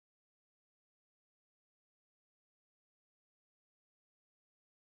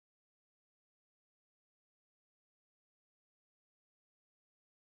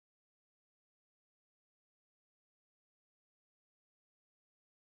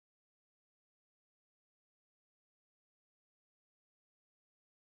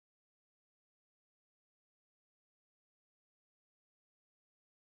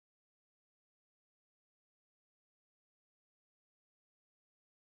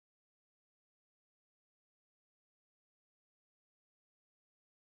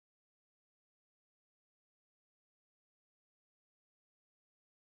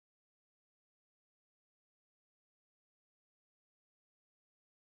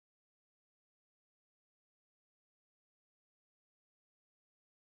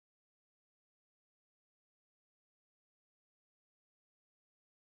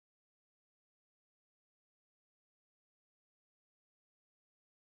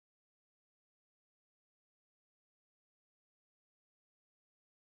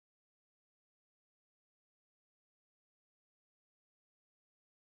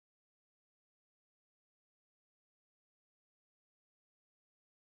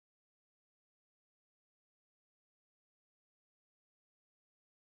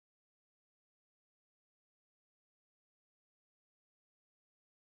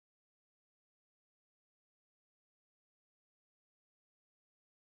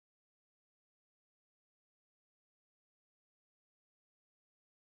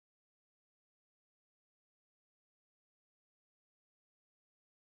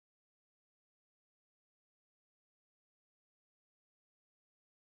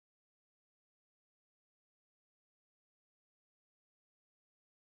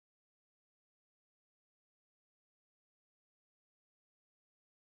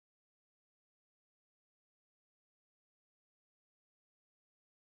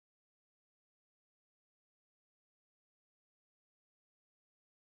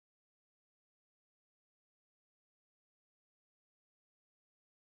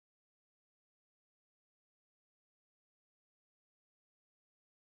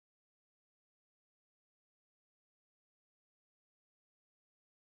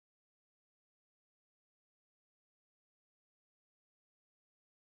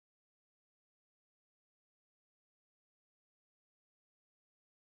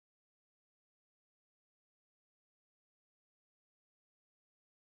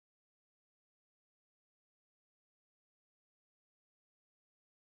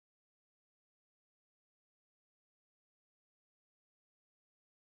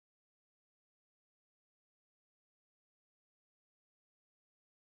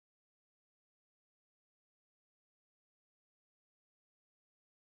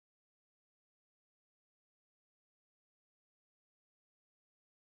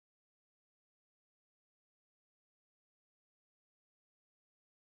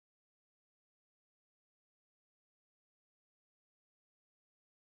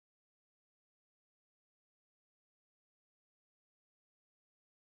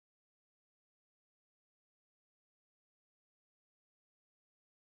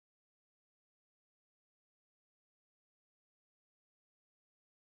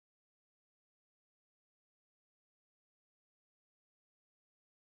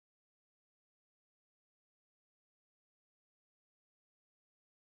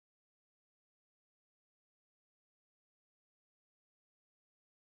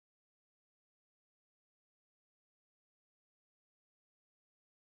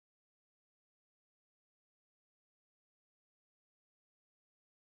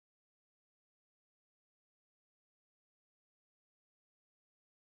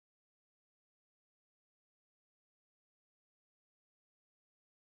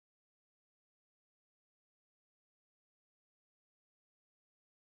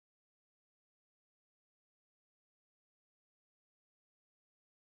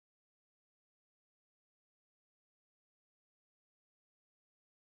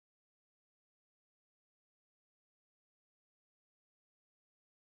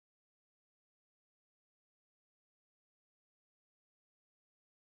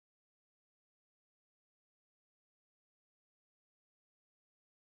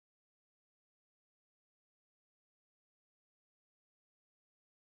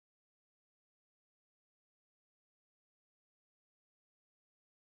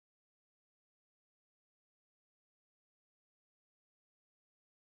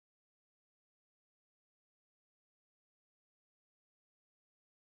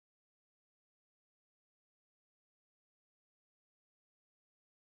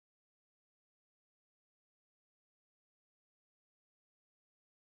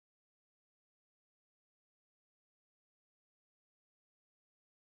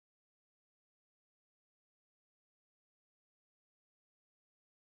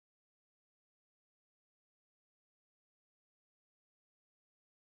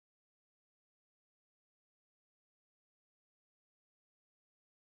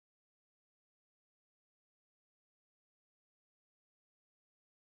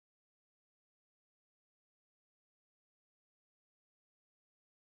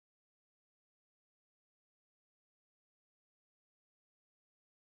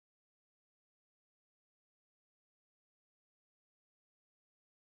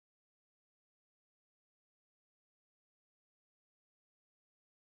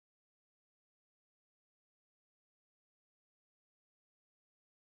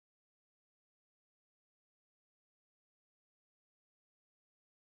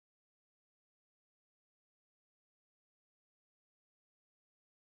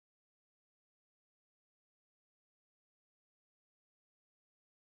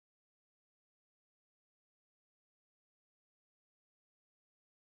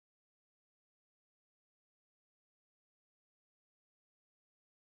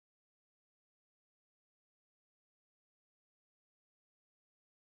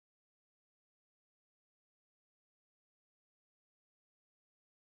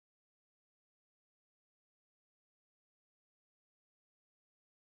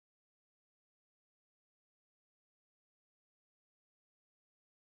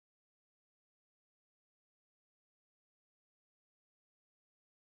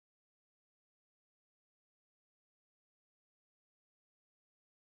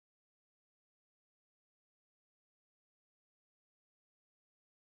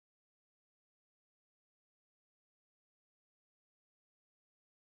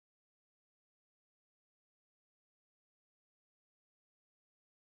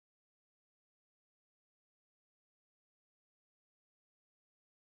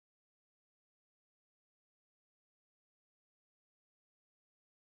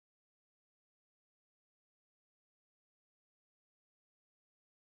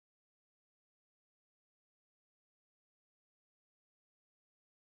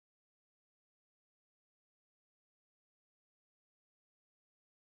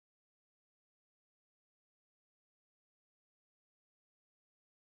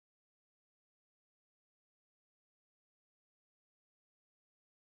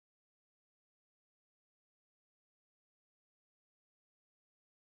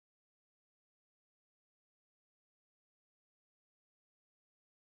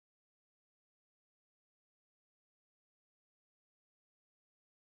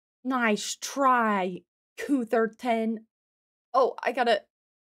Nice try, Q13. Oh, I gotta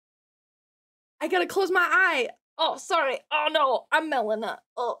close my eye. Oh, sorry. Oh no, I'm Melina.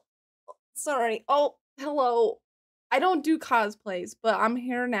 Oh, sorry. Oh, hello. I don't do cosplays, but I'm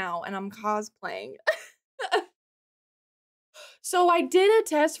here now and I'm cosplaying. So I did a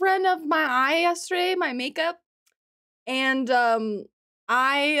test run of my eye yesterday, my makeup, and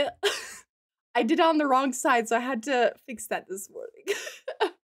I I did it on the wrong side, so I had to fix that this morning.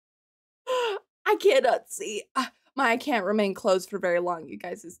 I cannot see. My eye can't remain closed for very long, you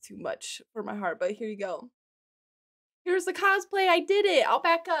guys. It's too much for my heart, but here you go. Here's the cosplay. I did it. I'll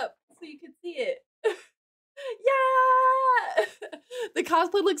back up so you can see it. Yeah! The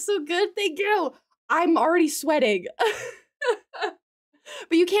cosplay looks so good. Thank you. I'm already sweating.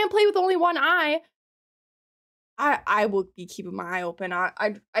 But you can't play with only one eye. I will be keeping my eye open.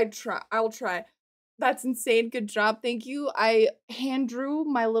 I'll try. That's insane. Good job. Thank you. I hand drew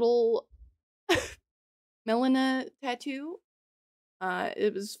my little Melina tattoo.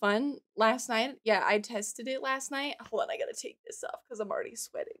 It was fun last night. Yeah, I tested it last night. Hold on, I gotta take this off because I'm already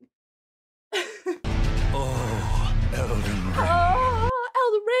sweating. Oh, Elden Ring. Oh,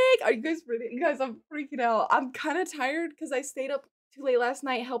 Elden Ring! Are you guys ready? You guys, I'm freaking out. I'm kind of tired because I stayed up too late last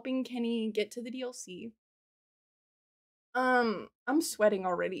night helping Kenny get to the DLC. I'm sweating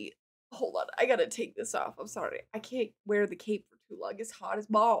already. Hold on, I gotta take this off. I'm sorry. I can't wear the cape for too long. It's hot as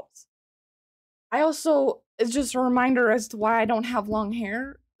balls. I also, it's just a reminder as to why I don't have long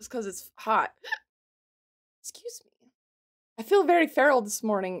hair. It's because it's hot. Excuse me. I feel very feral this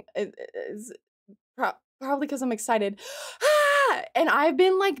morning. It's probably because I'm excited. Ah! And I've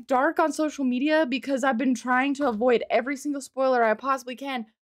been like dark on social media because I've been trying to avoid every single spoiler I possibly can.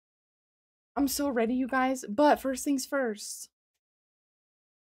 I'm so ready, you guys. But first things first.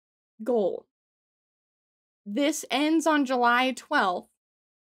 Goal. This ends on July 12th.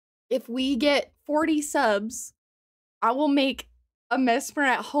 If we get 40 subs, I will make a Mesmer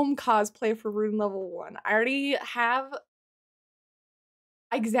at home cosplay for Rune Level 1. I already have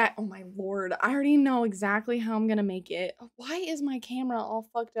oh my lord. I already know exactly how I'm gonna make it. Why is my camera all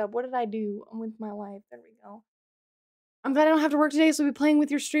fucked up? What did I do with my life? There we go. I'm glad I don't have to work today, so we'll be playing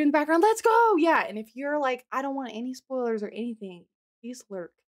with your stream in the background. Let's go! Yeah, and if you're like, I don't want any spoilers or anything, please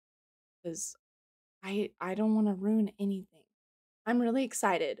lurk. Because I don't want to ruin anything. I'm really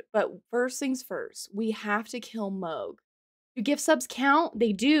excited, but first things first, we have to kill Moog. Do gift subs count?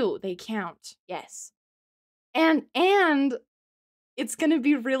 They do. They count. Yes. And it's gonna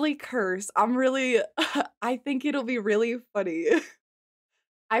be really cursed. I think it'll be really funny.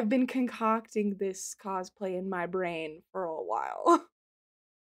 I've been concocting this cosplay in my brain for a while.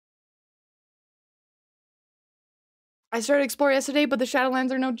 I started Explore yesterday, but the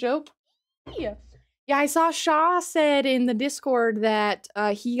Shadowlands are no joke. Yeah. Yeah, I saw Shaw said in the Discord that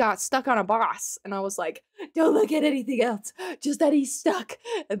he got stuck on a boss, and I was like, don't look at anything else, just that he's stuck.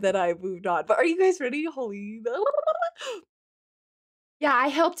 And then I moved on. But are you guys ready? Holy. Yeah, I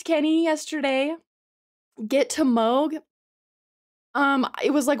helped Kenny yesterday get to Moog.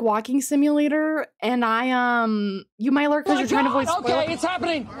 It was like walking simulator, and you might lurk because you're trying to avoid spoilers. Okay, it's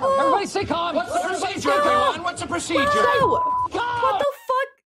happening. Everybody stay calm. What's the procedure, everyone? What's the procedure? No! What the fuck?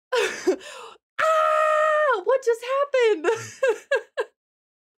 Ah! What just happened?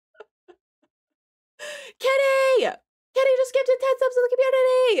 Kenny! Kenny just gifted 10 subs to the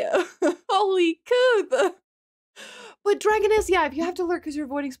community! Holy couth! But Dragoness, yeah, if you have to lurk because you're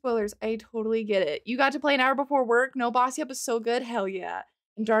avoiding spoilers, I totally get it. You got to play an hour before work. No boss yep is so good. Hell yeah.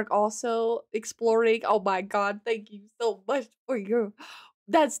 And Dark also exploring. Oh my god, thank you so much for your...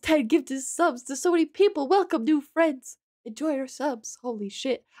 That's 10 gifted subs to so many people. Welcome, new friends. Enjoy your subs. Holy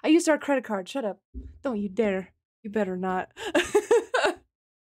shit. I used our credit card. Shut up. Don't you dare. You better not.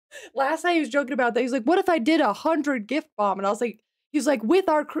 Last night he was joking about that. He's like, what if I did 100 gift bomb? And I was like, he's like, with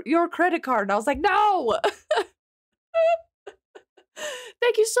your credit card. And I was like, no!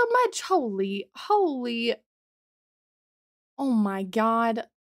 Thank you so much. Holy. Oh my god.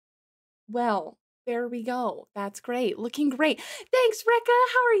 Well, there we go. That's great. Looking great. Thanks, Rekka.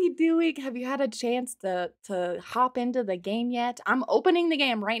 How are you doing? Have you had a chance to hop into the game yet? I'm opening the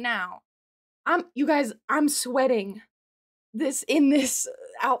game right now. You guys, I'm sweating in this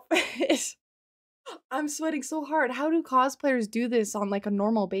outfit. I'm sweating so hard. How do cosplayers do this on like a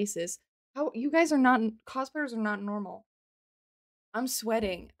normal basis? Cosplayers are not normal. I'm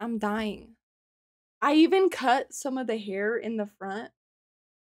sweating. I'm dying. I even cut some of the hair in the front.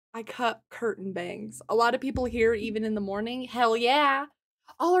 I cut curtain bangs. A lot of people here, even in the morning. Hell yeah.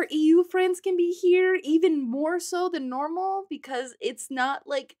 All our EU friends can be here, even more so than normal, because it's not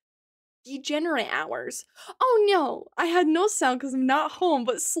like Degenerate hours. Oh no, I had no sound because I'm not home,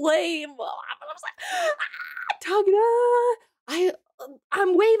 but slay. Tagna,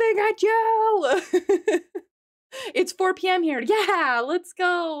 I'm waving at you. It's 4 p.m. here. Yeah, let's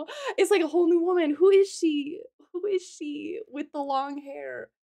go. It's like a whole new woman. Who is she? Who is she with the long hair?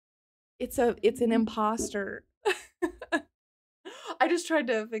 It's an imposter. I just tried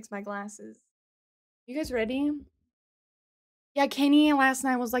to fix my glasses. You guys ready? Yeah, Kenny last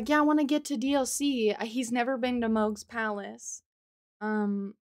night was like, yeah, I want to get to DLC. He's never been to Moog's Palace.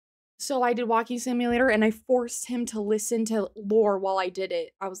 So I did Walking Simulator and I forced him to listen to lore while I did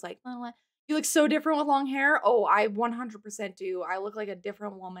it. I was like, you look so different with long hair. Oh, I 100% do. I look like a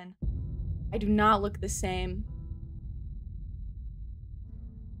different woman. I do not look the same.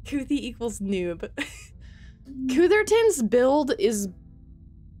 Kuthi equals noob. Kutherton's build is...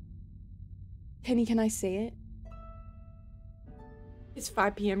 Kenny, can I say it? It's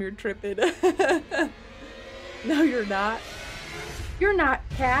 5 p.m. You're tripping. No, you're not. You're not,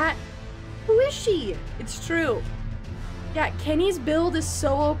 Cat. Who is she? It's true. Yeah, Kenny's build is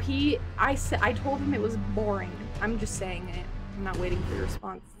so OP. I told him it was boring. I'm just saying it. I'm not waiting for your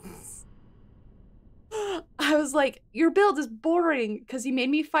response. I was like, your build is boring because he made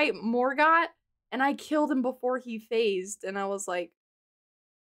me fight Morgott and I killed him before he phased. And I was like,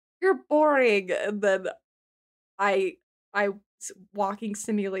 you're boring. And then I Walking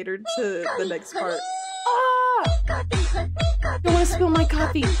Simulator to the next part. Ah! Don't want to spill my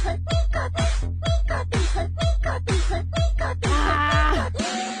coffee. Ah!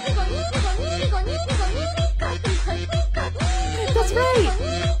 That's right.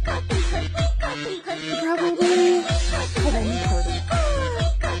 Probably. Hold on,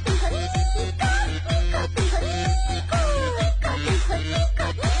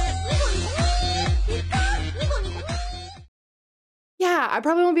 yeah, I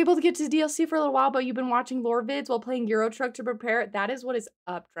probably won't be able to get to DLC for a little while, but you've been watching lore vids while playing Euro Truck to prepare. That is what is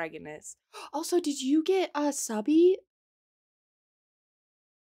up, Dragoness. Also, did you get a subby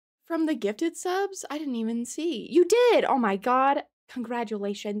from the gifted subs? I didn't even see. You did! Oh my god.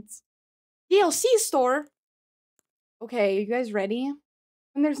 Congratulations. DLC store. Okay, you guys ready?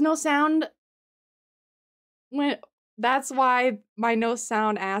 When there's no sound, that's why my no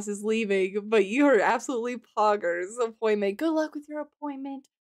sound ass is leaving, but you are absolutely poggers. Appointment. Good luck with your appointment.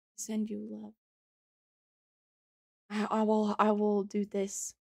 Send you love. I will do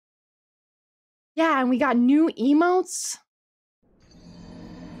this. Yeah, and we got new emotes.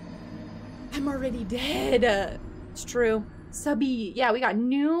 I'm already dead. It's true. Subby. Yeah, we got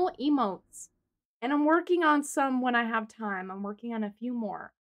new emotes. And I'm working on some when I have time. I'm working on a few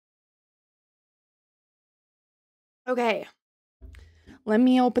more. Okay. Let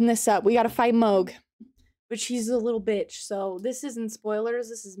me open this up. We gotta fight Moog. But she's a little bitch. So this isn't spoilers.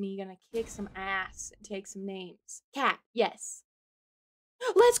 This is me gonna kick some ass and take some names. Cat, yes.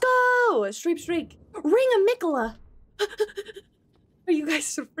 Let's go! Streak. Ring a Mikola. Are you guys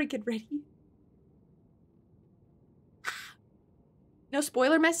so freaking ready? No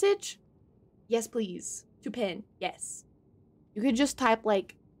spoiler message? Yes, please. To pin. Yes. You could just type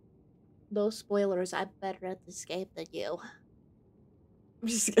like, those spoilers, I'm better at this game than you. I'm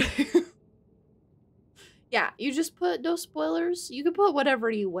just kidding. Yeah, you just put those spoilers. You could put whatever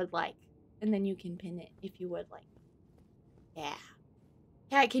you would like. And then you can pin it if you would like. Yeah.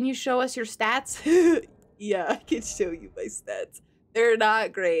 Cat, can you show us your stats? Yeah, I can show you my stats. They're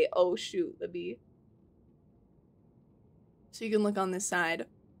not great. Oh, shoot. Let me... So you can look on this side.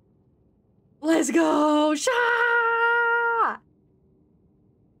 Let's go! Shah!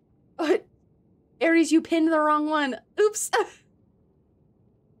 Aries, you pinned the wrong one. Oops.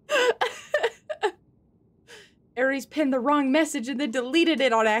 Aries pinned the wrong message and then deleted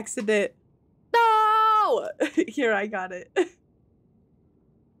it on accident. No! Here, I got it.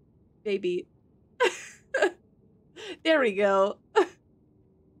 Baby. There we go.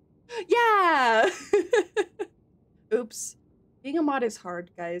 Yeah! Oops. Being a mod is hard,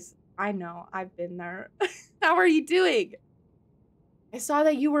 guys. I know. I've been there. How are you doing? I saw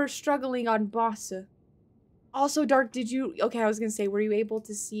that you were struggling on boss. Also, Dark, did you... Okay, I was gonna say, were you able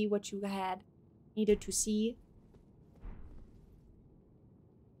to see what you needed to see?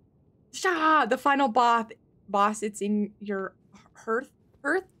 Shah! The final boss, it's in your hearth?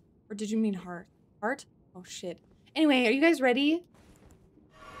 Or did you mean heart? Heart? Oh, shit. Anyway, are you guys ready?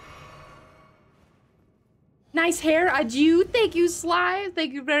 Nice hair, adieu. Thank you, Sly.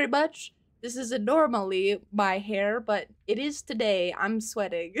 Thank you very much. This isn't normally my hair, but it is today. I'm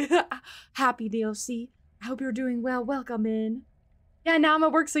sweating. Happy DLC. I hope you're doing well. Welcome in. Yeah, now I'm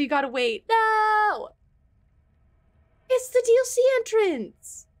at work, so you gotta wait. No! It's the DLC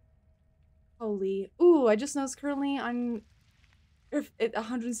entrance. Holy. Ooh, I just noticed currently I'm at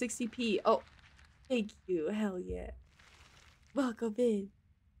 160p. Oh, thank you. Hell yeah. Welcome in.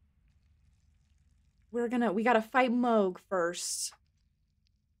 We gotta fight Moog first.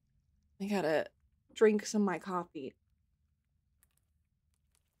 I gotta drink some of my coffee.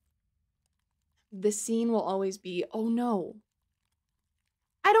 The scene will always be, oh no.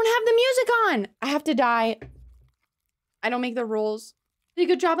 I don't have the music on! I have to die. I don't make the rules. Did a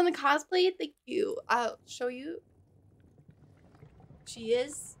good job on the cosplay? Thank you. I'll show you. She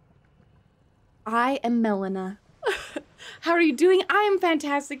is. I am Melina. How are you doing? I am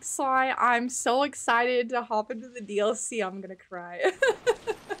fantastic, Sly. I'm so excited to hop into the DLC. I'm gonna cry.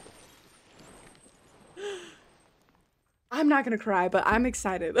 I'm not gonna cry, but I'm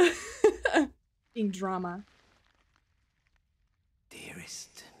excited. Being drama.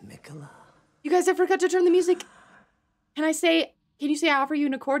 Dearest Mikola. You guys, I forgot to turn the music. Can you say I offer you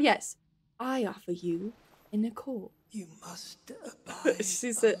an accord? Yes. I offer you an accord. You must abide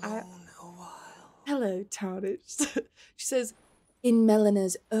She said, alone a while. Hello, tarnished. She says, in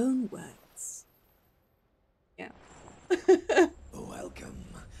Melina's own words. Yeah. Welcome.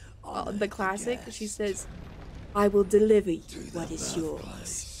 The classic. She says, I will deliver you what is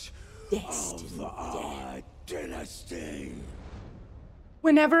yours. Dynasty.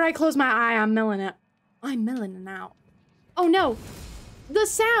 Whenever I close my eye, I'm Melina. I'm Melina now. Oh no! The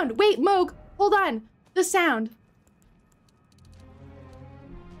sound! Wait, Moog, hold on. The sound.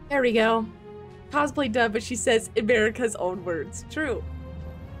 There we go. Cosplay done, but she says in America's own words. True.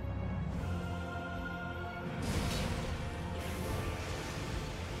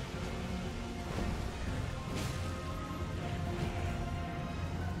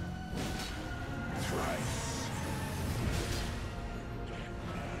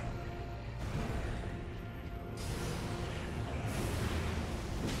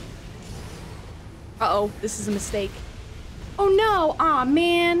 Uh-oh, this is a mistake. Oh no! Aw,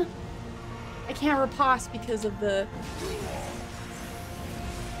 man! I can't riposte because of the...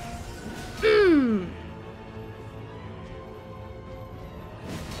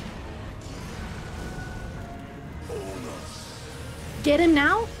 Get him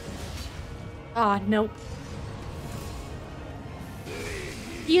now? Ah, nope.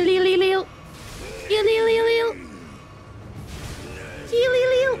 Heal.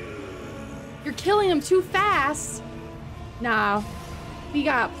 You're killing him too fast. Nah, we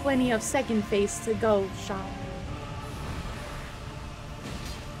got plenty of second phase to go, Shaw.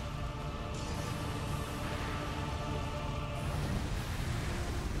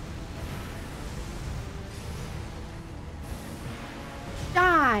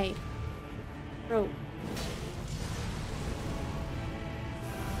 Die! Bro.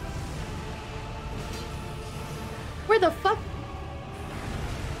 Where the fuck?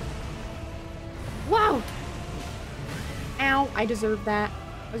 Wow! Ow, I deserved that.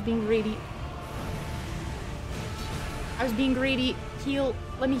 I was being greedy. Heal.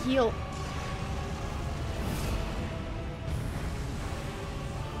 Let me heal.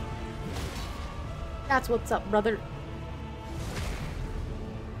 That's what's up, brother.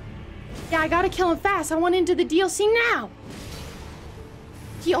 Yeah, I gotta kill him fast. I want into the DLC now.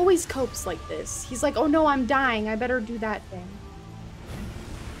 He always copes like this. He's like, oh no, I'm dying. I better do that thing.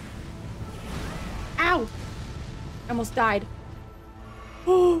 Ow! I almost died.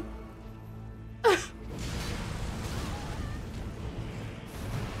 Oh! Die!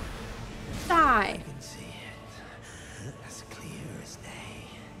 I can see it as clear as day.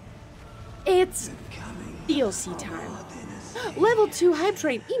 It's DLC time. Level 2 hype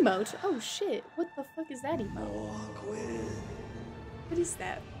train emote. Oh shit! What the fuck is that emote? What is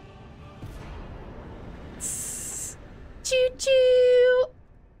that? Choo choo!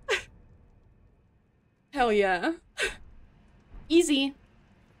 Hell yeah. Easy.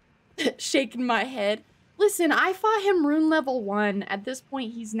 Shaking my head. Listen, I fought him rune level 1. At this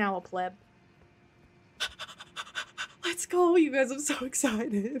point, he's now a pleb. Let's go, you guys. I'm so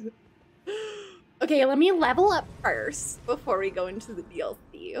excited. Okay, let me level up first before we go into the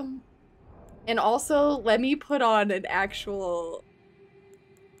DLC. And also, let me put on an actual...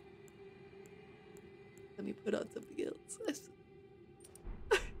 Let me put on something else.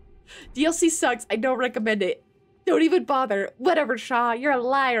 DLC sucks. I don't recommend it. Don't even bother. Whatever, Shaw. You're a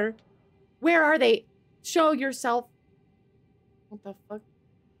liar. Where are they? Show yourself. What the fuck?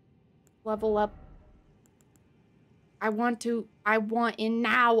 Level up. I want in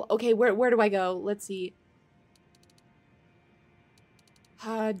now. Okay, where do I go? Let's see.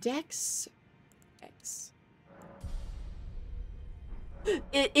 Dex. X.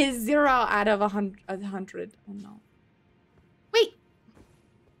 It is 0 out of 100. Oh no. Wait.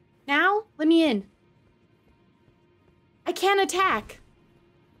 Now? Let me in. I can't attack.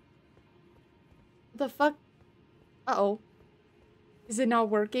 The fuck? Uh-oh. Is it not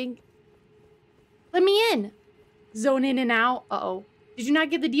working? Let me in. Zone in and out. Uh-oh. Did you not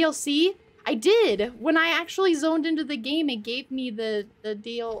get the DLC? I did. When I actually zoned into the game, it gave me the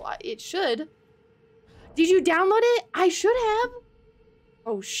deal. It should. Did you download it? I should have.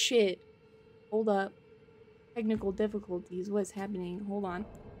 Oh, shit. Hold up. Technical difficulties. What's happening? Hold on.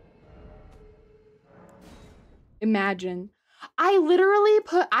 Imagine. I literally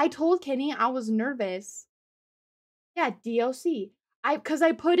I told Kenny I was nervous. Yeah, DLC. Cause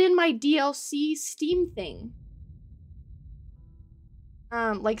I put in my DLC Steam thing.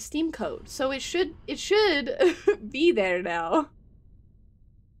 Like Steam code. So it should be there now.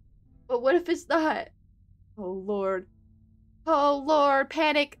 But what if it's not? Oh lord. Oh lord,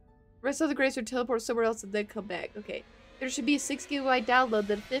 panic. Rest of the grace or teleport somewhere else and then come back. Okay. There should be a 6 GB download,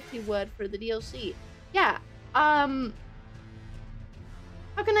 then 50 would for the DLC. Yeah. How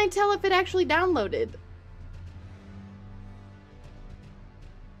can I tell if it actually downloaded?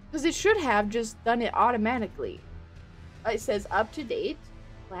 Because it should have just done it automatically. It says up to date,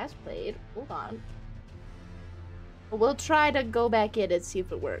 last played. Hold on. We'll try to go back in and see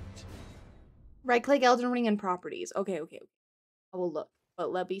if it worked. Right click Elden Ring and properties. Okay. I will look,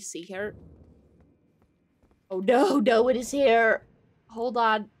 but let me see here. Oh no, it is here. Hold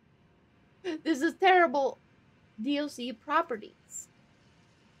on. This is terrible. DLC properties.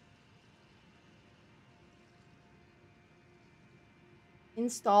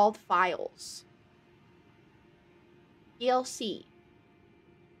 Installed files. DLC.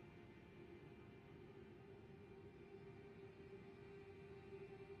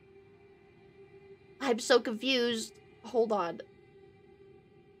 I'm so confused. Hold on.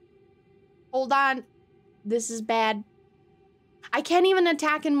 Hold on. This is bad. I can't even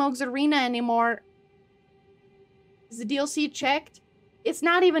attack in Moog's Arena anymore. Is the DLC checked? It's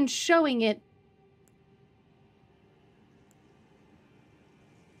not even showing it.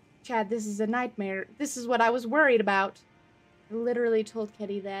 Chad, this is a nightmare. This is what I was worried about. I literally told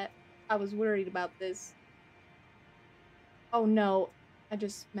Kenny that I was worried about this. Oh no, I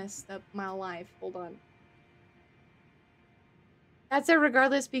just messed up my life. Hold on. That's it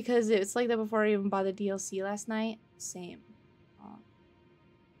regardless because it's like that before I even bought the DLC last night. Same. Oh.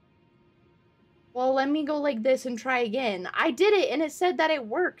 Well, let me go like this and try again. I did it and it said that it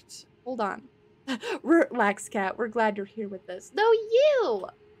worked. Hold on. Relax, cat. We're glad you're here with us. No, you!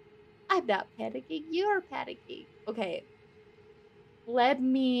 I'm not panicking. You're panicking. Okay. Let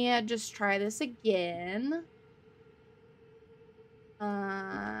me just try this again.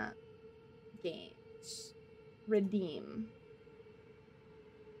 Games. Redeem.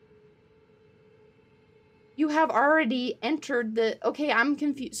 You have already entered the... Okay, I'm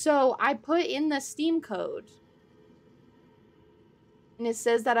confused. So, I put in the Steam code. And it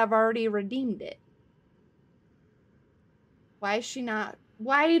says that I've already redeemed it. Why is she not...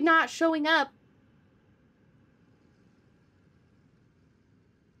 Why not showing up?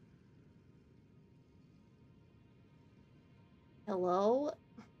 Hello?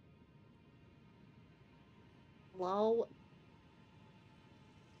 Hello?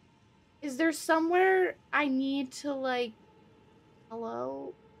 Is there somewhere I need to, like...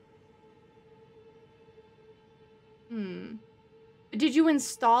 Hello? Did you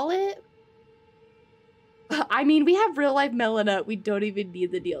install it? I mean, we have real life Melina. We don't even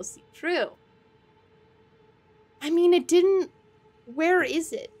need the DLC. True. I mean, it didn't... Where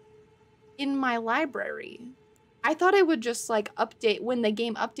is it? In my library. I thought it would just, like, update... When the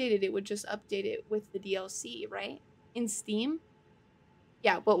game updated, it would just update it with the DLC, right? In Steam?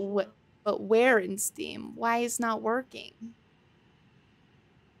 Yeah, but where in Steam? Why is it not working?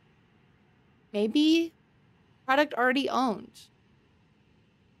 Maybe? Product already owned.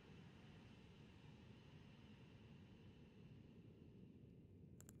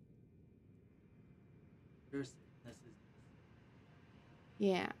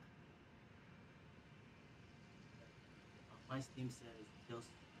 Yeah. My Steam says DLC.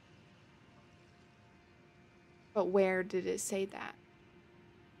 But where did it say that?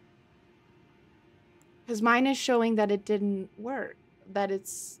 Because mine is showing that it didn't work. That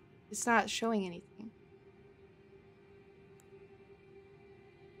it's not showing anything.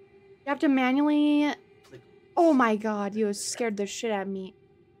 You have to manually... Oh my god, you scared the shit out of me.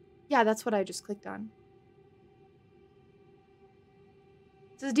 Yeah, that's what I just clicked on.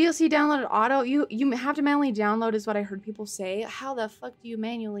 Does DLC download auto? You have to manually download is what I heard people say. How the fuck do you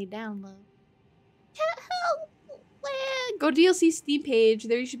manually download? Go to DLC Steam page.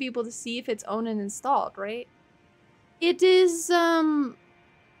 There you should be able to see if it's owned and installed, right? It is,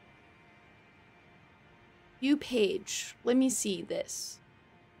 View page. Let me see this.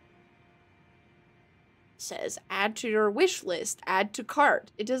 It says add to your wish list, add to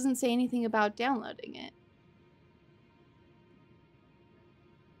cart. It doesn't say anything about downloading it.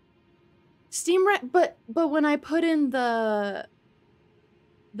 Steam but when I put in the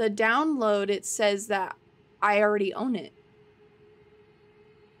download, it says that I already own it.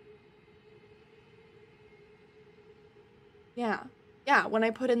 Yeah. Yeah, when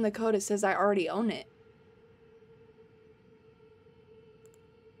I put in the code, it says I already own it.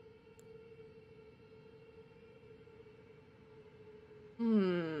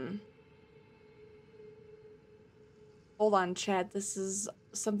 Hold on, chat.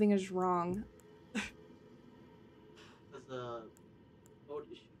 Something is wrong. There's a code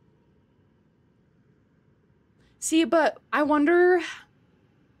issue. See, but I wonder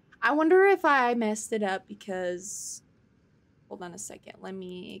if I messed it up because, hold on a second. Let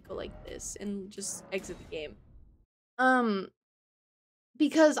me go like this and just exit the game.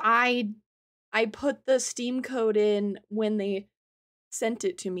 Because I put the Steam code in when they sent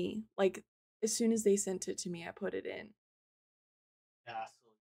it to me. Like, as soon as they sent it to me, I put it in. Yeah, so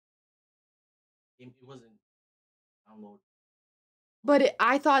it wasn't download. But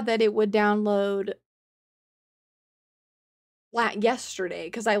I thought that it would download yesterday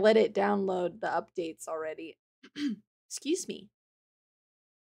because I let it download the updates already. Excuse me.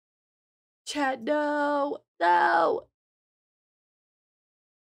 Chat, no.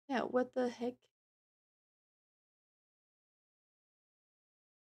 Yeah, what the heck?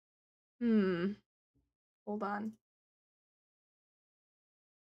 Hold on.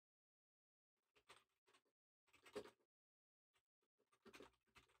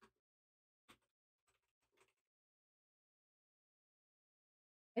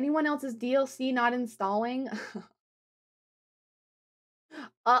 Anyone else's DLC not installing?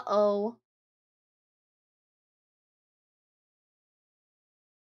 Uh-oh.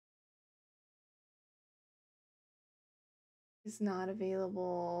 It's not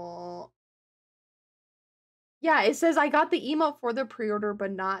available. Yeah, it says I got the email for the pre-order,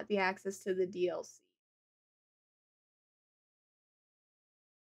 but not the access to the DLC.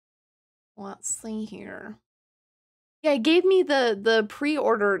 Let's see here. Yeah, it gave me the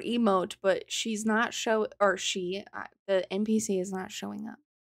pre-ordered emote, but she's not the NPC is not showing up.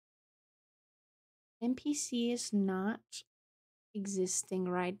 NPC is not existing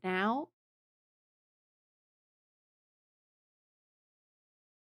right now.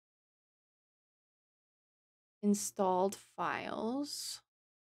 Installed files.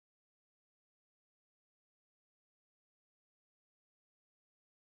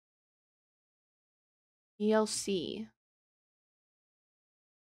 DLC.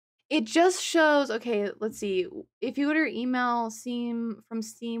 It just shows, okay, let's see. If you go to your email from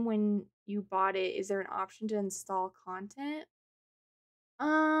Steam when you bought it, is there an option to install content?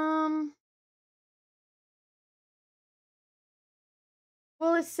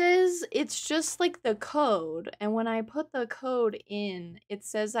 Well, it says it's just like the code, and when I put the code in, it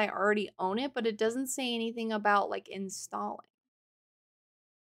says I already own it, but it doesn't say anything about like installing.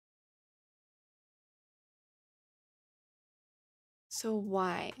 So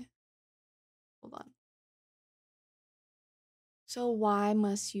why? Hold on. So why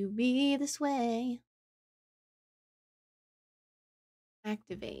must you be this way?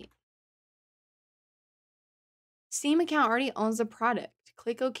 Activate. Steam account already owns the product.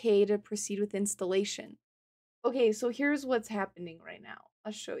 Click OK to proceed with installation. Okay, so here's what's happening right now.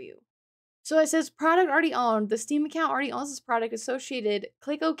 I'll show you. So it says product already owned. The Steam account already owns this product associated.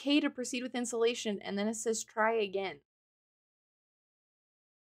 Click OK to proceed with installation. And then it says try again.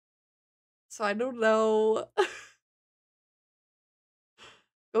 So I don't know.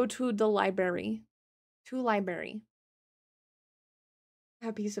 Go to the library. To library. I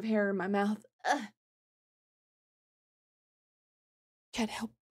have a piece of hair in my mouth. Ugh. Can't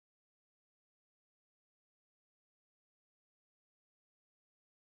help.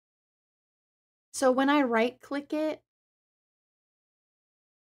 So when I right click it,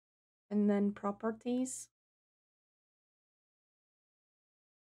 and then properties.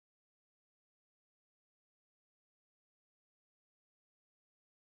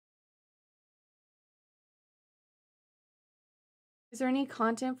 Is there any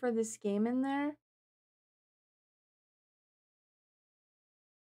content for this game in there?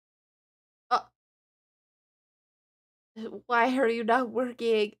 Why are you not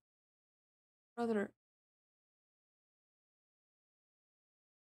working? Brother.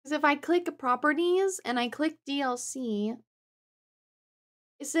 Because if I click properties and I click DLC,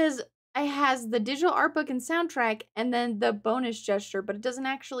 it says it has the digital art book and soundtrack and then the bonus gesture, but it doesn't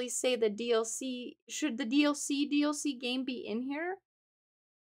actually say the DLC. Should the DLC game be in here?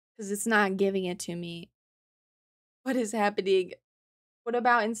 Because it's not giving it to me. What is happening? What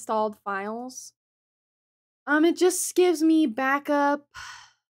about installed files? It just gives me backup.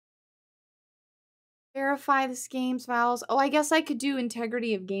 Verify this game's files. Oh, I guess I could do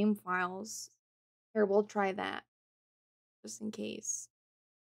integrity of game files. Here, we'll try that. Just in case.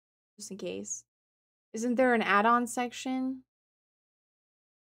 Just in case. Isn't there an add-on section?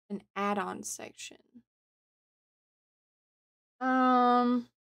 An add-on section.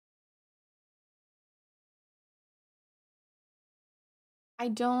 I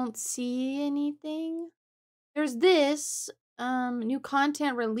don't see anything. There's this, new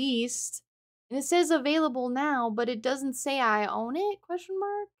content released. And it says available now, but it doesn't say I own it, question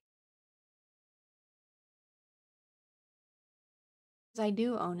mark? Because I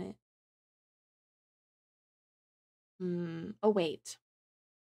do own it. Oh, wait.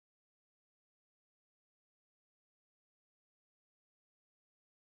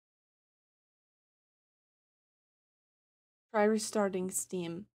 Try restarting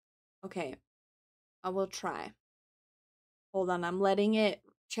Steam. Okay. I will try. Hold on, I'm letting it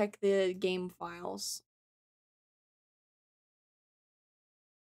check the game files.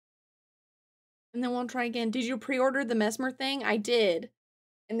 And then we'll try again. Did you pre-order the Mesmer thing? I did.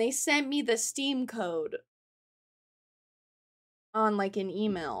 And they sent me the Steam code on like an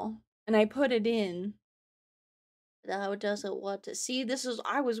email. And I put it in. Now it doesn't want to. See, this is,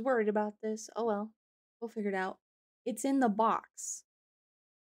 I was worried about this. Oh well. We'll figure it out. It's in the box.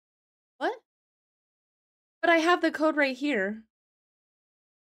 What? But I have the code right here.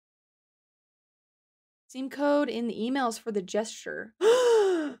 Steam code in the emails for the gesture.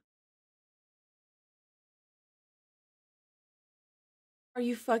 Are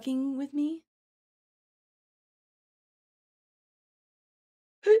you fucking with me?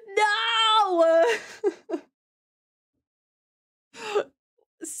 No!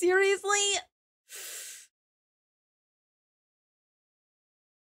 Seriously?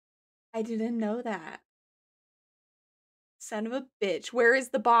 I didn't know that. Son of a bitch. Where is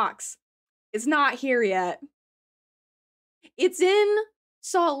the box? It's not here yet. It's in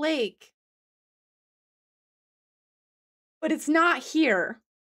Salt Lake. But it's not here.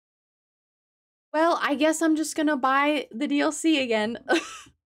 Well, I guess I'm just gonna buy the DLC again.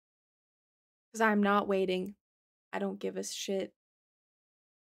 Because I'm not waiting. I don't give a shit.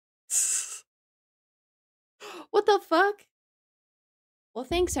 What the fuck? Well,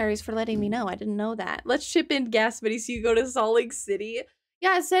 thanks, Aries, for letting me know. I didn't know that. Let's chip in gas money so you go to Salt Lake City.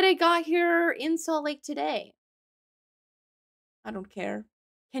 Yeah, it said it got here in Salt Lake today. I don't care.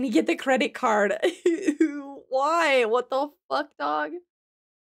 Can you get the credit card? Why? What the fuck, dog?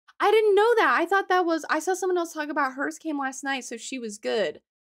 I didn't know that. I thought that was, I saw someone else talk about hers came last night, so she was good.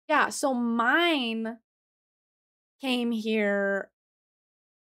 Yeah, so mine came here.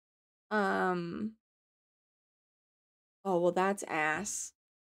 Oh, well, that's ass.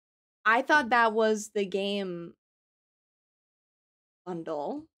 I thought that was the game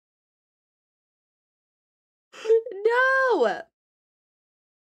bundle. No!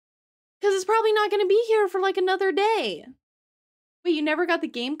 Because it's probably not going to be here for like another day. Wait, you never got the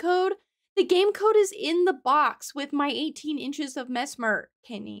game code? The game code is in the box with my 18 inches of Mesmer,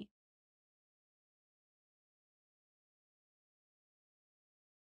 Kenny.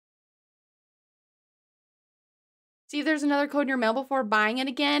 See if there's another code in your mail before buying it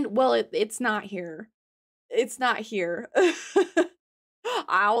again. Well, it's not here. It's not here.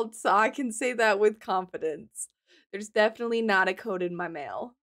 I can say that with confidence. There's definitely not a code in my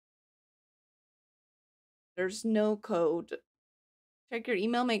mail. There's no code. Check your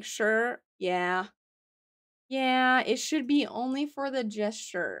email, make sure. Yeah. Yeah, it should be only for the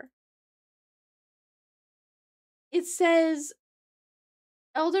gesture. It says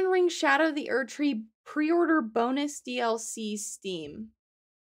Elden Ring Shadow of the Erdtree pre-order bonus DLC Steam.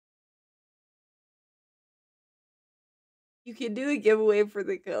 You can do a giveaway for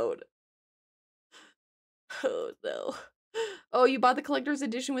the code. Oh no. Oh, you bought the collector's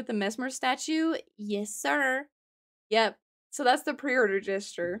edition with the Mesmer statue? Yes, sir. Yep. So that's the pre-order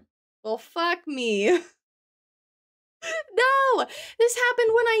gesture. Well, fuck me. No! This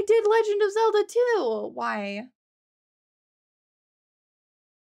happened when I did Legend of Zelda 2. Why?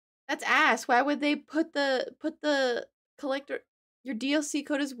 That's ass. Why would they put the collector, your DLC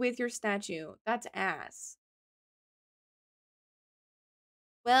code is with your statue. That's ass.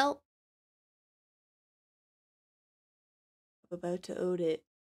 Well, I'm about to own it.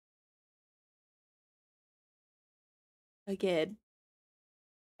 Again.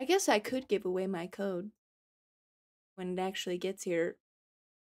 I guess I could give away my code when it actually gets here.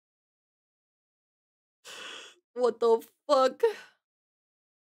 What the fuck?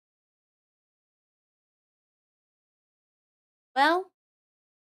 Well,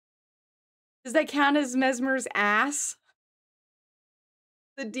 does that count as Mesmer's ass?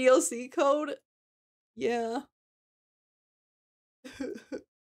 The DLC code? Yeah.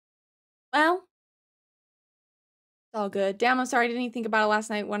 Well, it's all good. Damn, I'm sorry I didn't even think about it last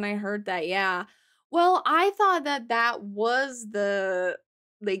night when I heard that. Yeah. Well, I thought that that was the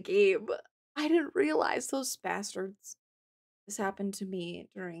game. I didn't realize those bastards. This happened to me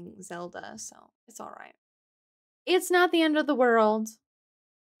during Zelda, so it's all right. It's not the end of the world.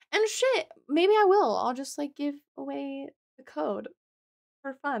 And shit, maybe I will. I'll just like give away the code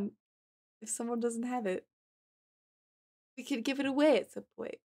for fun if someone doesn't have it. We could give it away at some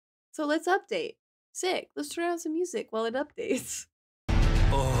point. So let's update. Sick. Let's turn on some music while it updates.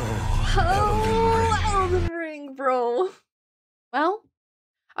 Oh, Elden Ring, bro. Well,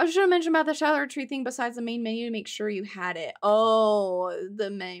 I was just gonna mention about the Erdtree thing besides the main menu to make sure you had it. Oh,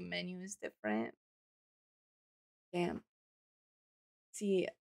 the main menu is different. Damn. See,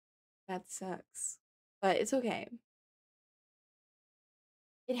 that sucks. But it's okay.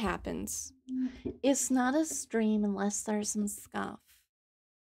 It happens. It's not a stream unless there's some scuff.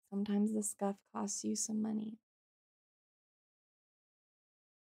 Sometimes the scuff costs you some money.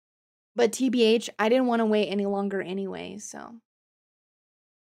 But TBH, I didn't want to wait any longer anyway, so.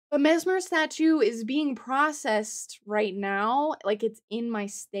 But Mesmer statue is being processed right now. Like, it's in my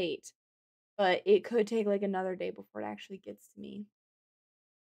state. But it could take, like, another day before it actually gets to me.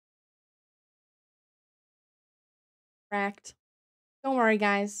 Cracked. Don't worry,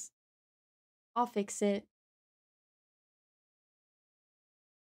 guys. I'll fix it.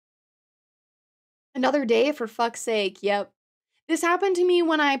 Another day, for fuck's sake. Yep. This happened to me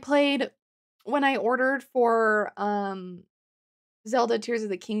when I ordered for, Zelda Tears of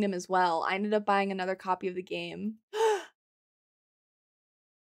the Kingdom as well. I ended up buying another copy of the game.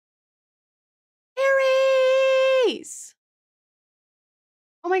 Aries!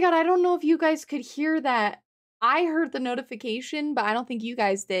 Oh my god, I don't know if you guys could hear that. I heard the notification, but I don't think you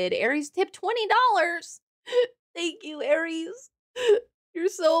guys did. Aries tipped $20. Thank you, Aries. You're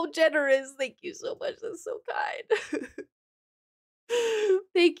so generous. Thank you so much. That's so kind.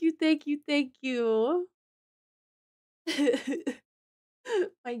 Thank you, thank you, thank you.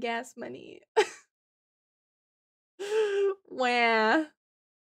 My gas money. Wah.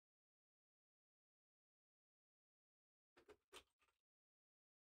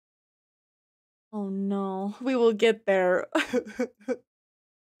 Oh no, we will get there.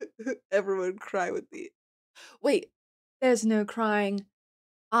 Everyone cry with me. Wait, there's no crying.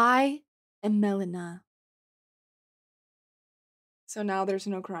 I am Melina. So now there's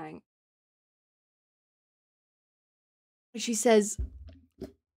no crying. She says,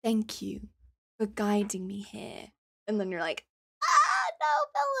 thank you for guiding me here. And then you're like, no,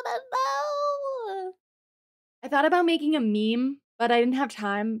 Melina, no. I thought about making a meme, but I didn't have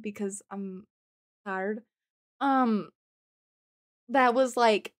time because I'm tired. That was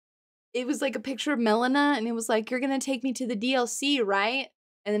like, it was like a picture of Melina, and it was like, you're gonna take me to the DLC, right?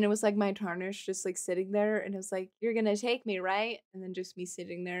 And then it was like my tarnish just like sitting there, and it was like, you're gonna take me, right? And then just me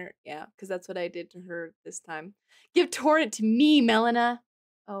sitting there. Yeah, because that's what I did to her this time. Give torrent to me, Melina.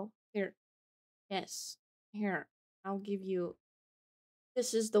 Oh, here. Yes. Here. I'll give you.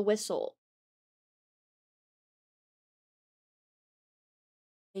 This is the whistle.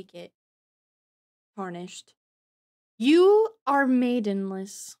 Take it. Tarnished. You are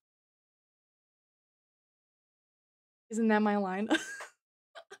maidenless. Isn't that my line?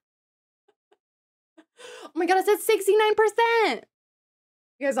 Oh my god, it said 69%!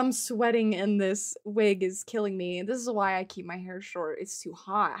 You guys, I'm sweating and this wig is killing me. This is why I keep my hair short. It's too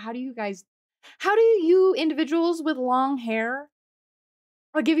hot. How do you individuals with long hair?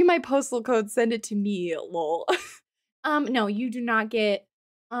 I'll give you my postal code, send it to me, lol. No, you do not get,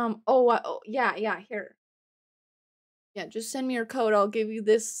 yeah, here. Yeah, just send me your code, I'll give you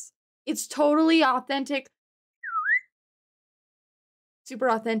this. It's totally authentic. Super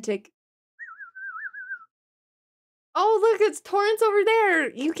authentic. Oh, look, it's Torrent's over there.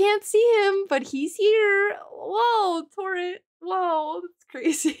 You can't see him, but he's here. Whoa, Torrent. Whoa, that's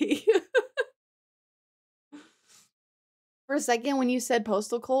crazy. For a second, when you said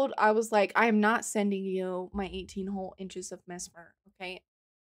postal code, I was like, I am not sending you my 18 whole inches of Mesmer, okay?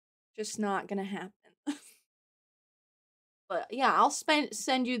 Just not gonna happen. But yeah, I'll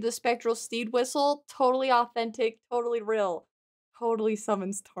send you the Spectral Steed whistle. Totally authentic, totally real. Totally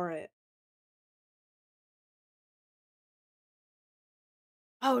summons Torrent.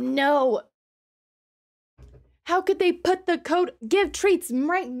 Oh no! How could they put the code give treats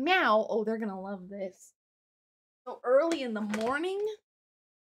right now? Oh, they're gonna love this. So early in the morning?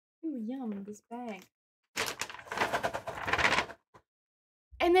 Ooh, yum, this bag.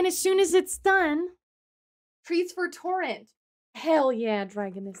 And then as soon as it's done, treats for Torrent. Hell yeah,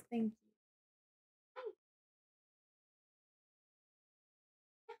 Dragoness, thank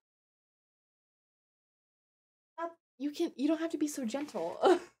you. You don't have to be so gentle.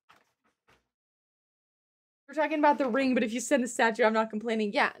 We're talking about the ring, but if you send the statue, I'm not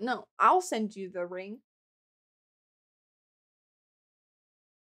complaining. Yeah, no, I'll send you the ring.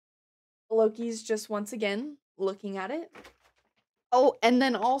 Loki's just once again looking at it. Oh, and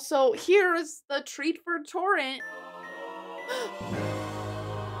then also here's the treat for Torrent.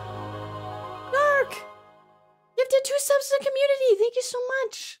 Dark! Gifted 2 subs to the community. Thank you so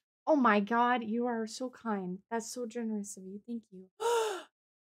much. Oh my god, you are so kind. That's so generous of you. Thank you.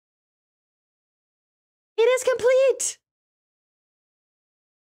 It is complete!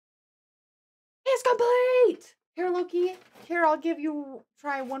 It's complete! Here, Loki. Here, I'll give you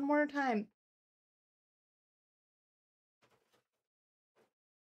try one more time.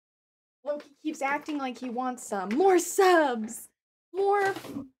 Loki keeps acting like he wants some. More subs! More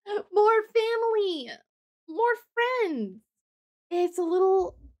family! More friends! It's a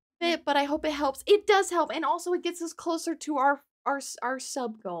little bit, but I hope it helps. It does help, and also it gets us closer to our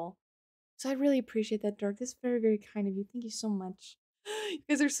sub goal. So I really appreciate that, Dark. This is very, very kind of you. Thank you so much. You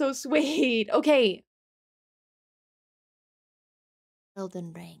guys are so sweet. Okay.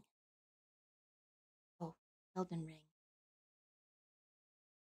 Elden Ring. Oh, Elden Ring.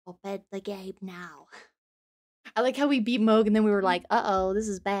 Open the game now. I like how we beat Moog and then we were like, uh-oh, this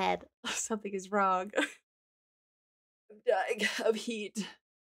is bad. Something is wrong. I'm dying of heat.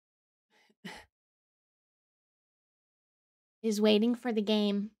 Is waiting for the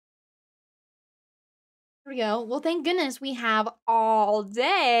game. Here we go. Well, thank goodness we have all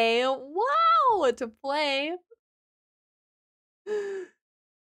day. Wow, to play.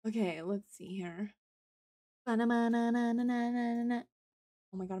 Okay, let's see here. Oh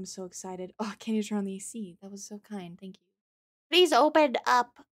my god, I'm so excited. Oh, can you turn on the AC? That was so kind. Thank you. Please open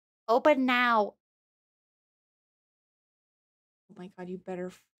up. Open now. Oh my god, you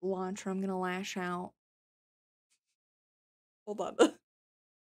better launch or I'm gonna lash out. Hold on.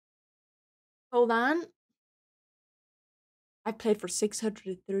 Hold on. I played for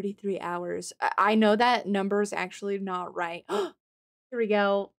 633 hours. I know that number is actually not right. Here we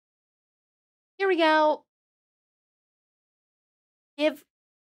go. Here we go. Give.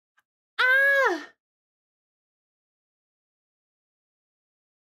 Ah!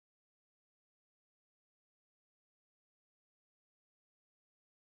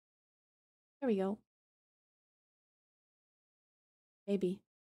 Here we go. Maybe.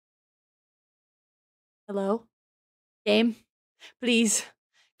 Hello? Game? Please.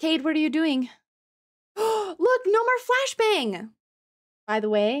 Cade, what are you doing? Look, no more flashbang! By the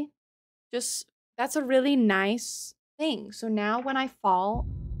way, that's a really nice thing. So now when I fall,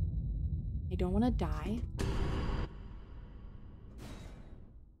 I don't want to die.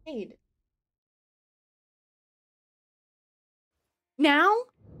 Cade. Now?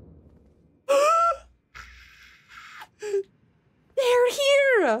 They're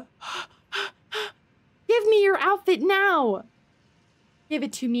here! Give me your outfit now! Give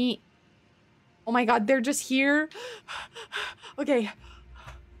it to me. Oh my god, they're just here? Okay.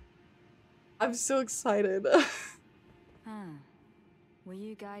 I'm so excited. Were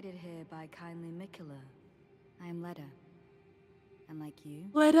you guided here by kindly Mikula? I am Leda. And like you,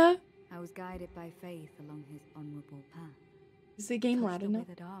 Leda? I was guided by faith along his honorable path. Is the game loud enough?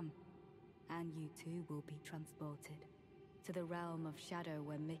 Withered arm, and you too will be transported to the realm of shadow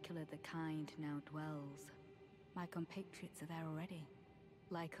where Mikula the Kind now dwells. My compatriots are there already.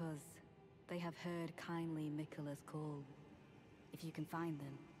 Like us, they have heard kindly Mikula's call. If you can find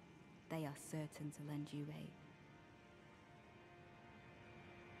them, they are certain to lend you aid.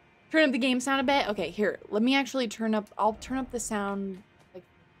 Turn up the game sound a bit? Okay, here. Let me actually I'll turn up the sound like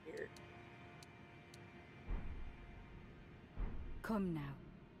here. Come now.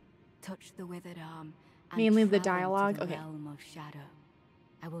 Touch the withered arm. And mainly the travel dialogue. to the Okay. realm of shadow.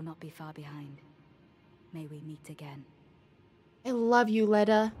 I will not be far behind. May we meet again. I love you,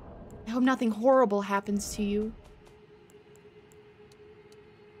 Leda. I hope nothing horrible happens to you.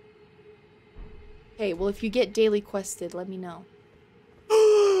 Okay, well, if you get daily quested, let me know.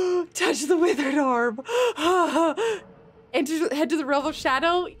 Touch the withered arm. And head to the realm of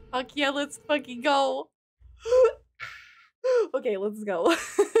shadow. Fuck yeah, let's fucking go. Okay, let's go.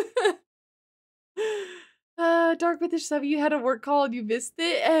 Dark with the sub, you had a work call and you missed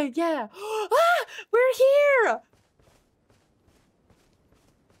it? Yeah. Ah! We're here!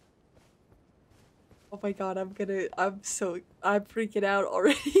 Oh my god, I'm freaking out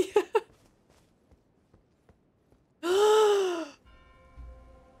already.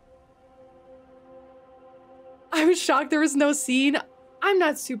 I was shocked there was no scene. I'm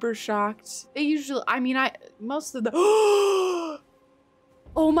not super shocked. They usually, I mean, most of the, oh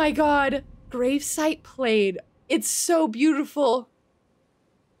my god, gravesite played. It's so beautiful.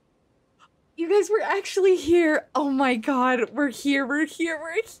 You guys were actually here. Oh my god, we're here.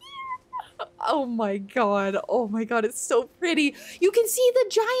 Oh my god, it's so pretty. You can see the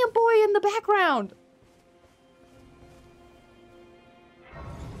giant boy in the background.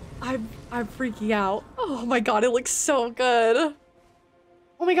 I'm freaking out. Oh my god, it looks so good.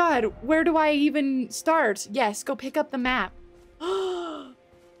 Oh my god, where do I even start? Yes, go pick up the map. I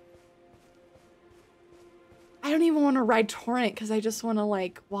don't even want to ride Torrent because I just want to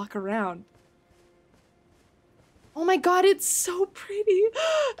like walk around. Oh my god, it's so pretty.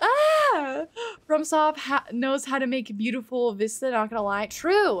 Ah! FromSoft knows how to make beautiful Vista, not gonna lie.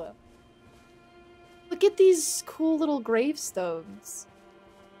 True. Look at these cool little gravestones.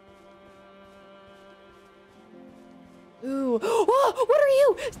 Ooh. Oh, what are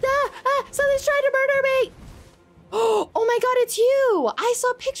you? Something's trying to murder me. Oh my god, it's you. I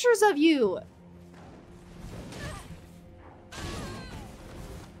saw pictures of you.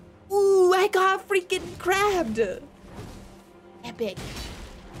 Ooh, I got freaking grabbed. Epic.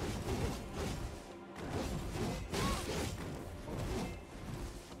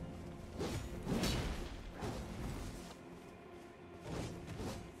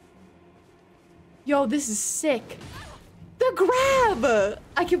 Yo, this is sick. The grab!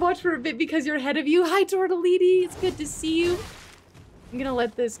 I can watch for a bit because you're ahead of you. Hi, Tortellini. It's good to see you. I'm gonna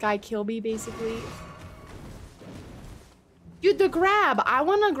let this guy kill me, basically. Dude, the grab. I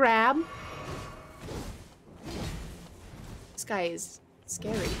want to grab. This guy is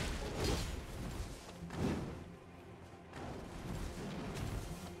scary.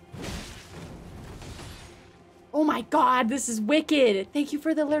 Oh my god, this is wicked. Thank you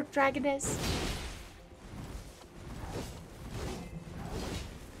for the alert, Dragoness.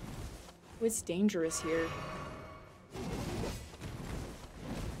 Oh, it's dangerous here.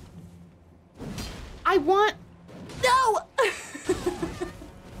 I want... No!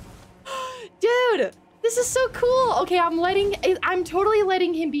 Dude, this is so cool. Okay, I'm totally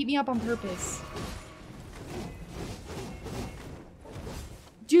letting him beat me up on purpose.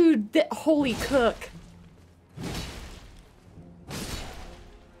 Dude, holy cook.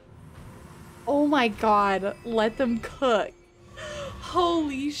 Oh my god, let them cook.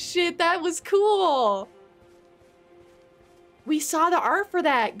 Holy shit, that was cool. We saw the art for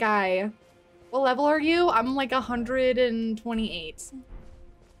that guy. What level are you? I'm like 128.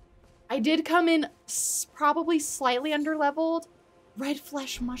 I did come in probably slightly under-leveled. Red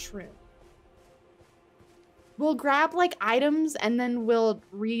flesh mushroom. We'll grab like items and then we'll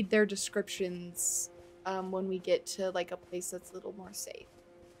read their descriptions when we get to like a place that's a little more safe.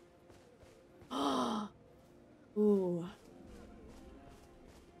 Ooh.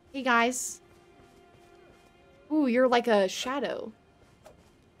 Hey guys. Ooh, you're like a shadow.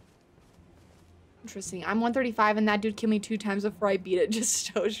 Interesting. I'm 135 and that dude killed me 2 times before I beat it.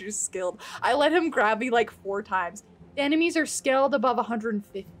 Just shows you're skilled. I let him grab me like 4 times. The enemies are skilled above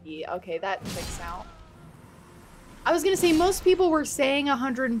 150. Okay, that checks out. I was gonna say most people were saying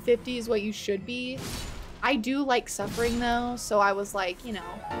 150 is what you should be. I do like suffering though, so I was like, you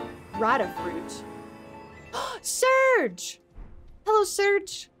know, rata fruit. Surge! Hello,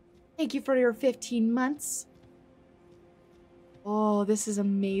 Surge. Thank you for your 15 months. Oh, this is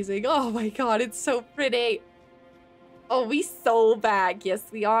amazing. Oh my god, it's so pretty. Oh, we so back. Yes,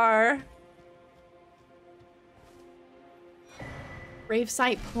 we are.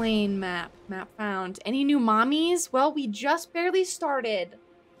 Gravesite Plain map. Map found. Any new mommies? Well, we just barely started.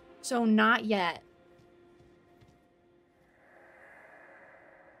 So not yet.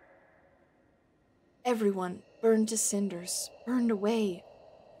 Everyone burned to cinders. Burned away.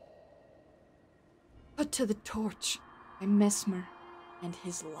 Put to the torch by Mesmer and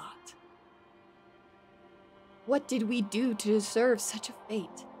his lot. What did we do to deserve such a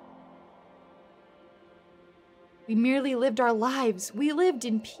fate? We merely lived our lives. We lived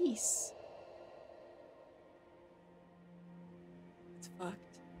in peace. It's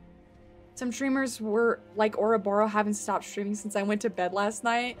fucked. Some streamers were like Ouroboros, haven't stopped streaming since I went to bed last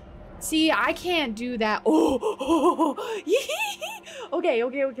night. See, I can't do that. Oh,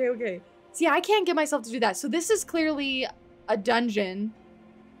 okay. See, I can't get myself to do that. So this is clearly a dungeon.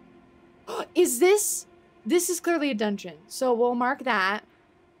 Is this This is clearly a dungeon, so we'll mark that.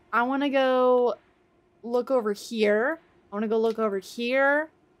 I want to go look over here. I want to go look over here.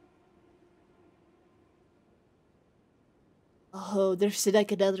 Oh, there's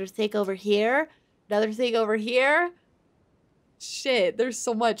like another thing over here. Another thing over here. Shit, there's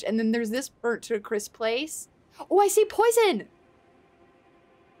so much. And then there's this burnt to a crisp place. Oh, I see poison.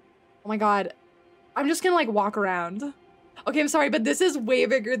 Oh my god. I'm just gonna like walk around. Okay, I'm sorry, but this is way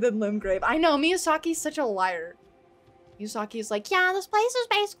bigger than Limgrave. I know, Miyazaki's such a liar. Miyazaki's like, yeah, this place is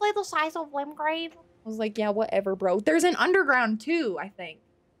basically the size of Limgrave. I was like, yeah, whatever, bro. There's an underground too, I think.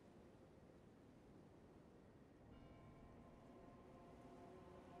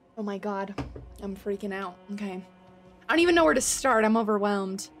 Oh my god. I'm freaking out. Okay. I don't even know where to start. I'm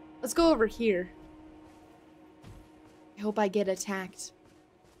overwhelmed. Let's go over here. I hope I get attacked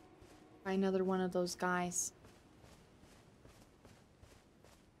by another one of those guys.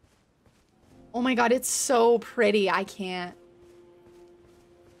 Oh my god, it's so pretty. I can't.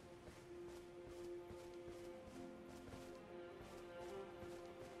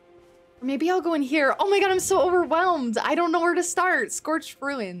 Or maybe I'll go in here. Oh my god, I'm so overwhelmed. I don't know where to start. Scorched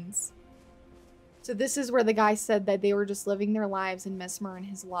Ruins. So this is where the guy said that they were just living their lives and Mesmer and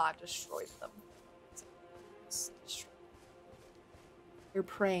his law destroyed them. They're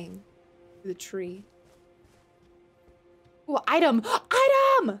praying to the tree. Ooh, item!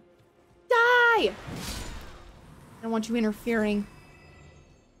 Item! Die! I don't want you interfering.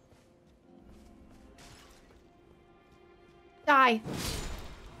 Die.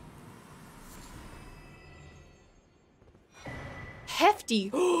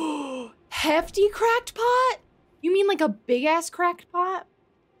 Hefty. Hefty cracked pot? You mean like a big ass cracked pot?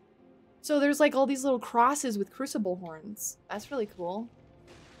 So there's like all these little crosses with crucible horns. That's really cool.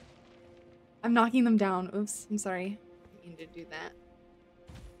 I'm knocking them down. Oops, I'm sorry. I didn't mean to do that.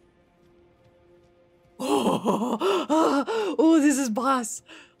 Oh, this is boss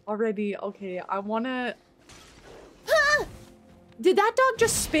already. Okay, I wanna... Did that dog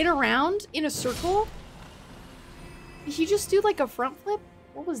just spin around in a circle? Did he just do like a front flip?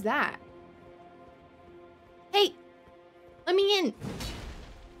 What was that? Hey, let me in.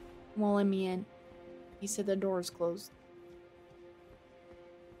 Well, let me in. He said the door is closed.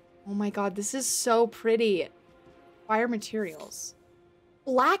 Oh my god, this is so pretty. Fire materials.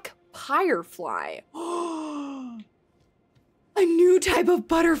 Black firefly. A new type of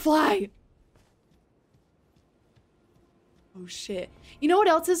butterfly. Oh shit. You know what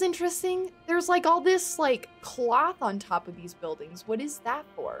else is interesting? There's like all this like cloth on top of these buildings. What is that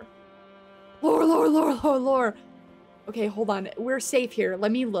for? Lore, lore, lore, lore, lore. Okay, hold on. We're safe here.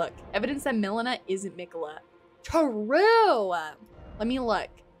 Let me look. Evidence that Milena isn't Mikola. True. Let me look.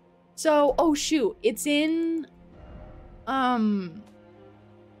 So, oh shoot. It's in...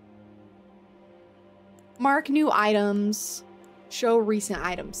 Mark new items. Show recent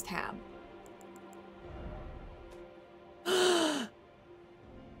items tab.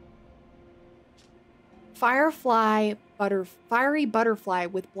 Fiery butterfly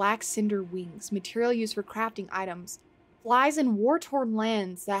with black cinder wings. Material used for crafting items. Flies in war-torn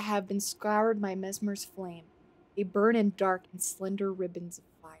lands that have been scoured by Mesmer's flame. They burn in dark and slender ribbons of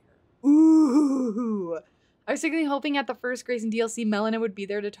fire. Ooh! I was secretly hoping at the first Grayson DLC Melina would be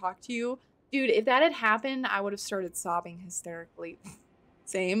there to talk to you. Dude, if that had happened, I would have started sobbing hysterically.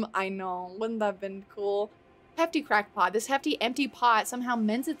 Same, I know. Wouldn't that have been cool? Hefty cracked pot. This hefty empty pot somehow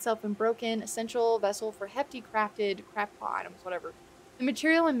mends itself in broken, essential vessel for hefty crafted cracked pot items, whatever. The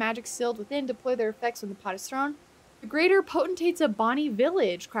material and magic sealed within deploy their effects when the pot is thrown. The greater potentates of Bonnie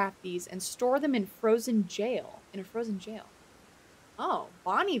Village craft these and store them in frozen jail. In a frozen jail. Oh,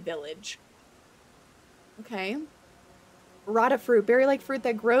 Bonnie Village. Okay. Rata fruit. Berry-like fruit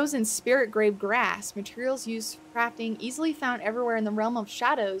that grows in spirit grave grass. Materials used for crafting, easily found everywhere in the realm of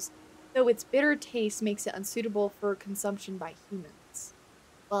shadows, though its bitter taste makes it unsuitable for consumption by humans.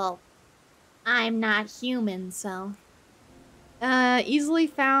 Well, I'm not human, so... easily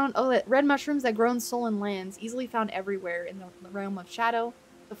found... Oh, red mushrooms that grow in stolen lands. Easily found everywhere in the realm of shadow.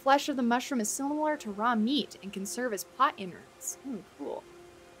 The flesh of the mushroom is similar to raw meat and can serve as pot innards. Ooh, cool.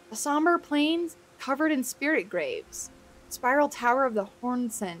 A somber plains covered in spirit graves. Spiral Tower of the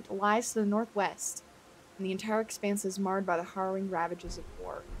Hornsent lies to the northwest, and the entire expanse is marred by the harrowing ravages of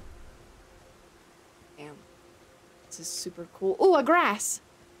war. Damn. This is super cool. Ooh, a grass!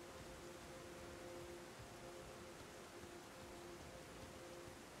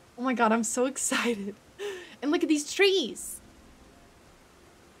 Oh my god, I'm so excited. And look at these trees!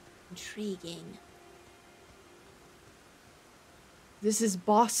 Intriguing. This is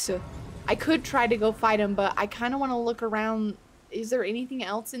boss. I could try to go fight him, but I kind of want to look around. Is there anything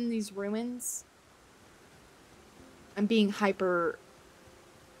else in these ruins? I'm being hyper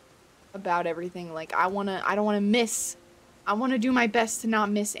about everything. Like, I don't wanna miss. I wanna do my best to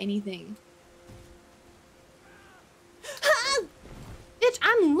not miss anything. Bitch,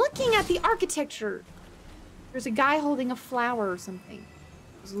 I'm looking at the architecture. There's a guy holding a flower or something.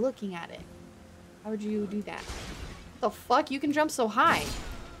 I was looking at it. How would you do that? What the fuck? You can jump so high.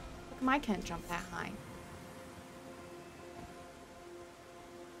 How come I can't jump that high?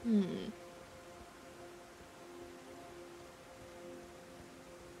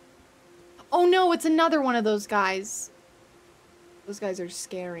 Oh no, it's another one of those guys. Those guys are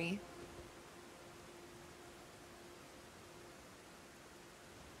scary.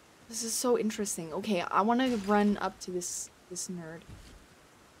 This is so interesting. Okay, I want to run up to this nerd.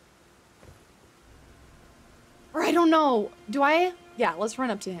 Or I don't know. Do I? Yeah, let's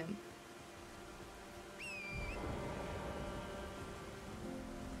run up to him.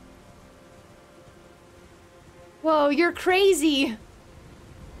 Whoa, you're crazy.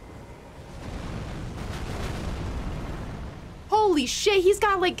 Holy shit, he's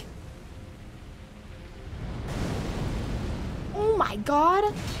got like... Oh my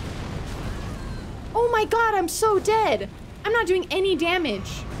god. Oh my god, I'm so dead. I'm not doing any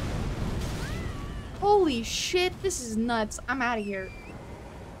damage. Holy shit, this is nuts. I'm out of here.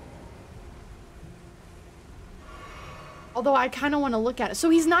 Although I kind of want to look at it. So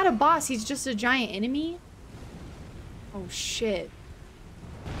he's not a boss, he's just a giant enemy? Oh shit.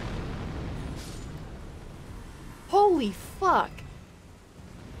 Holy fuck.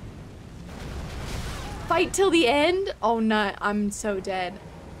 Fight till the end? Oh nut, I'm so dead.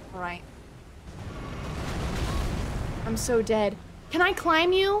 Alright. I'm so dead. Can I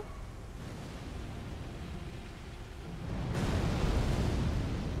climb you?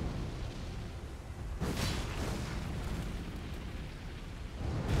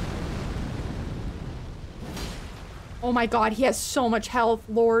 Oh my god, he has so much health,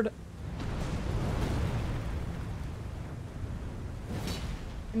 Lord.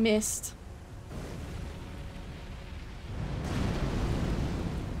 I missed.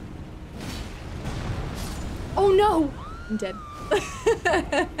 Oh no! I'm dead.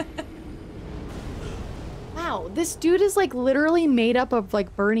 Wow, this dude is like literally made up of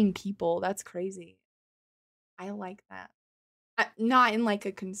like burning people. That's crazy. I like that. Not in like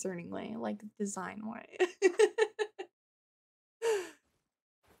a concerning way, like design way.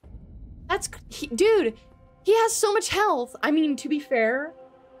 Dude, he has so much health. I mean, to be fair,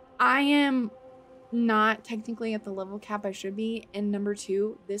 I am not technically at the level cap I should be. And number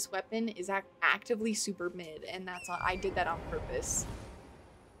two, this weapon is actively super mid, and I did that on purpose.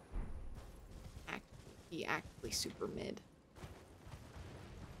 Be actively super mid.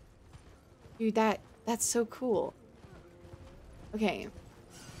 Dude, that's so cool. Okay.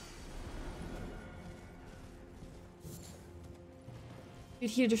 Dude,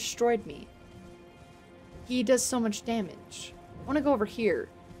 he destroyed me. He does so much damage. I want to go over here.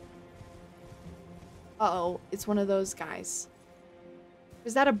 Uh-oh, it's one of those guys.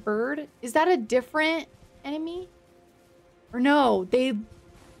 Is that a bird? Is that a different enemy? Or no, do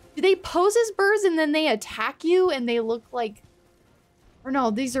they pose as birds and then they attack you and they look like... Or no,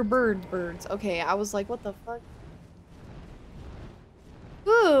 these are birds. Okay, I was like, what the fuck?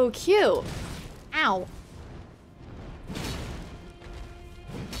 Ooh, cute. Ow.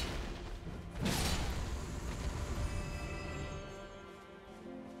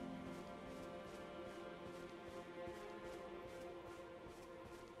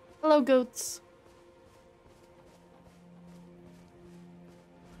 Hello, goats.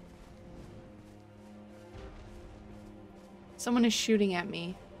 Someone is shooting at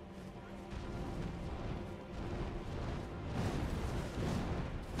me.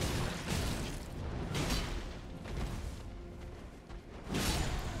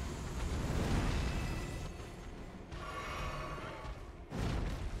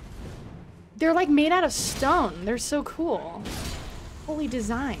 They're like made out of stone. They're so cool. Holy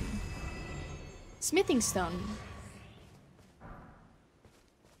design. Smithing stone.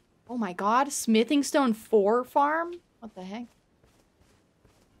 Oh my god, smithing stone 4 farm? What the heck?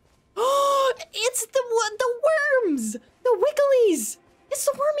 Oh, it's the worms! The wigglies! It's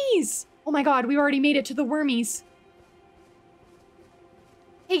the wormies! Oh my god, we already made it to the wormies.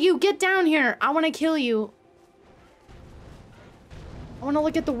 Hey, you, get down here. I want to kill you. I want to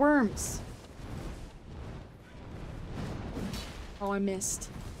look at the worms. Oh, I missed.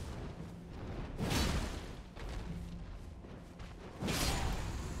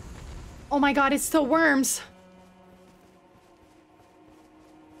 Oh my god, it's the worms.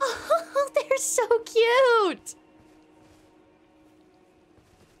 Oh, they're so cute.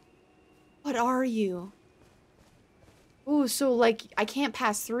 What are you? Ooh, so like I can't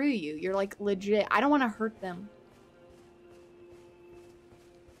pass through you. You're like legit. I don't want to hurt them.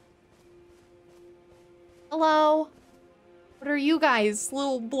 Hello? What are you guys?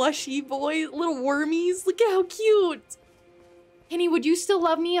 Little blushy boys? Little wormies? Look at how cute! Kenny, would you still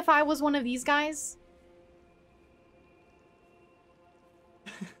love me if I was one of these guys?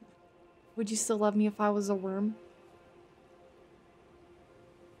 Would you still love me if I was a worm?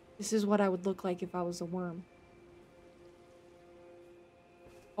 This is what I would look like if I was a worm.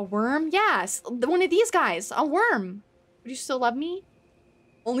 A worm? Yes, one of these guys. A worm. Would you still love me?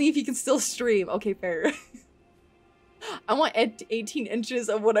 Only if you can still stream. Okay, fair. I want 18 inches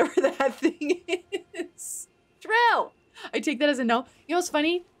of whatever that thing is. True. I take that as a no. You know what's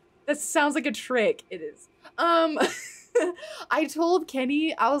funny? That sounds like a trick. It is. I told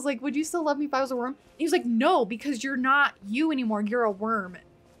Kenny, I was like, would you still love me if I was a worm? And he was like, no, because you're not you anymore. You're a worm.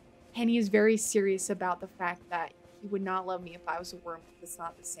 Kenny is very serious about the fact that he would not love me if I was a worm because it's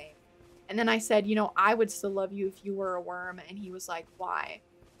not the same. And then I said, you know, I would still love you if you were a worm. And he was like, why?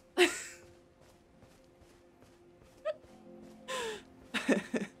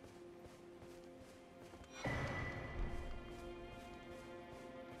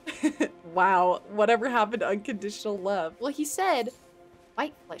 Wow, whatever happened to unconditional love? Well, he said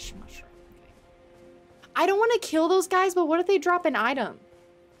white flesh mushroom. Okay. I don't want to kill those guys, but what if they drop an item?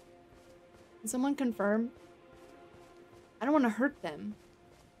 Can someone confirm? I don't want to hurt them.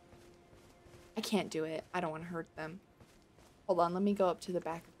 I can't do it. I don't want to hurt them. Hold on, let me go up to the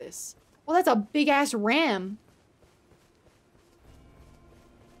back of this. Well, that's a big ass ram.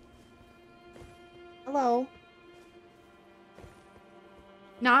 Hello.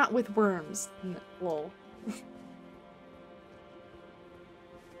 Not with worms. Lol.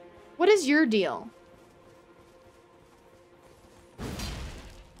 What is your deal?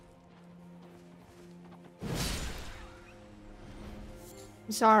 I'm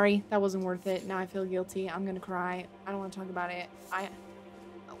sorry. That wasn't worth it. Now I feel guilty. I'm gonna cry. I don't want to talk about it.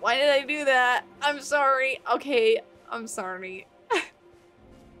 Why did I do that? I'm sorry. Okay. I'm sorry.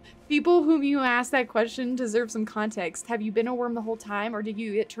 People whom you asked that question deserve some context. Have you been a worm the whole time, or did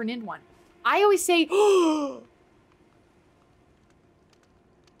you get turned into one? I always say, oh,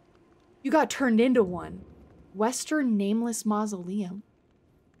 you got turned into one. Western Nameless Mausoleum.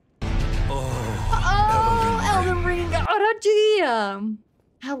 Oh, Elden Ring. Oh,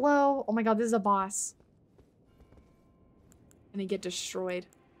 hello. Oh my god, this is a boss. Gonna get destroyed.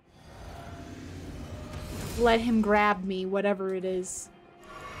 Let him grab me, whatever it is.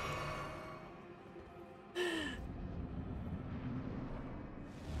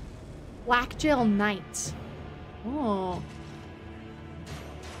 Black Gel Knight. Oh.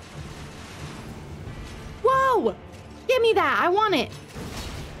 Whoa! Give me that! I want it!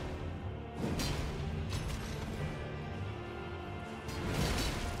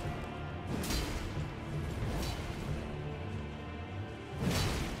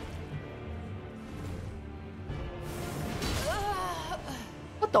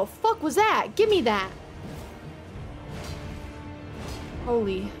 What the fuck was that? Give me that!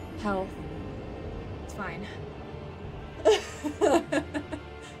 Holy hell. It's fine.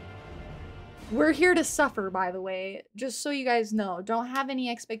 We're here to suffer, by the way. Just so you guys know. Don't have any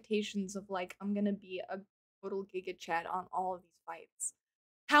expectations of, like, I'm gonna be a total Giga Chat on all of these fights.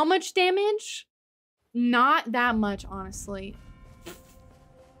 How much damage? Not that much, honestly.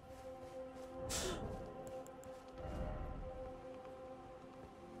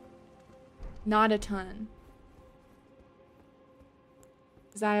 Not a ton.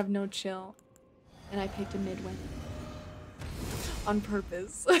 Because I have no chill. And I picked a mid-win. On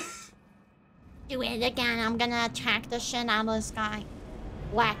purpose. Do it again. I'm gonna attack the shit out of this guy.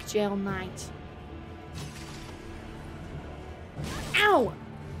 Black Gel Knight. Ow!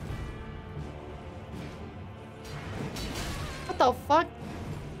 What the fuck?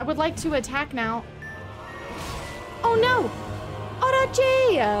 I would like to attack now. Oh no!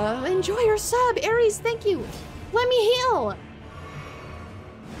 Erdtree! Enjoy your sub! Aries, thank you! Let me heal!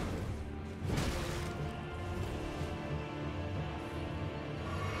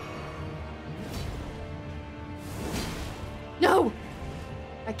 No!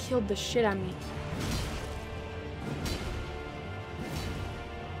 That killed the shit out of me.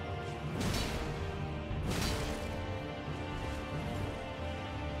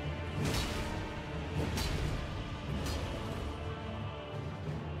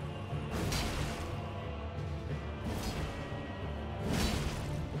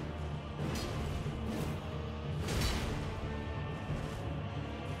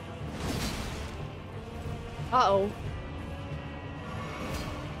 Uh-oh.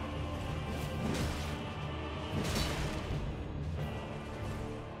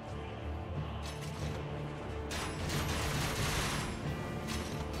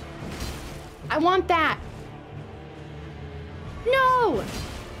 I want that. No!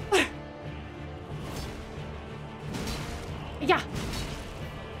 Yeah.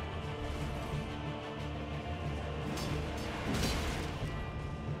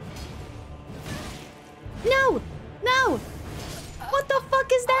 No! No! What the fuck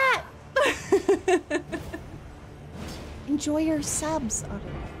is that? Enjoy your subs, Otter.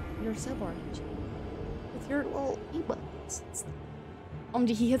 Your sub orange. With your little e-buttons.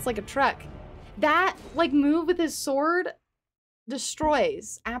 He hits like a truck. That, like, move with his sword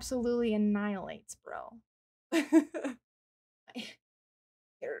destroys. Absolutely annihilates, bro.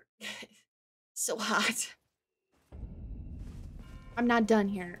 You're so hot. I'm not done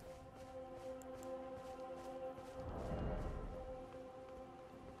here.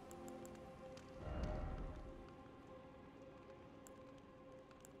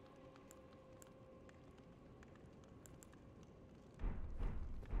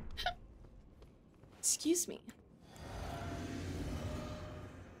 Excuse me.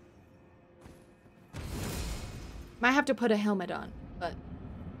 Might have to put a helmet on, but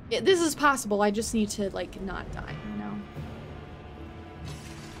this is possible. I just need to, like, not die, you know?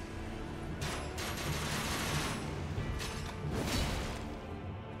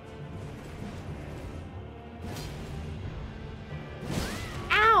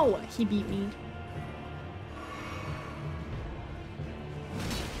 Ow! He beat me.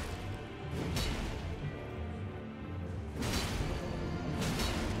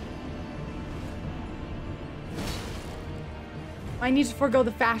 I need to forego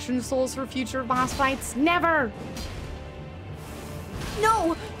the fashion souls for future boss fights. Never!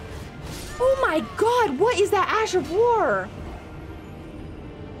 No! Oh my god, what is that Ash of War?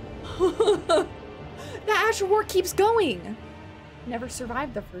 The Ash of War keeps going. Never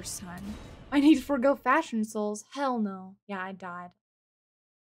survived the first time. I need to forego fashion souls. Hell no. Yeah, I died.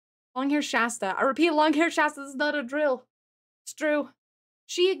 Long hair Shasta. I repeat, long hair Shasta is not a drill. It's true.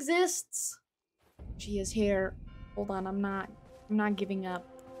 She exists. She is here. Hold on, I'm not giving up.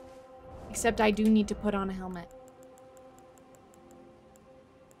 Except I do need to put on a helmet.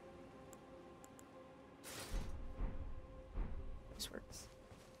 This works.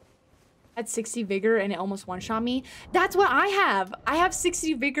 I had 60 vigor and it almost one-shot me. That's what I have. I have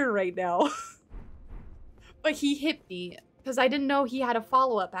 60 vigor right now. But he hit me because I didn't know he had a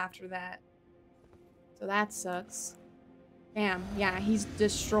follow-up after that. So that sucks. Damn, yeah, he's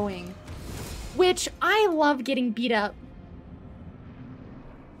destroying. Which, I love getting beat up.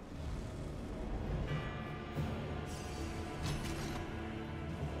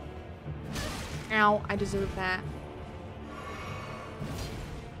 Ow, I deserve that.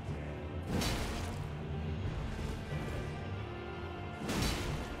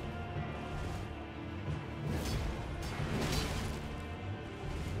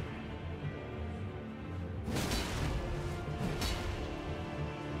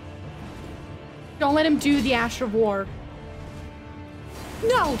 Don't let him do the Ash of War.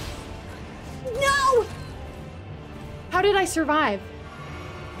 No! No! How did I survive?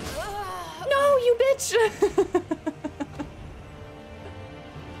 No, you bitch!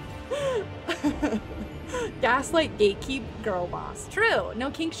 Gaslight, gatekeep, girl boss. True.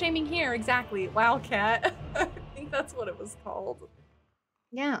 No kink shaming here. Exactly. Wildcat. I think that's what it was called.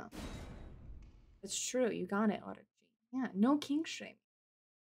 Yeah. It's true. You got it, Erdtree. Yeah, no kink shaming.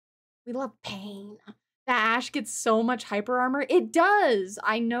 We love pain. That Ash gets so much hyper armor. It does.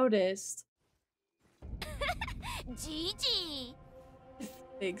 I noticed. GG.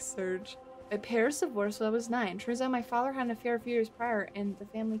 Big surge. My parents divorced when I was 9. Turns out my father had an affair a few years prior, and the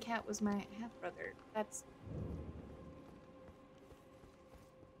family cat was my half-brother. That's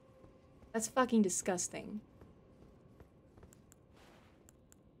fucking disgusting.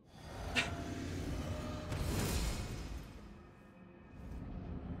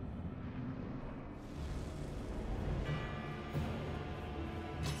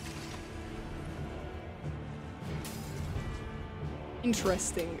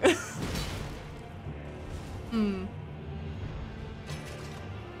 Interesting. Hmm.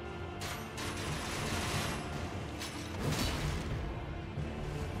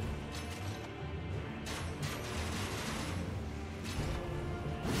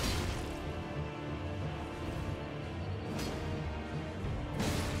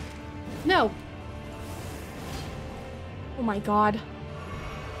 No. Oh my god.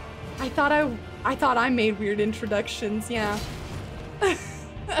 I thought I made weird introductions, yeah.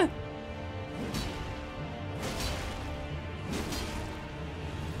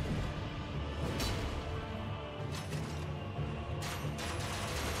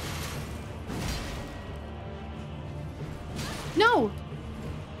 No!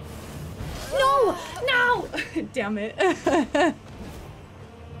 No! No! No! Damn it.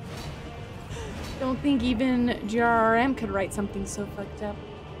 Don't think even GRRM could write something so fucked up.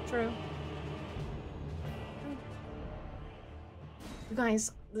 True. You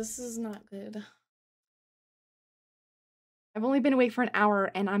guys, this is not good. I've only been awake for an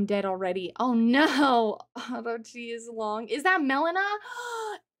hour and I'm dead already. Oh no! Erdtree is long. Is that Melina?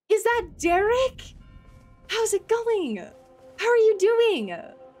 Is that Derek? How's it going? How are you doing?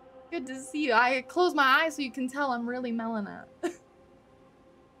 Good to see you. I closed my eyes so you can tell I'm really Melina.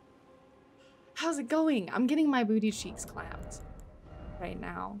 How's it going? I'm getting my booty cheeks clapped right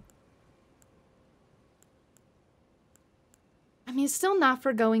now. I mean, it's still not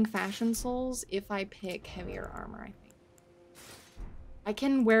forgoing fashion souls if I pick heavier armor, I think. I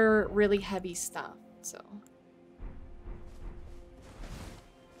can wear really heavy stuff, so.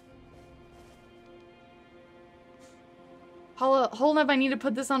 Hold up, I need to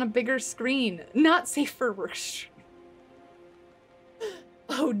put this on a bigger screen. Not safe for work.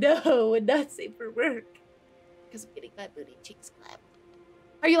 Oh no, not safe for work. Because I'm getting my booty cheeks clapped.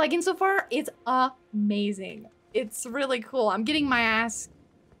 Are you liking so far? It's amazing. It's really cool. I'm getting my ass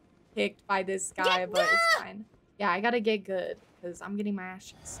kicked by this guy, but it's fine. Yeah, I gotta get good because I'm getting my ass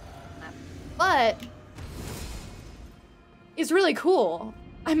cheeks clapped. But it's really cool.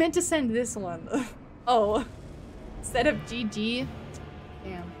 I meant to send this one. Oh, instead of GG.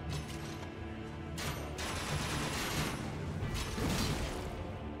 Damn.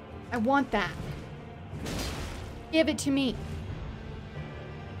 I want that. Give it to me.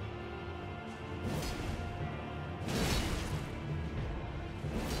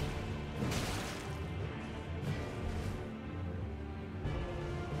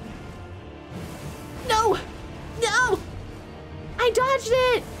 No! No! I dodged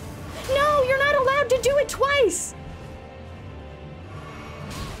it! No, you're not allowed to do it twice!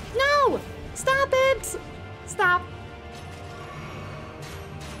 No! Stop it! Stop.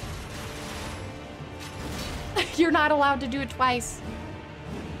 You're not allowed to do it twice.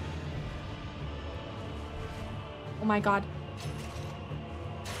 Oh my god.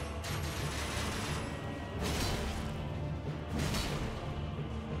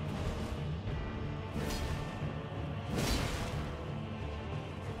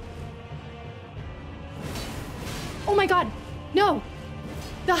 Oh my god. No!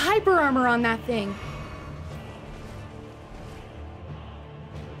 The hyper armor on that thing.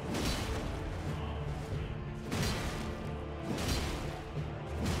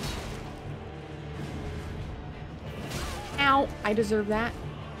 Ow, I deserve that.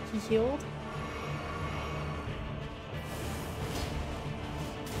 He healed.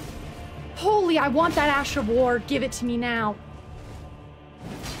 Holy, I want that Ash of War. Give it to me now.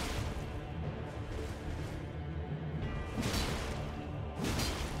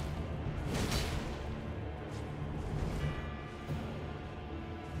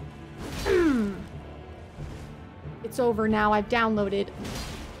 It's over now. I've downloaded.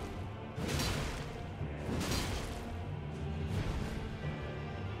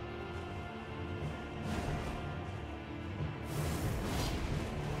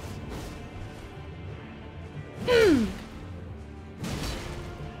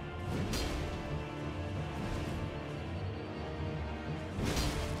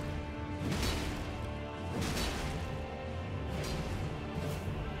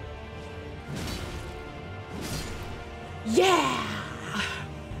 Yeah!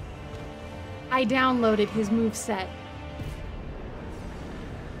 I downloaded his moveset.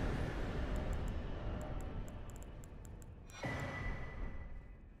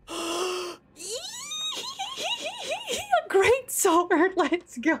 Great sword,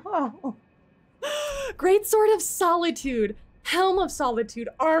 let's go. Great sword of solitude, helm of solitude,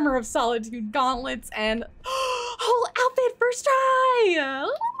 armor of solitude, gauntlets, and whole outfit first try.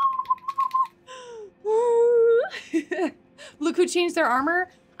 Look who changed their armor.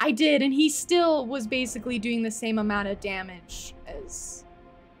 I did, and he still was basically doing the same amount of damage as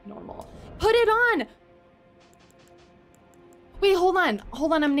normal. Put it on! Wait, hold on.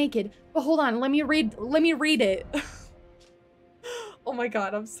 Hold on, I'm naked. But hold on, let me read it. Oh my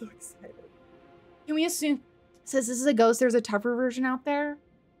god, I'm so excited. Can we assume it says this is a ghost, there's a tougher version out there?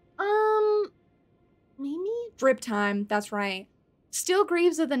 Maybe? Drip time, that's right. Steel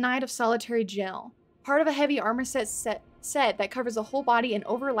greaves of the Knight of Solitary Jail. Part of a heavy armor set that covers the whole body and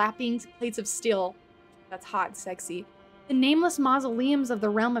overlapping plates of steel. That's hot, sexy. The nameless mausoleums of the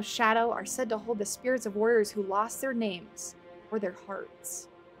realm of shadow are said to hold the spirits of warriors who lost their names or their hearts.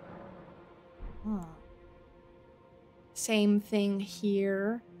 Same thing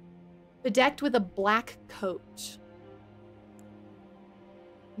here. Bedecked with a black coat.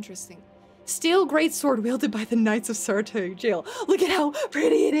 Interesting. Steel greatsword wielded by the Knights of Sartog Jail. Look at how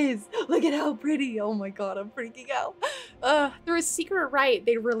pretty it is. Look at how pretty. Oh my god, I'm freaking out. Through a secret rite,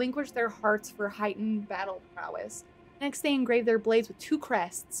 they relinquished their hearts for heightened battle prowess. Next, they engraved their blades with 2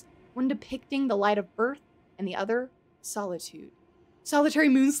 crests, one depicting the light of birth and the other solitude. Solitary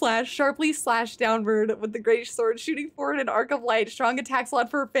moon slash, sharply slashed downward with the great sword, shooting forward an arc of light. Strong attacks allowed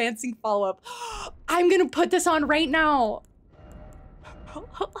for advancing follow-up. I'm gonna put this on right now.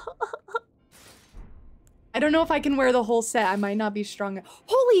 I don't know if I can wear the whole set. I might not be strong.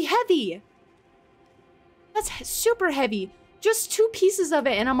 Holy heavy! That's super heavy. Just 2 pieces of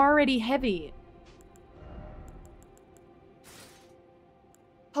it and I'm already heavy.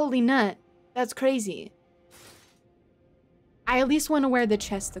 Holy nut. That's crazy. I at least want to wear the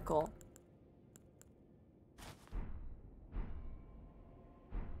chesticle.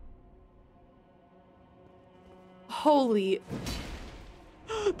 Holy.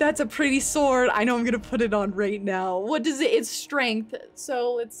 That's a pretty sword. I know I'm gonna put it on right now. What does it? It's strength.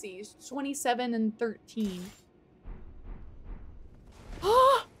 So let's see. 27 and 13.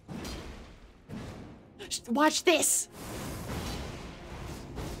 Watch this.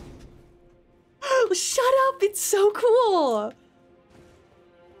 Shut up. It's so cool.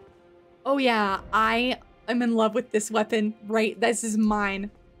 Oh yeah, I am in love with this weapon. Right, this is mine.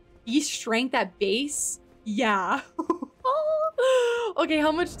 Beast strength at base? Yeah. Okay,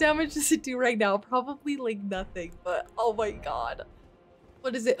 how much damage does it do right now? Probably like nothing, but oh my god.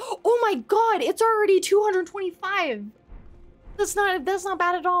 What is it? Oh my god, it's already 225. That's not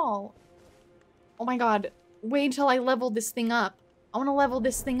bad at all. Oh my god. Wait until I level this thing up. I want to level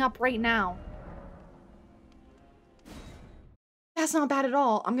this thing up right now. That's not bad at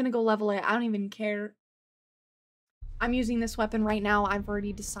all. I'm gonna go level it. I don't even care. I'm using this weapon right now. I've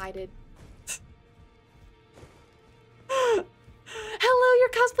already decided. Hello, your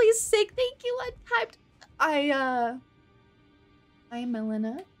cosplay is sick. Thank you, Untyped. I am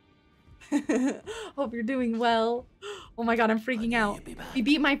Melina. Hope you're doing well. Oh my god, I'm freaking out. We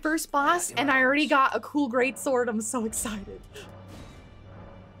beat my first boss and I already got a cool greatsword. I'm so excited.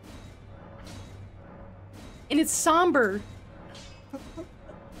 And it's somber.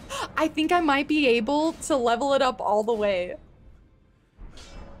 I think I might be able to level it up all the way.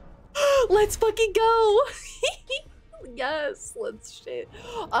 Let's fucking go. Yes, let's shit.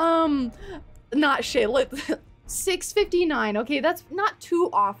 Not shit. 659. Okay, that's not too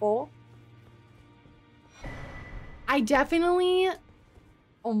awful. I definitely...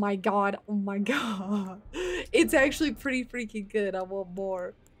 Oh my god. Oh my god. It's actually pretty freaking good. I want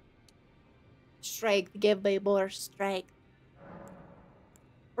more. Strength. Give me more strength.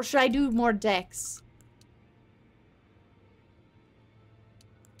 Or should I do more dex?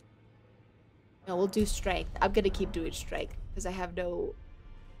 No, we'll do strength. I'm gonna keep doing strength because I have no...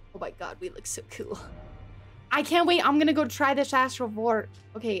 Oh my god, we look so cool. I can't wait. I'm gonna go try this astral vortex.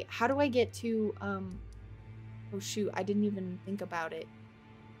 Okay, how do I get to... Oh shoot, I didn't even think about it.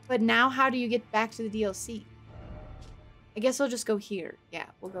 But now how do you get back to the DLC? I guess I'll just go here. Yeah,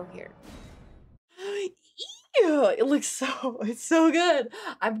 we'll go here. Ew, it looks so... It's so good.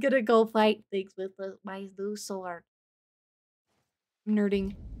 I'm gonna go fight things with my new sword. I'm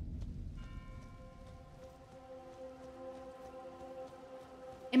nerding.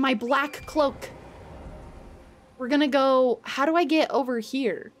 In my black cloak. We're gonna go... How do I get over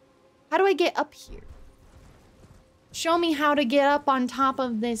here? How do I get up here? Show me how to get up on top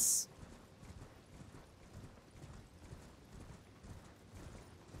of this.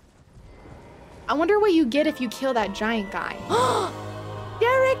 I wonder what you get if you kill that giant guy.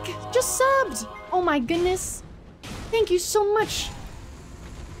 Derek just subbed. Oh my goodness. Thank you so much.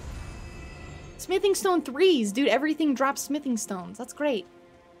 Smithing stone 3s. Dude, everything drops smithing stones. That's great.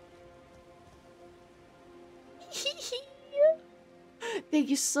 Thank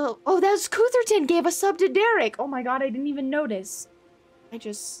you so... Oh, that was Cutherton gave a sub to Derek. Oh my god, I didn't even notice. I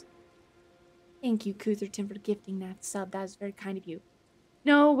just... Thank you, Cutherton, for gifting that sub. That was very kind of you.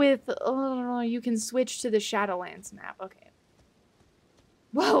 No, with... Oh, you can switch to the Shadowlands map. Okay.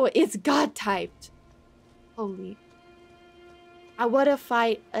 Whoa, it's God-typed. Holy. I wanna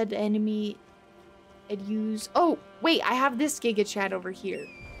fight an enemy and use... Oh, wait, I have this Giga Chat over here.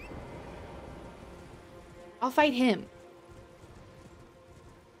 I'll fight him.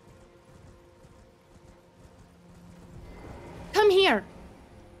 Come here.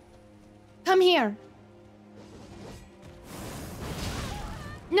 Come here.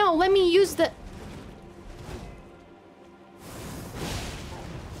 No, let me use the...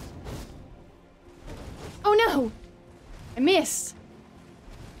 Oh no! I missed.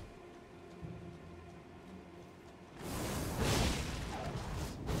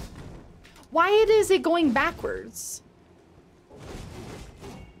 Why is it going backwards?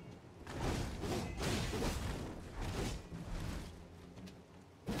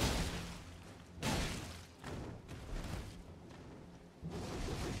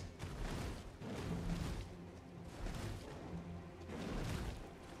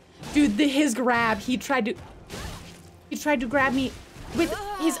 Dude, his grab, he tried to grab me with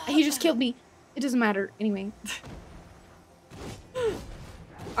he just killed me. It doesn't matter anyway.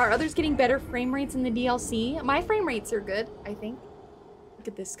 Are others getting better frame rates in the DLC? My frame rates are good, I think. Look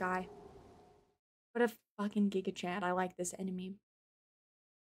at this guy. What a fucking giga chat. I like this enemy.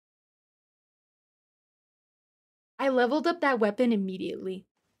 I leveled up that weapon immediately.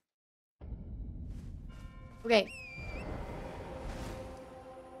 Okay.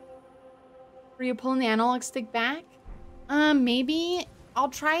 Were you pulling the analog stick back? Maybe. I'll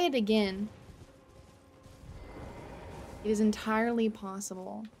try it again. It is entirely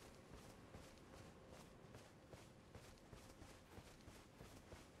possible.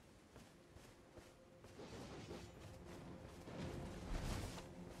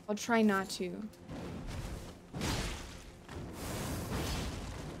 I'll try not to.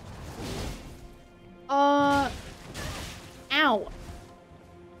 Ow.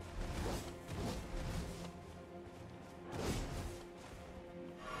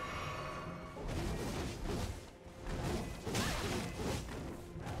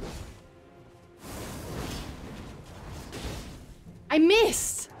 I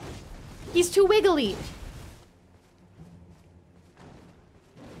missed! He's too wiggly.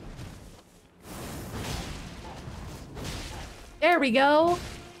 There we go.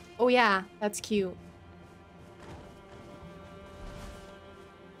 Oh yeah, that's cute.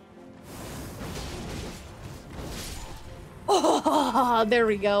 Oh, there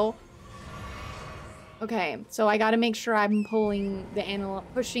we go. Okay, so I gotta make sure I'm pushing the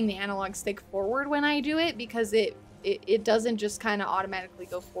analog stick forward when I do it, because it doesn't just kind of automatically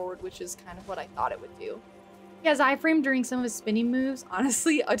go forward, which is kind of what I thought it would do. He has iframe during some of his spinning moves.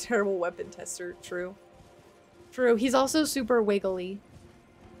 Honestly, a terrible weapon tester. True. True. He's also super wiggly.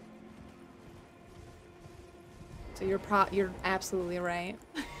 So you're absolutely right.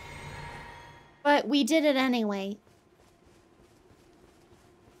 But we did it anyway.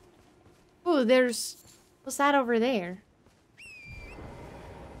 Ooh, what's that over there?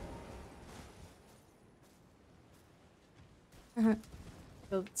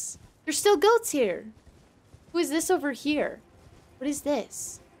 Goats. There's still goats here. Who is this over here? What is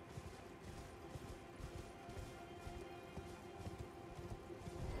this?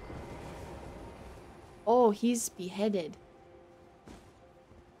 Oh, he's beheaded.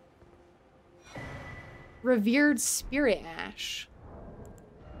 Revered Spirit Ash.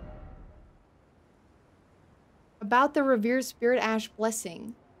 About the Revered Spirit Ash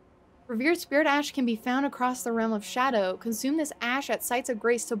blessing. Revered Spirit Ash can be found across the realm of shadow. Consume this ash at sites of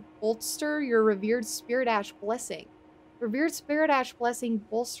grace to bolster your Revered Spirit Ash blessing. Revered Spirit Ash blessing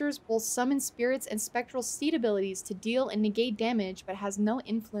bolsters both summon spirits and spectral seed abilities to deal and negate damage, but has no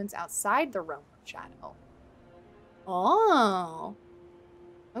influence outside the realm of shadow. Oh.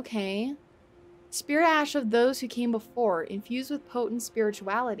 Okay. Spirit Ash of those who came before, infused with potent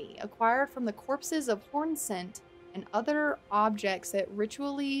spirituality, acquired from the corpses of Hornsent and other objects that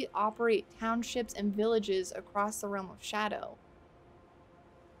ritually operate townships and villages across the realm of shadow.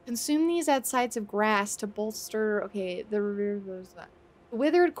 Consume these at sites of grass to bolster... Okay, the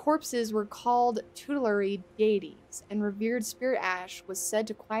withered corpses were called tutelary deities, and revered spirit ash was said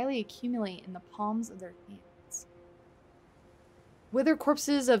to quietly accumulate in the palms of their hands. Withered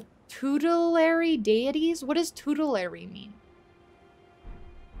corpses of tutelary deities? What does tutelary mean?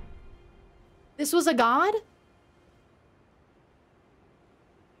 This was a god?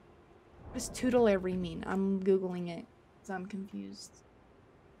 What does tutelary mean? I'm Googling it because I'm confused.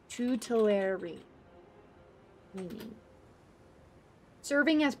 Tutelary meaning.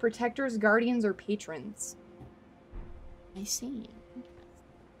 Serving as protectors, guardians, or patrons. I see.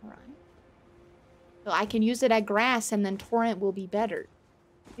 Alright. So I can use it at grass and then Torrent will be better.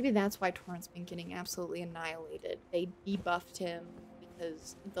 Maybe that's why Torrent's been getting absolutely annihilated. They debuffed him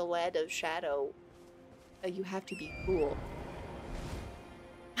because the lead of shadow. You have to be cool.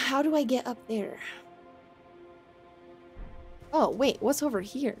 How do I get up there? Oh, wait, what's over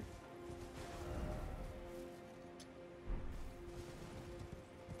here?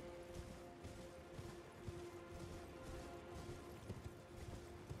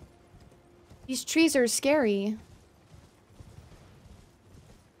 These trees are scary.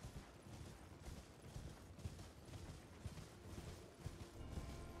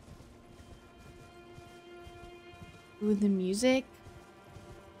 Ooh, the music.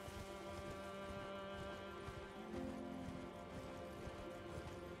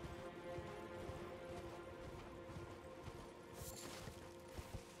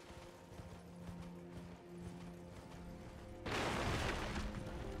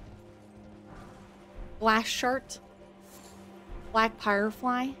 Glass Shart. Black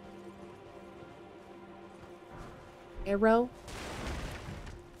Firefly. Arrow.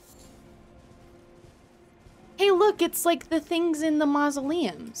 Hey, look, it's like the things in the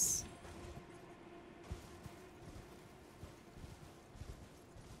mausoleums.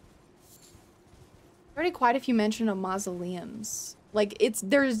 Already quite a few mention of mausoleums. Like,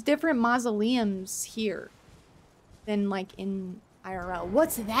 there's different mausoleums here than like in IRL.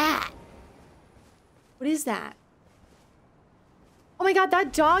 What's that? What is that? Oh my god,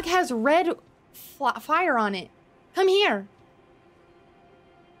 that dog has red fire on it. Come here.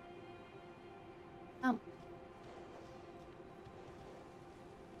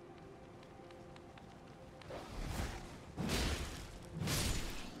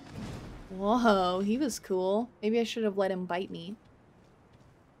 Whoa, he was cool. Maybe I should have let him bite me.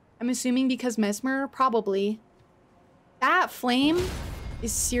 I'm assuming because Mesmer? Probably. That flame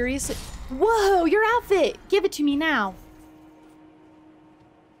is serious. Whoa, your outfit! Give it to me now.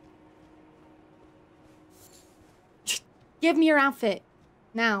 Give me your outfit.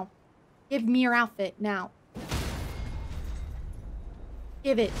 Now. Give me your outfit. Now.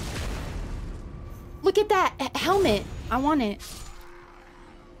 Give it. Look at that helmet. I want it.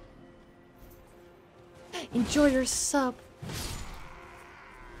 Enjoy your sub.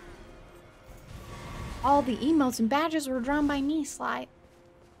 All the emotes and badges were drawn by me, Sly.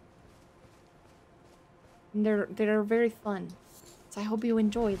 And they're very fun. So I hope you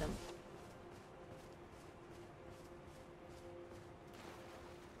enjoy them.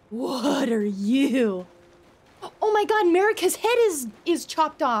 What are you? Oh my god, Marika's head is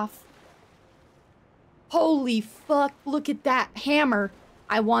chopped off. Holy fuck, look at that hammer.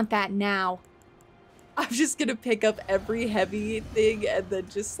 I want that now. I'm just gonna pick up every heavy thing and then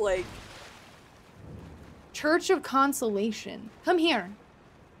just like... Church of Consolation. Come here.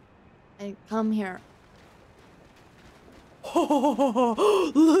 And come here.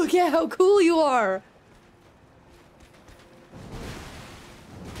 Oh, look at how cool you are.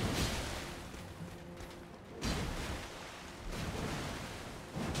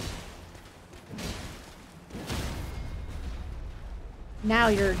 Now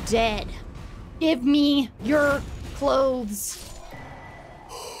you're dead. Give me your clothes.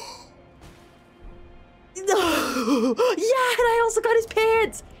 Yeah, and I also got his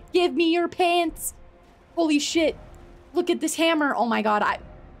pants. Give me your pants. Holy shit. Look at this hammer. Oh my god,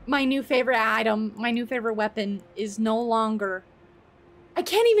 my new favorite item, my new favorite weapon is no longer... I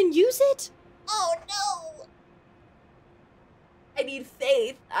can't even use it? Oh no. I need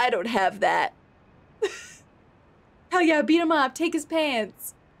faith. I don't have that. Hell yeah, beat him up. Take his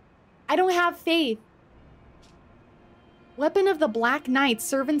pants. I don't have faith. Weapon of the Black Knights,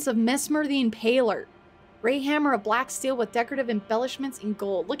 servants of Mesmer the Impaler. Gray hammer of black steel with decorative embellishments in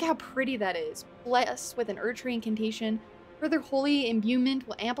gold. Look how pretty that is. Blessed with an Erdtree incantation. Further holy imbuement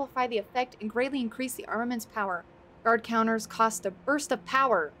will amplify the effect and greatly increase the armament's power. Guard counters cost a burst of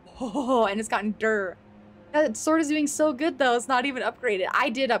power. Oh, and it's gotten dur. That sword is doing so good though, it's not even upgraded. I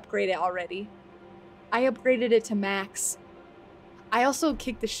did upgrade it already. I upgraded it to max. I also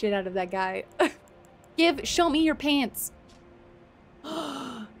kicked the shit out of that guy. Show me your pants.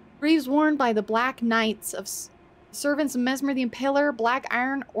 Greaves worn by the Black Knights of servants of Mesmer the Impaler, black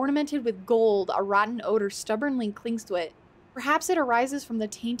iron ornamented with gold. A rotten odor stubbornly clings to it. Perhaps it arises from the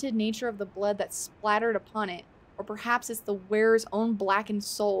tainted nature of the blood that splattered upon it, or perhaps it's the wearer's own blackened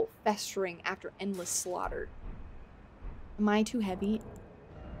soul festering after endless slaughter. Am I too heavy?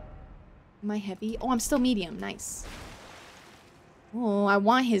 Am I heavy? Oh, I'm still medium. Nice. Oh, I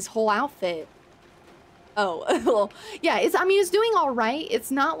want his whole outfit. Oh, well, yeah, I mean, it's doing all right.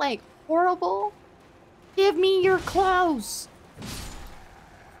 It's not, like, horrible. Give me your clothes.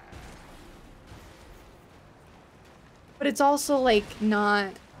 But it's also, like,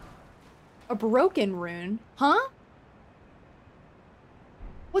 not a broken rune. Huh?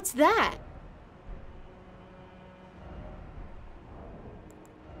 What's that?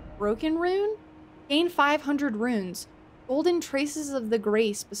 Broken rune? Gain 500 runes. Golden traces of the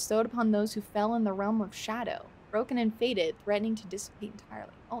grace bestowed upon those who fell in the realm of shadow. Broken and faded, threatening to dissipate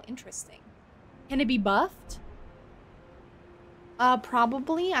entirely. Oh, interesting. Can it be buffed?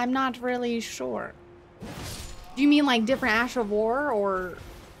 Probably. I'm not really sure. Do you mean like different Ash of War or...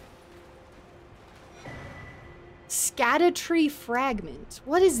 Erdtree fragment.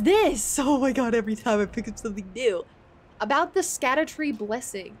 What is this? Oh my god, every time I pick up something new. About the Erdtree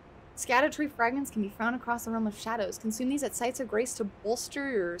blessing. Erdtree fragments can be found across the realm of shadows. Consume these at sites of grace to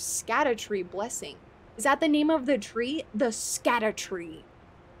bolster your Erdtree blessing. Is that the name of the tree? The Erdtree.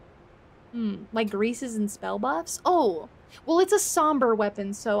 Like graces and spell buffs? Oh, Well, it's a somber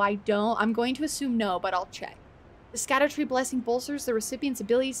weapon, so I'm going to assume no, but I'll check. The Scattertree Blessing bolsters the recipient's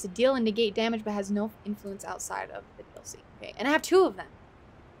abilities to deal and negate damage, but has no influence outside of the DLC. Okay, and I have 2 of them.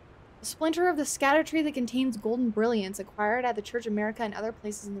 A splinter of the Scattertree that contains golden brilliance, acquired at the Church of America and other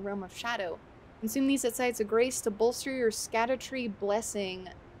places in the realm of shadow. Consume these at sites of grace to bolster your Scattertree blessing.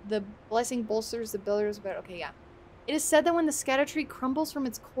 The blessing bolsters the builders, but okay, yeah. It is said that when the Scattertree crumbles from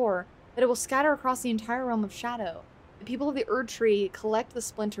its core, that it will scatter across the entire realm of shadow. The people of the Erdtree collect the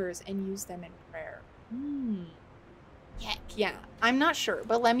splinters and use them in prayer. Heck yeah. I'm not sure,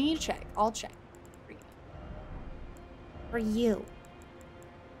 but let me check. I'll check. For you. For you.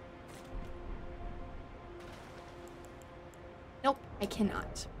 Nope, I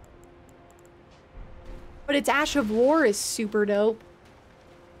cannot. But its Ash of War is super dope.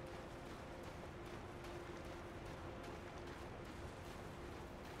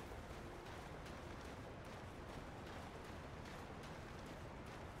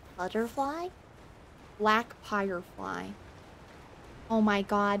 Butterfly? Black Firefly. Oh my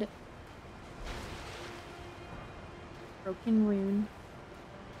god. Broken Rune.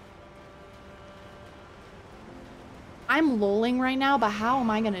 I'm lolling right now, but how am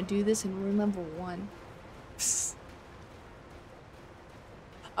I gonna do this in rune level 1?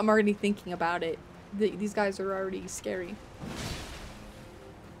 I'm already thinking about it. These guys are already scary.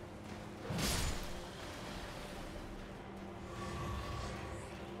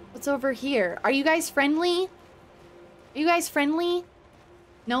 What's over here? Are you guys friendly? Are you guys friendly?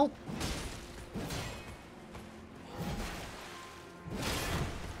 Nope.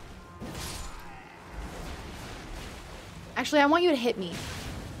 Actually, I want you to hit me.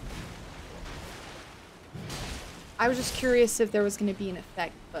 I was just curious if there was going to be an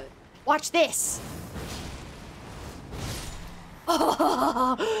effect, but... Watch this!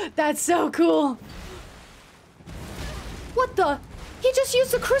 Oh, that's so cool! What the? He just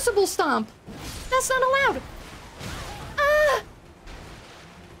used the Crucible Stomp! That's not allowed! Ah!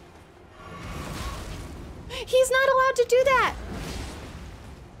 He's not allowed to do that!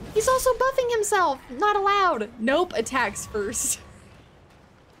 He's also buffing himself! Not allowed! Nope, attacks first.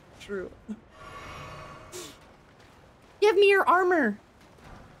 True. Give me your armor!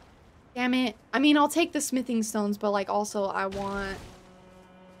 Damn it. I mean, I'll take the smithing stones, but like also I want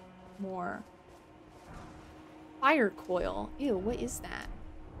more. Fire coil. Ew, what is that?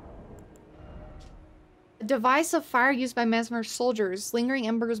 A device of fire used by Mesmer soldiers. Lingering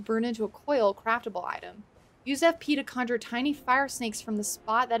embers burn into a coil, craftable item. Use FP to conjure tiny fire snakes from the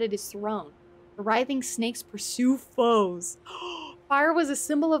spot that it is thrown. The writhing snakes pursue foes. Fire was a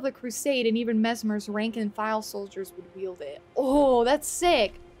symbol of the crusade, and even Mesmer's rank and file soldiers would wield it. Oh, that's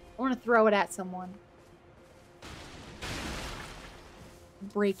sick. I want to throw it at someone.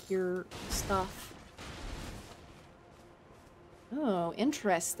 Break your stuff. Oh,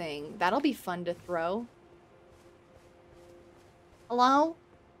 interesting. That'll be fun to throw. Hello?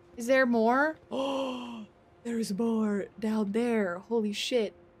 Is there more? Oh, there's more down there. Holy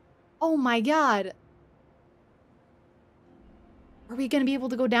shit. Oh my god. Are we gonna be able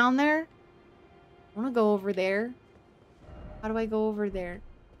to go down there? I wanna go over there. How do I go over there?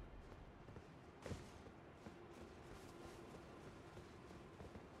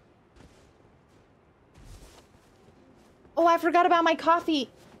 Oh, I forgot about my coffee.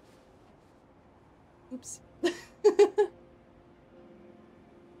 Oops. Look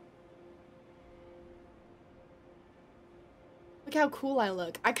how cool I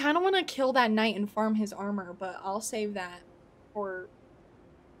look. I kind of want to kill that knight and farm his armor, but I'll save that for...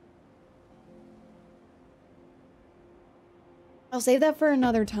 I'll save that for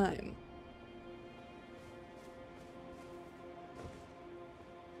another time.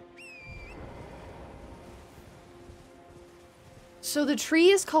 So the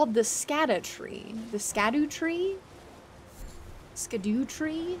tree is called the Scattertree. The Scattertree?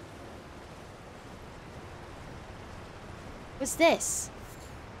 Skadoo-tree? What's this?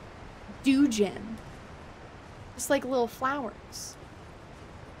 Dewgen. Just like little flowers.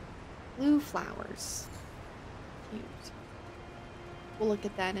 Blue flowers. Cute. We'll look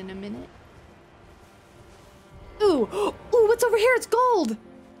at that in a minute. Ooh! Ooh, what's over here? It's gold!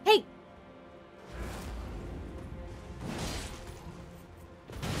 Hey!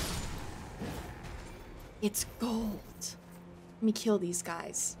 It's gold. Let me kill these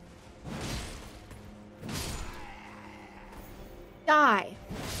guys. Die.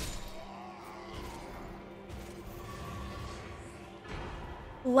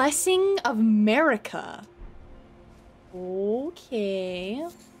 Blessing of America. Okay.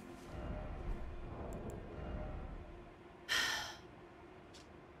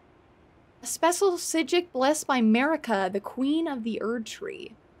 A special Sigic blessed by Marika, the queen of the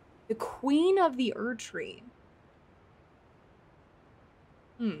Erdtree. The queen of the Erdtree.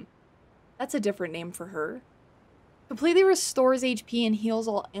 That's a different name for her. Completely restores HP and heals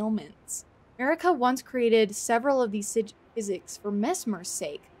all ailments. Marika once created several of these physics for Mesmer's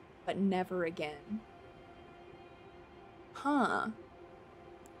sake, but never again. Huh.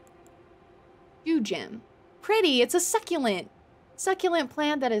 Dew gem. Pretty, it's a succulent. Succulent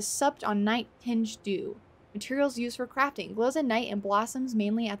plant that is supped on night-tinged dew. Materials used for crafting. Glows at night and blossoms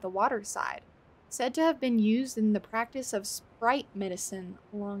mainly at the water side. Said to have been used in the practice of sprite medicine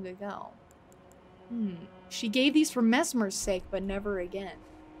long ago. She gave these for Mesmer's sake, but never again.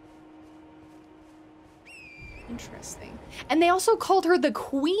 Interesting. And they also called her the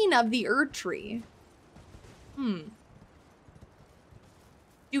queen of the Erdtree. Do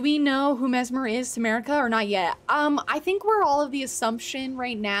we know who Mesmer is to Marika or not yet? I think we're all of the assumption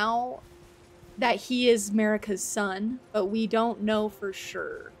right now that he is Marika's son, but we don't know for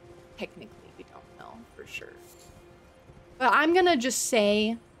sure. Technically, we don't know for sure. But I'm gonna just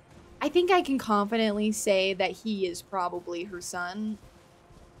say, I think I can confidently say that he is probably her son.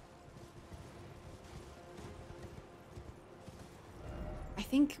 I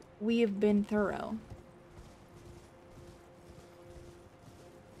think we have been thorough.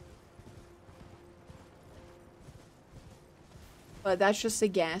 But that's just a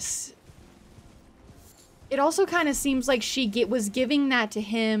guess. It also kind of seems like she was giving that to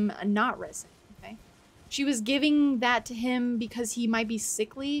him, not resin, okay? She was giving that to him because he might be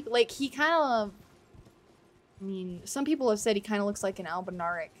sickly. Like, he kind of... I mean, some people have said he kind of looks like an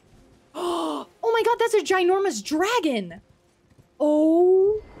albinaric. Oh my god, that's a ginormous dragon!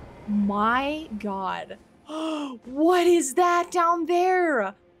 Oh my god. What is that down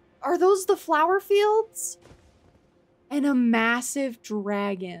there? Are those the flower fields? And a massive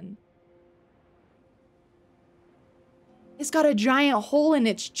dragon. It's got a giant hole in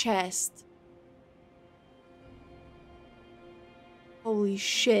its chest. Holy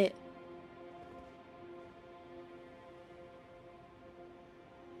shit.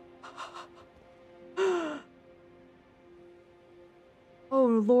 Oh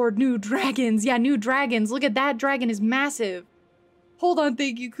lord, new dragons. Yeah, new dragons. Look at that dragon is massive. Hold on,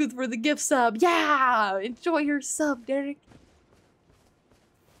 thank you, Kuth, for the gift sub. Yeah! Enjoy your sub, Derek.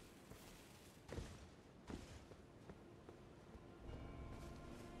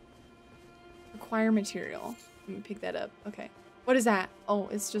 Acquire material. Let me pick that up. Okay. What is that? Oh,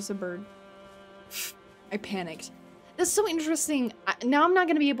 it's just a bird. I panicked. That's so interesting. Now I'm not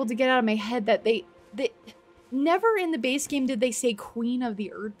going to be able to get out of my head that they never in the base game did they say Queen of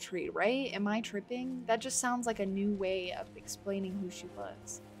the Erdtree, right? Am I tripping? That just sounds like a new way of explaining who she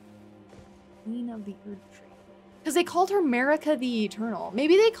was. Queen of the Erdtree. Because they called her Marika the Eternal.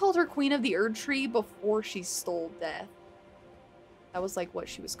 Maybe they called her Queen of the Erdtree before she stole death. That was like what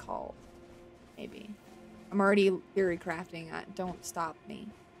she was called. Maybe. I'm already theory crafting. Don't stop me.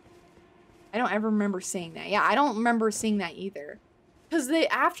 I don't ever remember seeing that. Yeah, I don't remember seeing that either. Because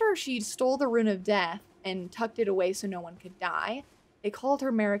after she stole the Rune of Death and tucked it away so no one could die, they called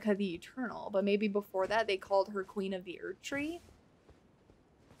her Marika the Eternal. But maybe before that, they called her Queen of the Erdtree.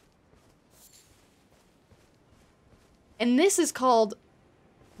 And this is called...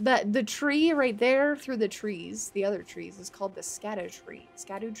 The tree right there through the trees, the other trees, is called the Skadu tree.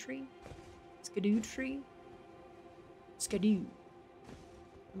 Skadu tree? Skadu tree? Skadu.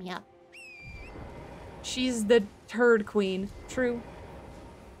 Yeah. She's the turd queen. True.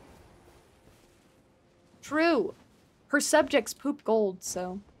 True. Her subjects poop gold,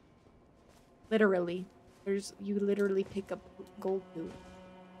 so. Literally. You literally pick up gold poop.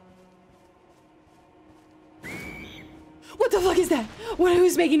 What the fuck is that?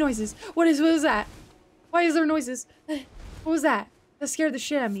 Who's making noises? What was that? Why is there noises? What was that? That scared the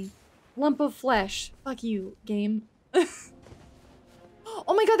shit out of me. Lump of flesh. Fuck you, game.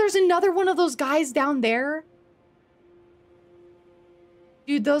 Oh my god, there's another one of those guys down there.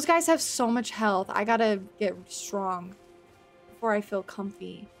 Dude, those guys have so much health. I gotta get strong before I feel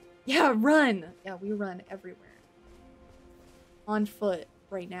comfy. Yeah, run. Yeah, we run everywhere. On foot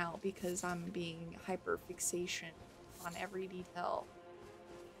right now because I'm being hyper fixation on every detail.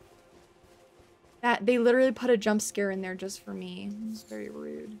 That they literally put a jump scare in there just for me. It's very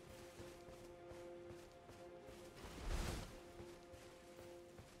rude.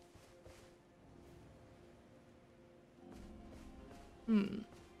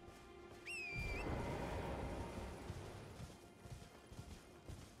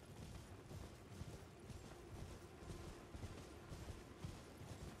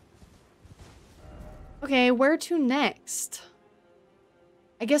 Okay, where to next?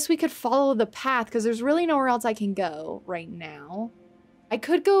 I guess we could follow the path because there's really nowhere else I can go right now. I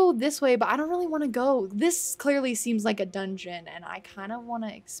could go this way, but I don't really want to go. This clearly seems like a dungeon and I kind of want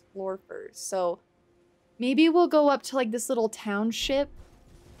to explore first. So maybe we'll go up to like this little township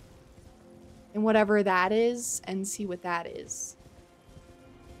and whatever that is and see what that is.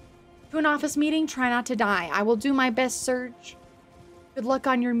 To an office meeting, try not to die. I will do my best, Serge. Good luck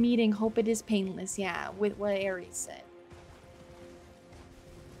on your meeting. Hope it is painless. Yeah, with what Aries said.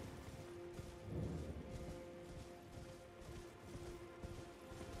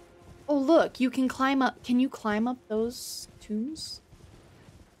 Oh, look, you can climb up. Can you climb up those tombs?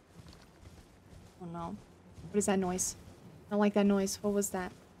 Oh, no. What is that noise? I don't like that noise. What was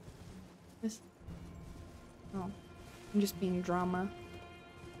that? This? Oh, I'm just being drama.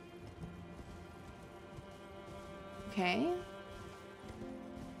 Okay.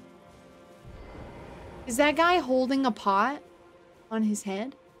 Is that guy holding a pot on his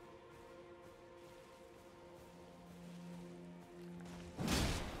head?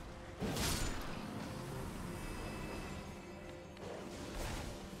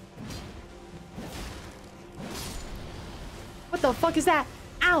 What the fuck is that?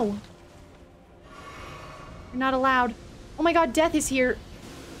 Ow! You're not allowed. Oh my god, death is here.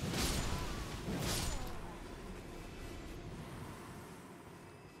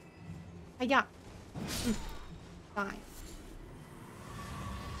 Hiya. Die.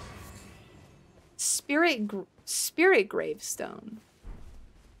 Spirit gravestone.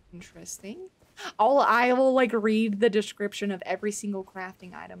 Interesting. I will like read the description of every single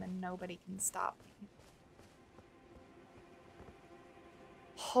crafting item and nobody can stop me.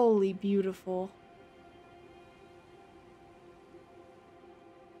 Holy beautiful.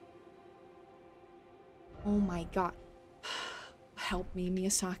 Oh my god. Help me,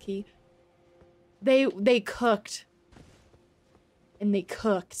 Miyazaki. They cooked. And they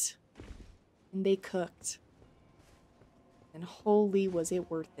cooked. And they cooked. And holy was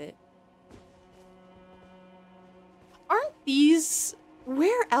it worth it. Aren't these...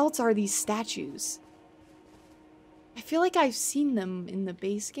 Where else are these statues? I feel like I've seen them in the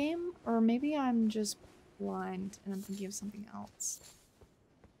base game. Or maybe I'm just blind and I'm thinking of something else.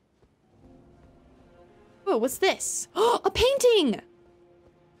 Oh, what's this? Oh, a painting!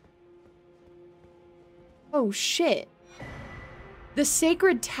 Oh, shit. The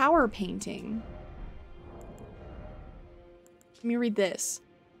Sacred Tower painting. Let me read this.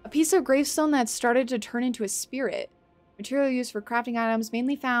 A piece of gravestone that started to turn into a spirit. Material used for crafting items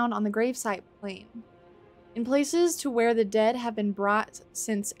mainly found on the gravesite plane. In places to where the dead have been brought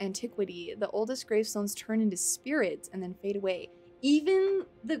since antiquity, the oldest gravestones turn into spirits and then fade away. Even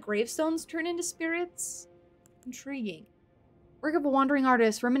the gravestones turn into spirits? Intriguing. Work of a wandering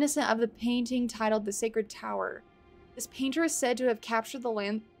artist, reminiscent of the painting titled The Sacred Tower. This painter is said to have captured the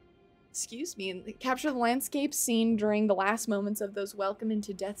landscape scene during the last moments of those welcomed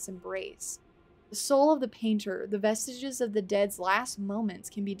into death's embrace. The soul of the painter, the vestiges of the dead's last moments,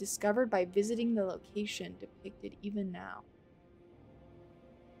 can be discovered by visiting the location depicted even now.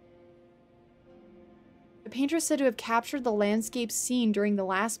 The painter is said to have captured the landscape scene during the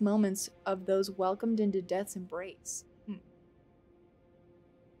last moments of those welcomed into death's embrace.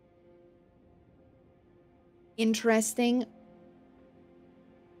 Interesting.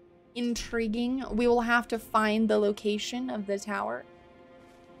 Intriguing. We will have to find the location of the tower.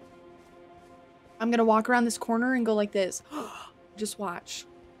 I'm gonna walk around this corner and go like this. Just watch.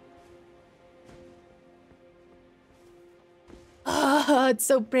 Oh, it's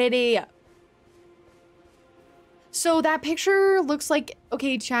so pretty. So that picture looks like,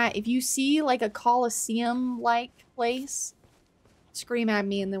 okay, chat, if you see like a Colosseum-like place, scream at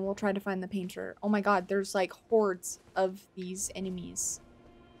me and then we'll try to find the painter. Oh my god, there's like hordes of these enemies.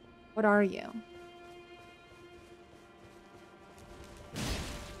 What are you?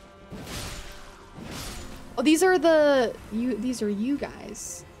 Oh, these are these are you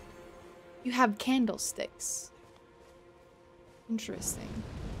guys. You have candlesticks. Interesting.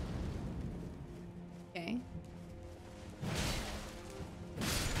 Okay.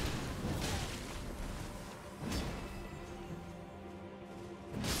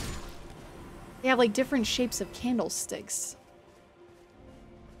 They have like different shapes of candlesticks.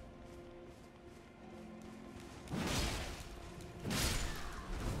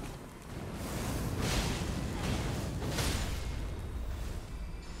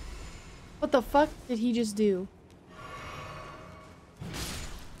 What the fuck did he just do?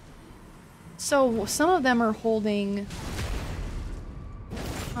 So some of them are holding...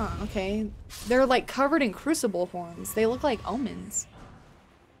 Huh, okay. They're like covered in crucible horns. They look like omens.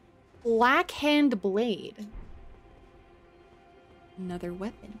 Black Hand Blade. Another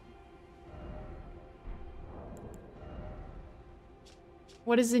weapon.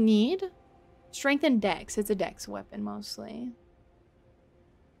 What does it need? Strength and dex. It's a dex weapon mostly.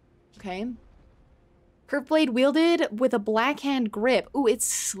 Okay. Curved blade wielded with a black hand grip. Ooh, it's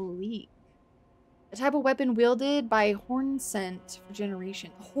sleek. A type of weapon wielded by horn scent for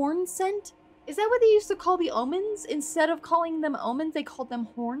generation. Horn scent? Is that what they used to call the omens? Instead of calling them omens, they called them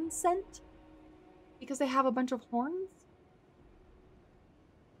horn scent? Because they have a bunch of horns?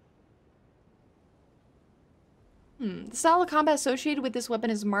 The style of combat associated with this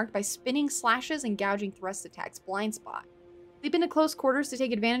weapon is marked by spinning slashes and gouging thrust attacks. Blind spot. Leap into close quarters to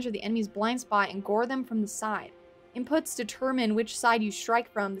take advantage of the enemy's blind spot and gore them from the side. Inputs determine which side you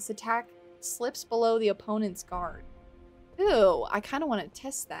strike from. This attack slips below the opponent's guard. Ooh, I kind of want to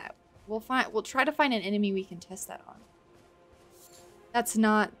test that. We'll try to find an enemy we can test that on. That's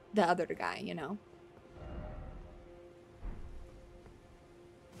not the other guy, you know.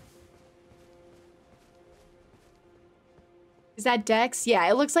 Is that dex? Yeah,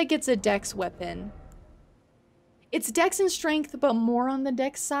 it looks like it's a dex weapon. It's dex and strength, but more on the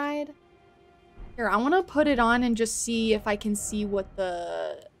dex side. Here, I want to put it on and just see if I can see what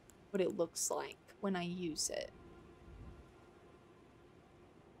it looks like when I use it.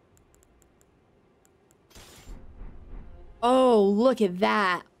 Oh, look at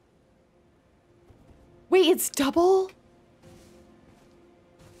that. Wait, it's double?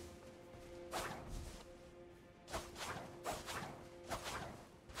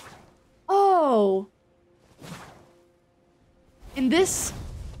 Oh. And this...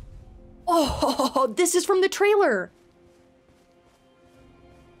 Oh, this is from the trailer.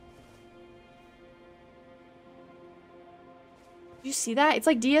 Do you see that? It's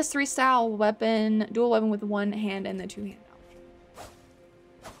like DS3 style weapon, dual weapon with one hand and the two hand.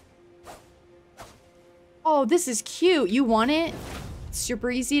 Oh, this is cute. You want it? It's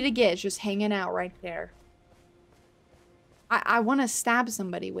super easy to get. It's just hanging out right there. I want to stab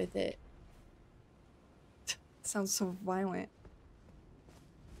somebody with it. Sounds so violent.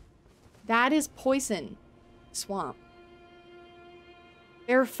 That is poison. Swamp.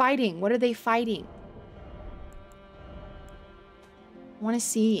 They're fighting. What are they fighting? I want to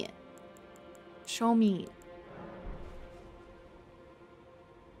see it. Show me.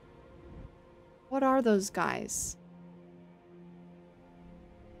 What are those guys?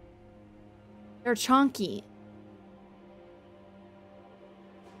 They're chunky.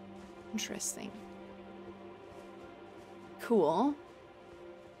 Interesting. Cool.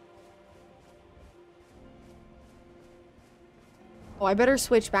 Oh, I better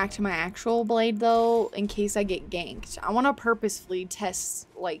switch back to my actual blade, though, in case I get ganked. I want to purposefully test,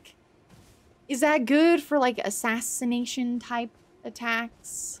 like... Is that good for, like, assassination type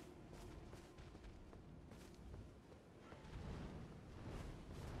attacks?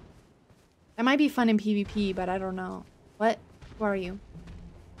 That might be fun in PvP, but I don't know. What? Who are you?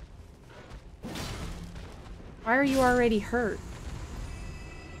 Why are you already hurt?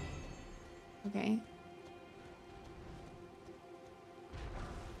 Okay.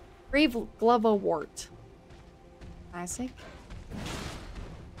 Brave Glovewort. Classic.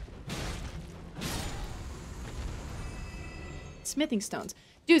 Smithing stones.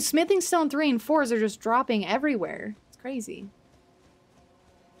 Dude, smithing stone 3 and 4s are just dropping everywhere. It's crazy.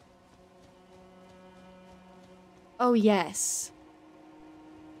 Oh, yes.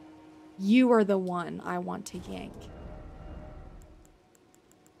 You are the one I want to yank.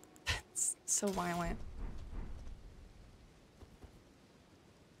 That's so violent.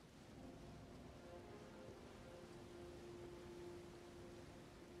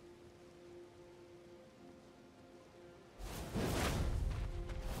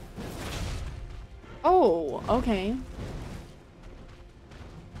 Oh, okay.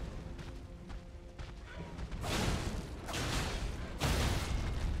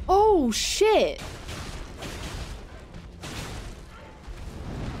 Oh, shit.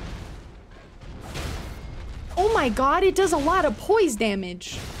 Oh my god, it does a lot of poise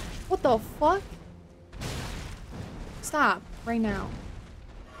damage. What the fuck? Stop right now.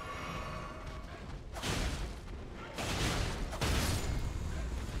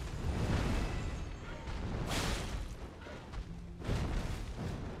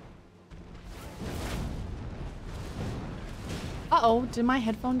 Uh-oh, did my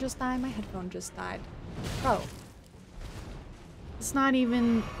headphone just die? My headphone just died. Bro. It's not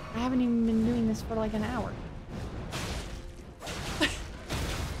even... I haven't even been doing this for like an hour.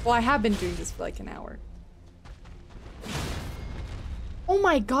 Well, I have been doing this for like an hour. Oh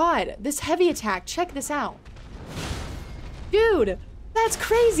my god! This heavy attack, check this out. Dude! That's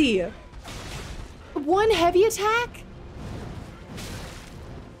crazy! One heavy attack?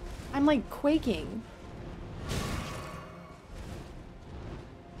 I'm like quaking.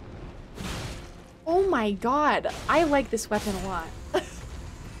 Oh my god. I like this weapon a lot.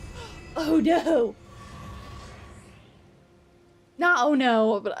 Oh no. Not oh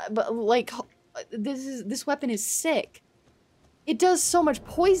no, but like this weapon is sick. It does so much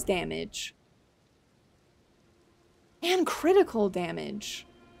poise damage. And critical damage.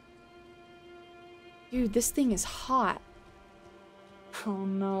 Dude, this thing is hot. Oh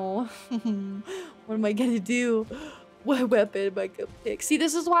no. What am I gonna do? What weapon am I gonna pick? See,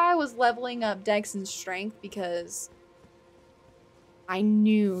 this is why I was leveling up Dex and Strength, because I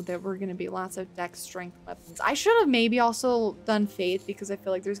knew that we're gonna be lots of Dex Strength weapons. I should have maybe also done Faith, because I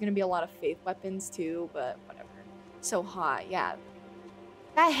feel like there's gonna be a lot of Faith weapons too, but whatever. So hot, yeah.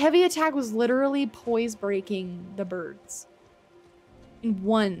 That heavy attack was literally poise breaking the birds. In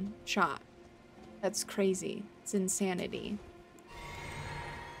one shot. That's crazy. It's insanity.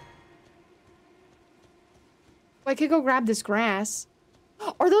 I could go grab this grass.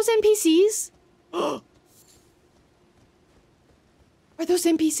 Are those NPCs? Are those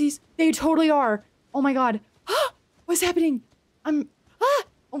NPCs? They totally are. Oh my god. What's happening? Oh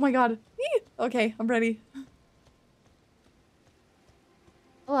my god. Okay, I'm ready.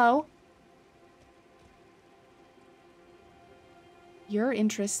 Hello. You're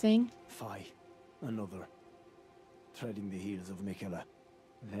interesting. Fie, another. Treading the heels of Miquella.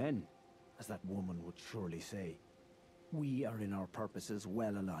 Then, as that woman would surely say, we are in our purposes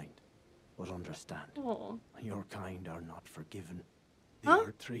well aligned. But understand, Oh. your kind are not forgiven. The Huh?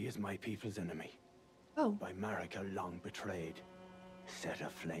 Erdtree is my people's enemy. Oh. By Marika long betrayed. Set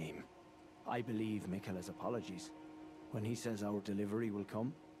aflame. I believe Miquella's apologies when he says our delivery will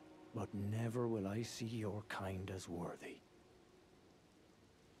come, but never will I see your kind as worthy.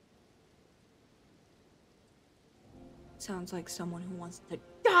 Sounds like someone who wants to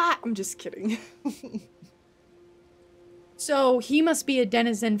die. I'm just kidding. So he must be a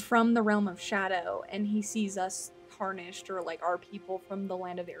denizen from the realm of shadow, and he sees us tarnished, or like our people from the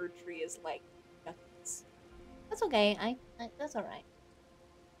land of the Erdtree is like nothings. That's okay. I that's all right.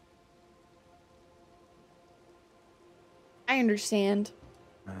 I understand.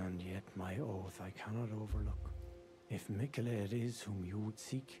 And yet my oath I cannot overlook. If Miquella it is whom you would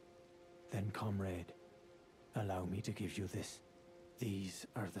seek, then comrade, allow me to give you this. These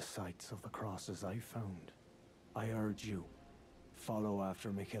are the sites of the crosses I found. I urge you, follow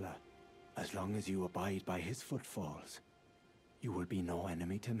after Miquella. As long as you abide by his footfalls, you will be no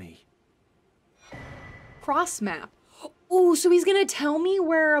enemy to me. Cross map. Ooh, so he's gonna tell me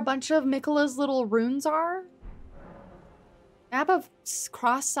where a bunch of Miquella's little runes are? Map of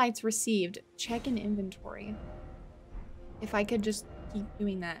cross sites received. Check in inventory. If I could just keep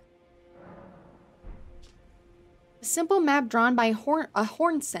doing that. A simple map drawn by a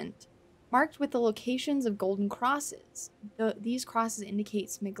horn scent, marked with the locations of golden crosses. These crosses indicate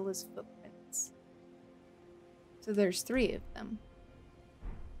Miquella's footprints. So there's 3 of them.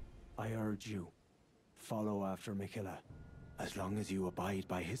 I urge you, follow after Miquella. As long as you abide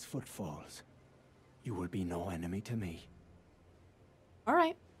by his footfalls, you will be no enemy to me.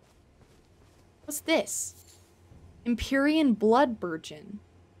 Alright. What's this? Empyrean Blood Burgeon.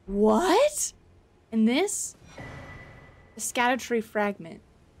 What? And this? A Erdtree fragment.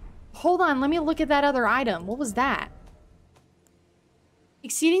 Hold on, let me look at that other item. What was that?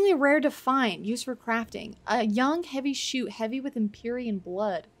 Exceedingly rare to find. Used for crafting. A young heavy shoot, heavy with Empyrean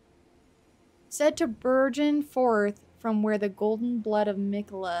blood. Said to burgeon forth from where the golden blood of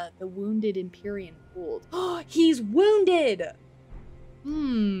Miquella, the wounded Empyrean, pooled. Oh, he's wounded!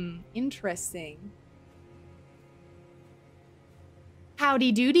 Interesting.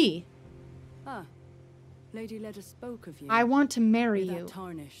 Howdy doody. Ah, Lady Leda spoke of you. I want to marry You're you. that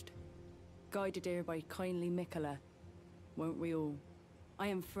tarnished. Guided here by kindly Miquella. Won't we all? I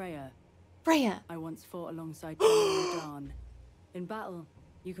am Freya. Freya. I once fought alongside Radahn. In battle,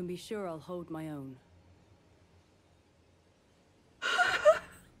 you can be sure I'll hold my own.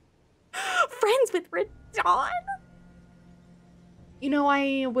 Friends with Radahn? You know,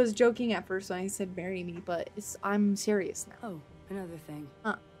 I was joking at first when I said marry me, but I'm serious now. Oh, another thing.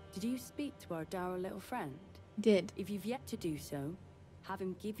 Huh. Did you speak to our dour little friend? Did. If you've yet to do so, have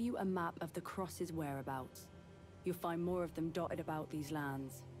him give you a map of the cross's whereabouts. You'll find more of them dotted about these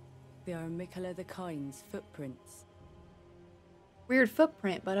lands. They are Miquella the Kind's footprints. Weird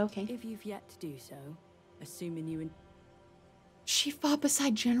footprint, but okay. If you've yet to do so, assuming you and She fought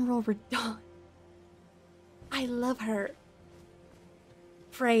beside General Radahn. I love her.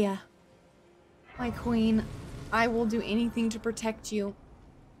 Freya. My queen, I will do anything to protect you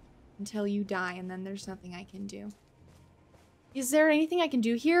until you die, and then there's nothing I can do. Is there anything I can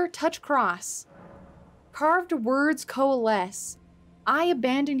do here? Touch cross. Carved words coalesce. I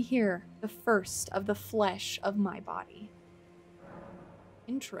abandon here the first of the flesh of my body.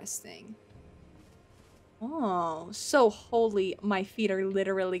 Interesting. Oh, so holy. My feet are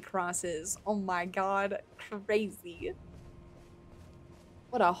literally crosses. Oh my god. Crazy.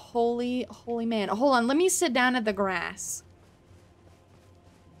 What a holy, holy man. Hold on, let me sit down at the grass.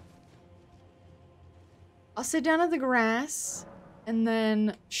 I'll sit down at the grass, and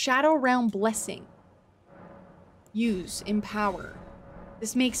then Shadow Realm Blessing. Use, empower.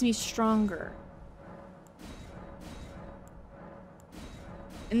 This makes me stronger.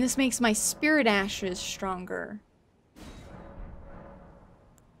 And this makes my spirit ashes stronger.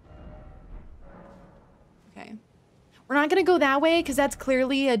 Okay. We're not gonna go that way, because that's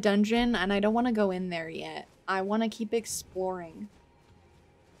clearly a dungeon, and I don't want to go in there yet. I want to keep exploring.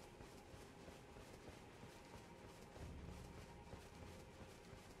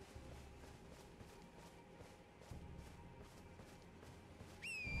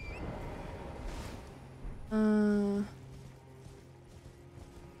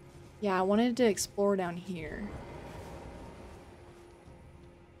 Yeah, I wanted to explore down here.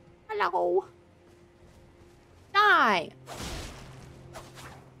 Hello. Die.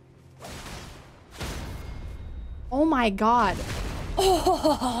 Oh my god.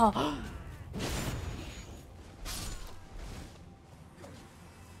 Oh.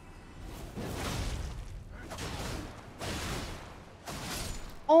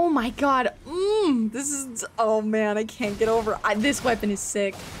 Oh my god. This is, oh man, I can't get over. This weapon is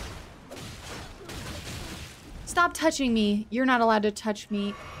sick. Stop touching me. You're not allowed to touch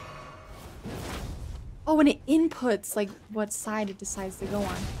me. Oh, and it inputs like what side it decides to go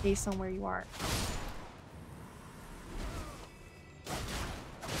on based on where you are.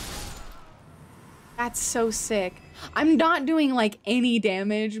 That's so sick. I'm not doing like any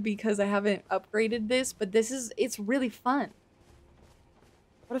damage because I haven't upgraded this, but it's really fun.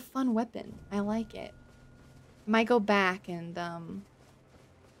 What a fun weapon. I like it. I might go back and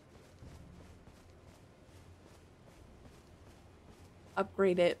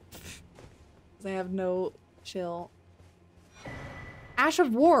upgrade it. Because I have no chill. Ash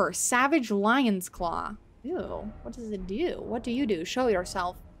of War, Savage Lion's Claw. Ew, what does it do? What do you do? Show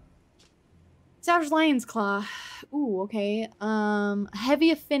yourself. Savage Lion's Claw. Ooh, okay.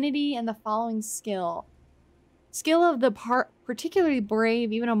 Heavy affinity and the following skill. Skill of the particularly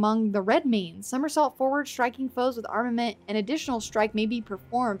brave even among the red mains. Somersault forward, striking foes with armament. An additional strike may be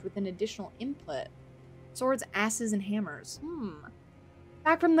performed with an additional input. Swords, asses, and hammers.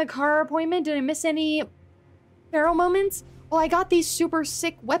 Back from the car appointment, did I miss any barrel moments? Well, I got these super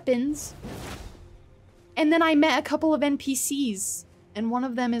sick weapons. And then I met a couple of NPCs. And one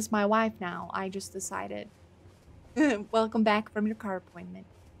of them is my wife now. I just decided. Welcome back from your car appointment.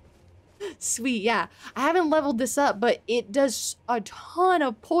 Sweet, yeah. I haven't leveled this up, but it does a ton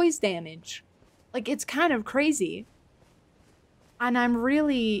of poise damage. Like, it's kind of crazy. And I'm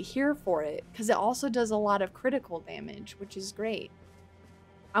really here for it, because it also does a lot of critical damage, which is great.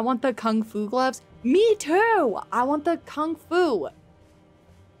 I want the Kung Fu gloves. Me too! I want the Kung Fu.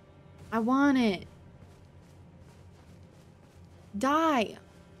 I want it. Die.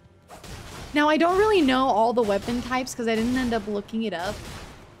 Now, I don't really know all the weapon types, because I didn't end up looking it up.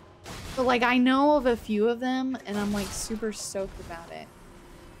 But, like, I know of a few of them, and I'm, like, super stoked about it.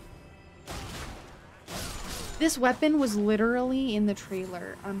 This weapon was literally in the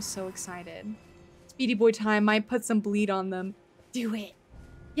trailer. I'm so excited. Speedy boy time. Might put some bleed on them. Do it.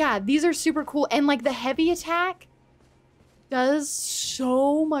 Yeah, these are super cool. And, like, the heavy attack does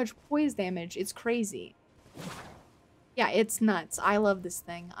so much poise damage. It's crazy. Yeah, it's nuts. I love this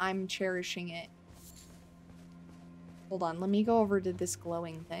thing. I'm cherishing it. Hold on, let me go over to this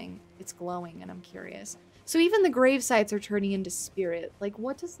glowing thing. It's glowing and I'm curious. So even the grave sites are turning into spirit. Like,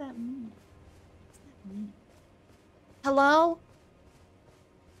 what does that mean? What does that mean? Hello?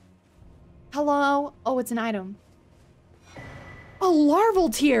 Hello? Oh, it's an item. A larval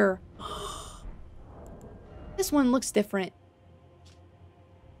tear! This one looks different.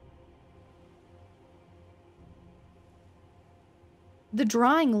 The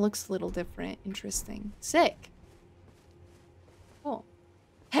drawing looks a little different. Interesting. Sick. Cool.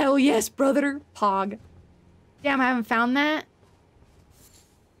 Hell yes, brother. Pog. Damn, I haven't found that.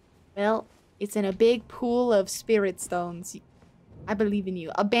 Well, it's in a big pool of spirit stones. I believe in you.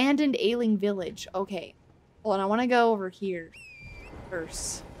 Abandoned ailing village. Okay. Hold on, I want to go over here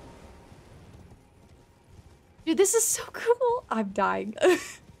first. Dude, this is so cool. I'm dying. Oh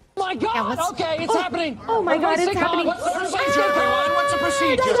my god! Yeah, okay, it's happening! Oh my god, it's happening. What's the procedure, everyone? What's the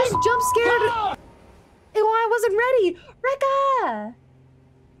procedure? I just jump scared. Why wasn't ready. Rekka!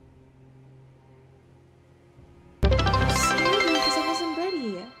 You scared me because I wasn't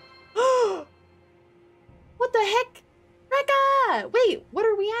ready. What the heck? Rekka! Wait, what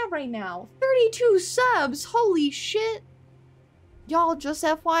are we at right now? 32 subs. Holy shit. Y'all, just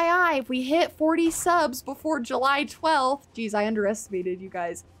FYI, if we hit 40 subs before July 12th, geez, I underestimated you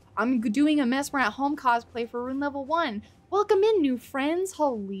guys. I'm doing a Mesmer at Home cosplay for Rune Level 1. Welcome in, new friends.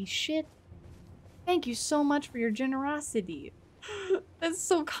 Holy shit. Thank you so much for your generosity. That's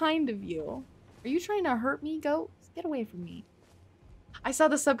so kind of you. Are you trying to hurt me, goats? Get away from me. I saw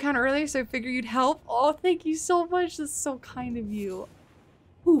the sub count earlier, so I figured you'd help. Oh, thank you so much. That's so kind of you.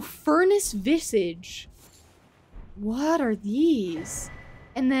 Ooh, Furnace Visage. What are these?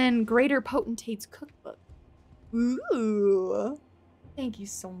 And then Greater Potentate's Cookbook. Ooh. Thank you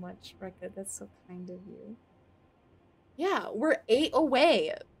so much, Rekka. That's so kind of you. Yeah, we're 8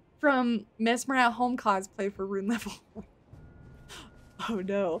 away from Mesmer at Home cosplay for Rune Level 1. Oh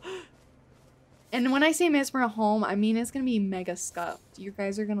no. And when I say Mesmer at Home, I mean it's gonna be mega scuffed. You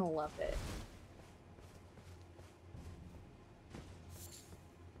guys are gonna love it.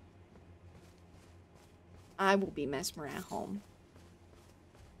 I will be Mesmer at Home.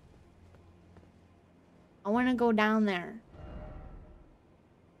 I wanna go down there.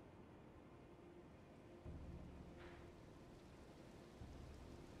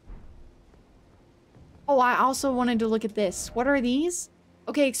 Oh, I also wanted to look at this. What are these?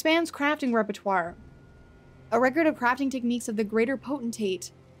 Okay, expands crafting repertoire. A record of crafting techniques of the Greater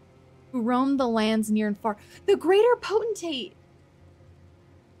Potentate who roamed the lands near and far. The Greater Potentate!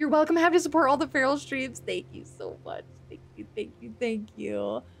 You're welcome. Happy to support all the feral streams. Thank you so much. Thank you, thank you, thank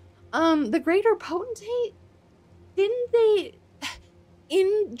you. The Greater Potentate? Didn't they...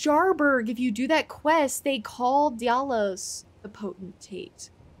 In Jarburg, if you do that quest, they call Dialos the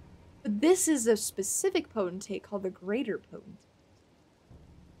Potentate. But this is a specific potentate called the Greater Potentate.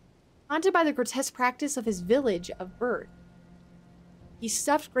 Haunted by the grotesque practice of his village of birth, he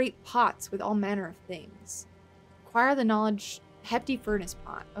stuffed great pots with all manner of things. Acquire the knowledge, hefty furnace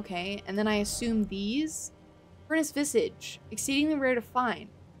pot. Okay, and then I assume these. Furnace Visage, exceedingly rare to find.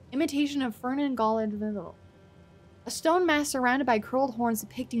 Imitation of fern and gall individual. A stone mask surrounded by curled horns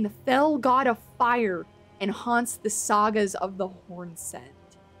depicting the fell god of fire and haunts the sagas of the horn scent.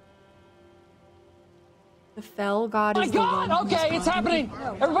 The fell god is the one. My God! Okay, it's happening.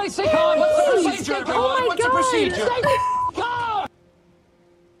 Everybody stay calm. What's the procedure, everyone? What's the procedure? Stay calm.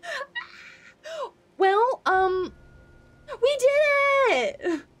 Well, we did it!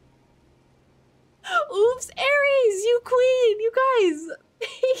 Oops, Aries, you queen, you guys,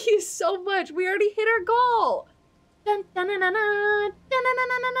 thank you so much. We already hit our goal. Dun, dun, dun, dun, dun, dun, dun, dun,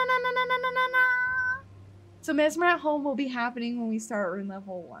 dun, dun, dun, dun, dun, dun, dun. So Mesmer at Home will be happening when we start Rune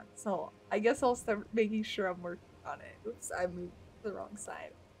Level 1. So I guess I'll start making sure I'm working on it. Oops, I moved to the wrong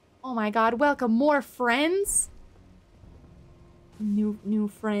side. Oh my god, welcome more friends. New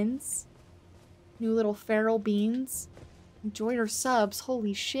friends. New little feral beans. Enjoy your subs.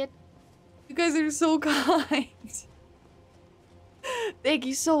 Holy shit. You guys are so kind. Thank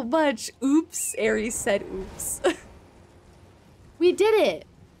you so much. Oops. Aries said oops. We did it.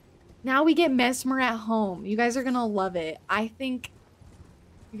 Now we get Mesmer at Home. You guys are gonna love it. I think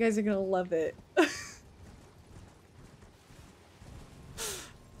you guys are gonna love it.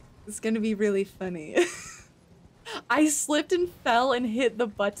 It's gonna be really funny. I slipped and fell and hit the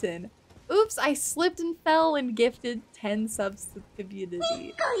button. Oops, I slipped and fell and gifted 10 subs to the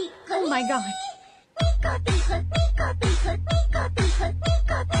community. Oh my god.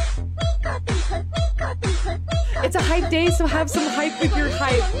 It's a hype day, so have some hype with your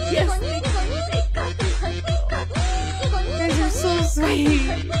hype. Yes, thank you. You guys are so sweet.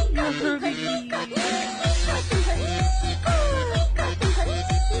 You're hurting me.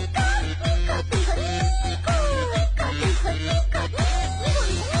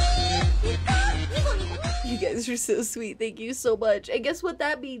 You guys are so sweet. Thank you so much. And guess what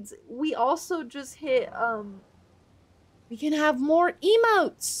that means? We also just hit, we can have more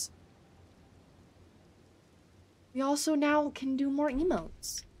emotes. We also now can do more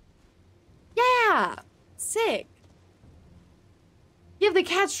emotes. Yeah! Sick. Give the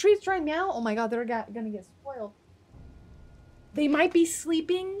cats treats right now. Oh my god, they're gonna get spoiled. They might be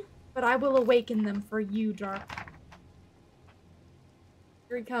sleeping, but I will awaken them for you, Jar.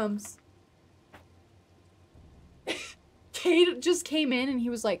 Here he comes. Kate just came in and he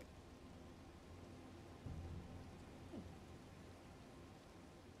was like,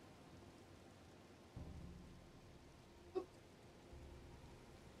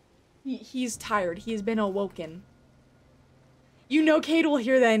 he's tired. He's been awoken. You know Kate will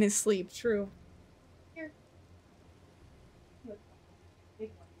hear that in his sleep. True. Here.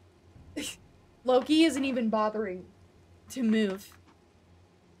 Loki isn't even bothering to move.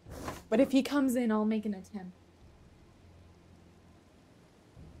 But if he comes in, I'll make an attempt.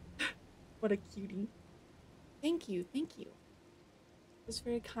 What a cutie. Thank you, thank you. That's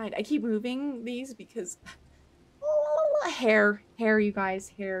very kind. I keep moving these because... hair, you guys,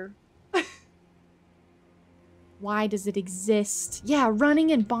 hair. Why does it exist? Yeah,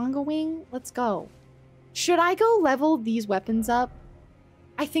 running and bongoing. Let's go. Should I go level these weapons up?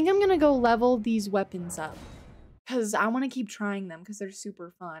 I think I'm gonna go level these weapons up. Because I want to keep trying them because they're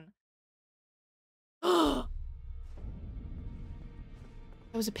super fun. That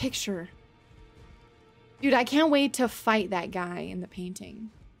was a picture. Dude, I can't wait to fight that guy in the painting.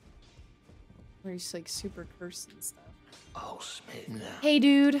 Where he's like super cursed and stuff. Oh, Smith now. Hey,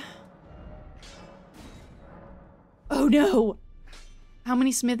 dude. Oh no. How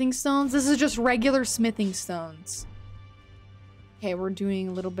many smithing stones? This is just regular smithing stones. Okay, we're doing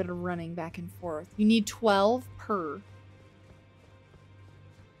a little bit of running back and forth. You need 12 per.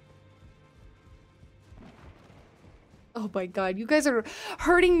 Oh my god, you guys are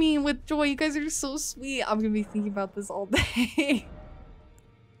hurting me with joy. You guys are so sweet. I'm gonna be thinking about this all day.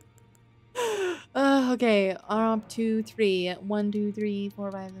 Okay. 2, 3. 1, 2, 3,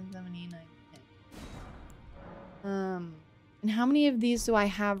 4, 5, 6, 7, 8, 9, 10. And how many of these do I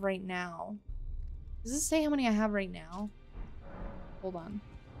have right now? Does this say how many I have right now? Hold on.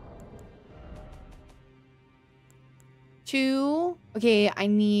 2. Okay, I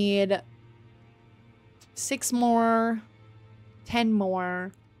need 6 more. 10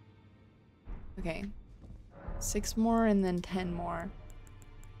 more. Okay. 6 more and then 10 more.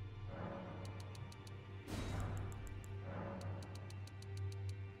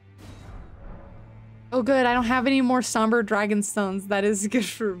 Oh good, I don't have any more somber dragon stones. That is good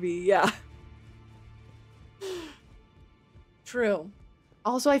for me, yeah. True.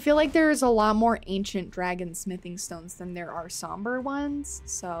 Also, I feel like there's a lot more ancient dragon smithing stones than there are somber ones,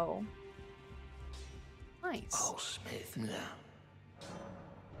 so... Nice. Oh, Smith now.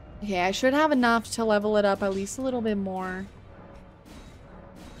 Okay, I should have enough to level it up at least a little bit more.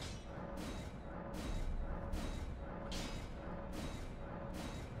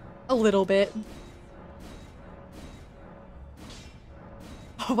 A little bit.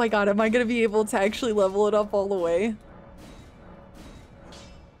 Oh my god, am I gonna be able to actually level it up all the way?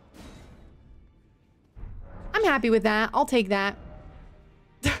 I'm happy with that. I'll take that.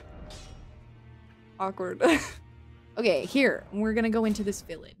 Awkward. Okay, here. We're gonna go into this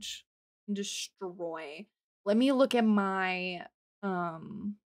village and destroy. Let me look at my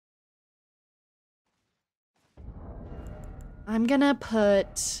I'm gonna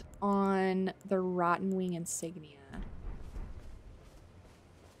put on the Rotten Wing Insignia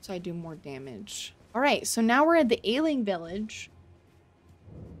so I do more damage. Alright, so now we're at the Ailing Village.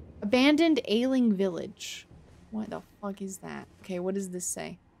 Abandoned Ailing Village. What the fuck is that? Okay, what does this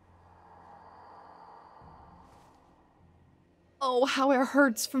say? Oh, how it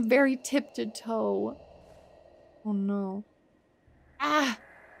hurts from very tip to toe. Oh no. Ah!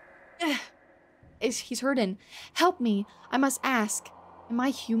 He's hurting. Help me. I must ask. Am I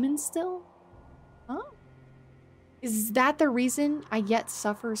human still? Huh? Is that the reason I yet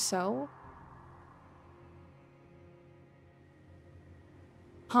suffer so?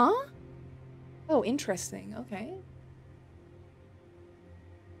 Huh? Oh, interesting. Okay.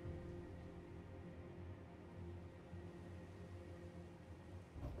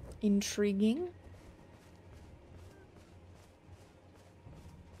 Intriguing.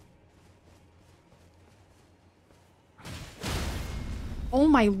 Oh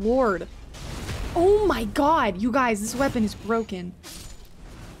my lord. Oh my god, you guys, this weapon is broken.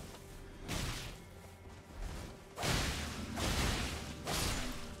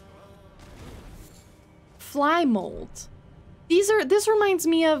 Fly mold. This reminds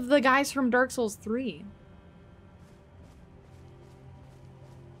me of the guys from Dark Souls 3.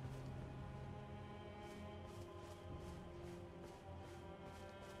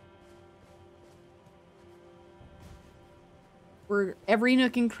 We're every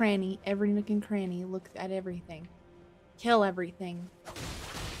nook and cranny, look at everything. Kill everything.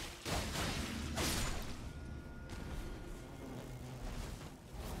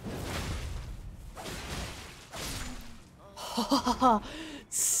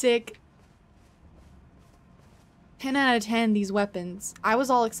 Sick. 10 out of 10, these weapons. I was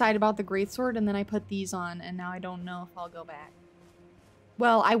all excited about the greatsword and then I put these on and now I don't know if I'll go back.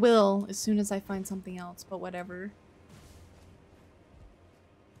 Well, I will as soon as I find something else, but whatever.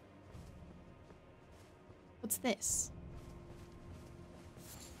 What's this?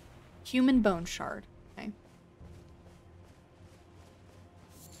 Human bone shard. Okay.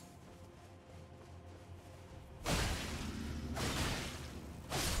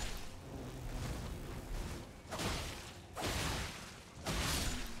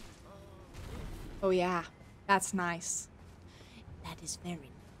 Oh yeah, that's nice. That is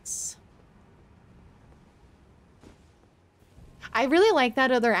very nice. I really like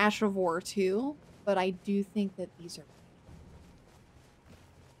that other Ash of War too, but I do think that these are...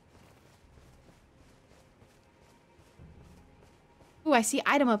 Ooh, I see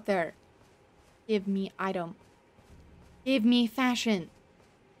item up there. Give me item. Give me fashion.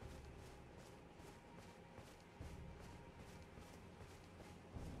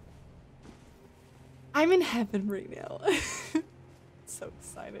 I'm in heaven right now. So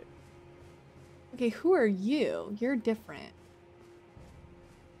excited. Okay, who are you? You're different.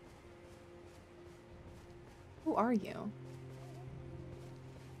 Who are you?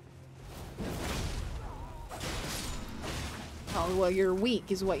 Oh, well, you're weak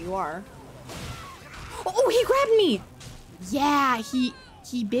is what you are. Oh, he grabbed me! Yeah, he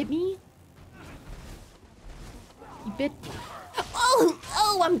bit me? He bit me.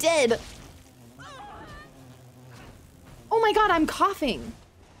 Oh, I'm dead! Oh my god, I'm coughing!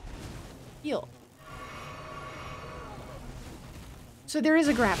 Heal. So there is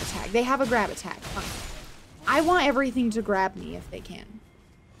a grab attack. They have a grab attack. Fine. I want everything to grab me if they can.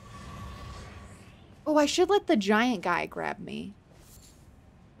 Oh, I should let the giant guy grab me.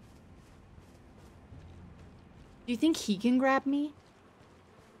 Do you think he can grab me?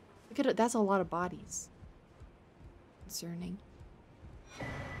 Look at it. That's a lot of bodies. Concerning.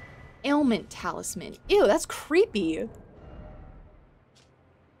 Ailment talisman. Ew, that's creepy.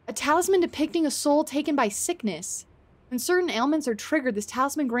 A talisman depicting a soul taken by sickness. When certain ailments are triggered, this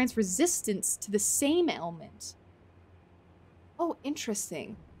talisman grants resistance to the same ailment. Oh,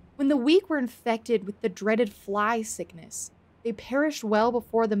 interesting. When the weak were infected with the dreaded fly sickness, they perished well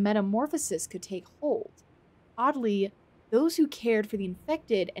before the metamorphosis could take hold. Oddly, those who cared for the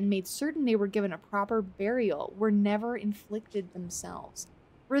infected and made certain they were given a proper burial were never inflicted themselves.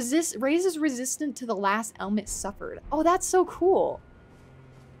 Raises resistant to the last ailment suffered. Oh, that's so cool.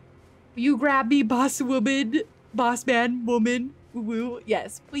 You grab me, boss woman, boss man, woman, woo.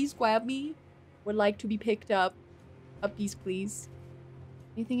 Yes, please grab me. Would like to be picked up. A piece, please.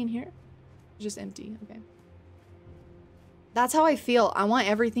 Anything in here? Just empty. Okay. That's how I feel. I want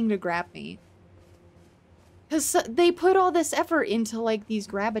everything to grab me. Because they put all this effort into, like, these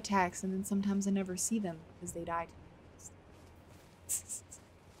grab attacks, and then sometimes I never see them because they died.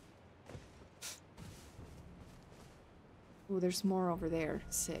 Ooh, there's more over there.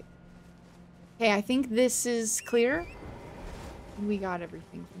 Sick. Okay, I think this is clear. We got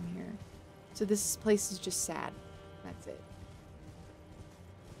everything from here. So this place is just sad. That's it.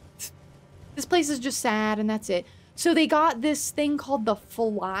 This place is just sad, and that's it. So they got this thing called the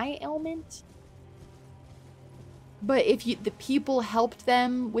fly ailment. But if the people helped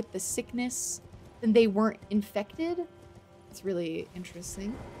them with the sickness, then they weren't infected. It's really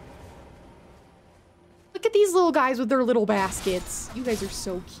interesting. Look at these little guys with their little baskets. You guys are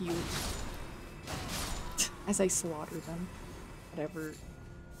so cute. As I slaughter them. Whatever.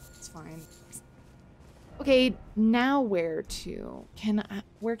 It's fine. Okay, now where to?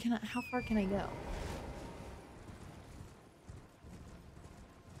 How far can I go?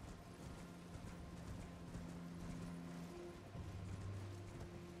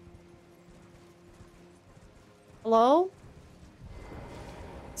 Hello?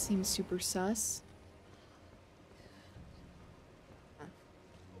 Seems super sus.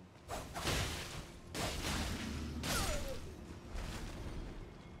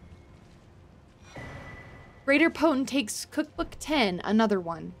 Greater Potent takes Cookbook 10, another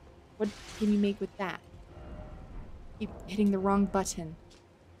one. What can you make with that? Keep hitting the wrong button.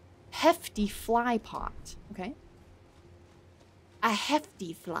 Hefty fly pot. Okay. A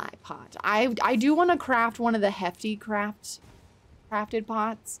hefty fly pot. I do want to craft one of the hefty crafted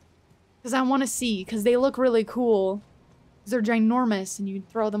pots. Because I want to see, because they look really cool. They're ginormous and you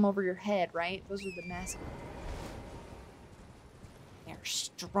throw them over your head, right? Those are the massive. They're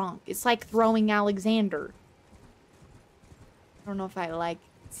strong. It's like throwing Alexander. I don't know if I like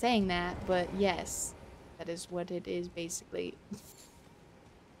saying that, but yes. That is what it is, basically.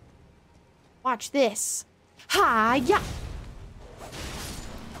 Watch this. Ha-ya!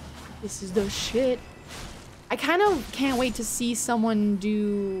 This is the shit. I kind of can't wait to see someone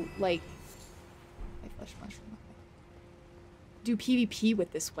do, like... My flesh mushroom. Do PvP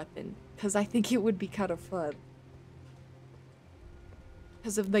with this weapon. Because I think it would be kind of fun.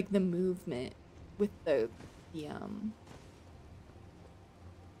 Because of, like, the movement with the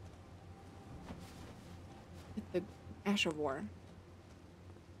Ash of War.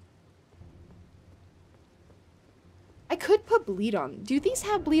 I could put bleed on. Do these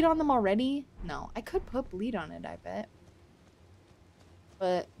have bleed on them already? No, I could put bleed on it, I bet.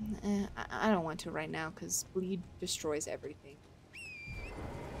 But I don't want to right now because bleed destroys everything.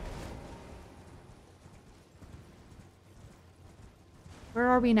 Where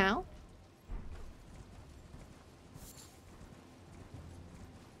are we now?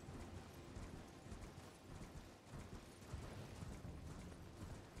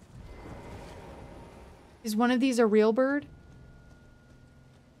 Is one of these a real bird?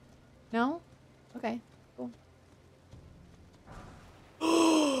 No? Okay, cool.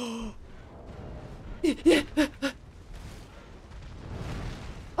 Oh.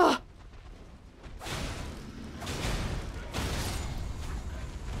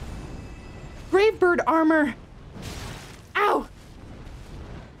 Gravebird armor! Ow!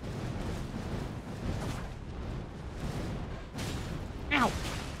 Ow!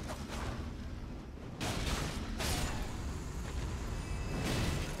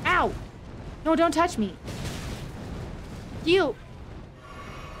 Ow! No, don't touch me. You.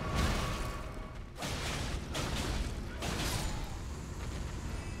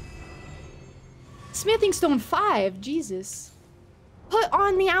 Smithing stone 5, Jesus. Put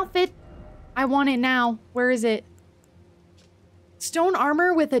on the outfit. I want it now. Where is it? Stone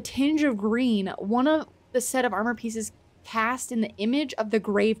armor with a tinge of green. One of the set of armor pieces cast in the image of the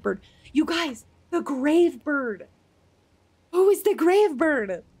Gravebird. You guys, the Gravebird. Who is the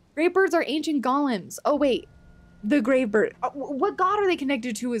Gravebird? Gravebirds are ancient golems. Oh, wait. The Gravebird. What god are they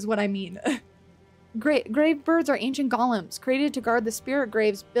connected to is what I mean. Gravebirds are ancient golems created to guard the spirit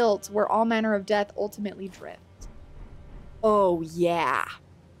graves built where all manner of death ultimately drift. Oh, yeah.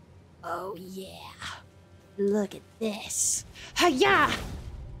 Oh, yeah. Look at this. Hi-ya!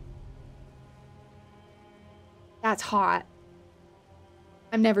 That's hot.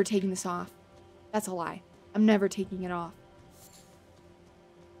 I'm never taking this off. That's a lie. I'm never taking it off.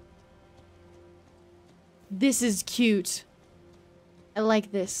 This is cute. I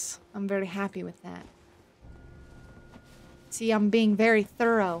like this. I'm very happy with that. See, I'm being very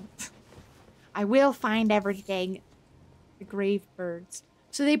thorough. I will find everything. The grave birds.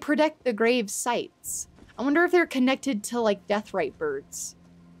 So they protect the grave sites. I wonder if they're connected to, like, deathrite birds.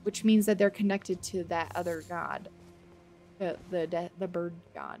 Which means that they're connected to that other god. The bird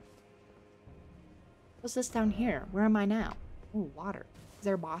god. What's this down here? Where am I now? Oh, water. Is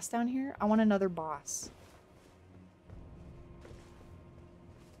there a boss down here? I want another boss.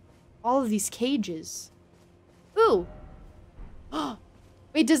 All of these cages. Ooh.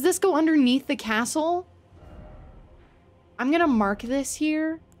 Wait, does this go underneath the castle? I'm gonna mark this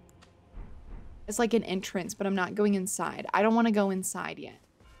here. It's like an entrance, but I'm not going inside. I don't want to go inside yet.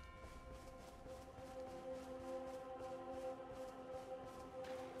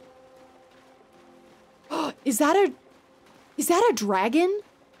 Is that a dragon?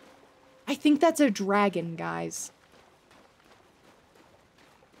 I think that's a dragon, guys.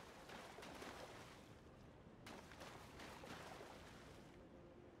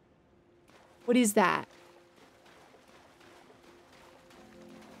 What is that?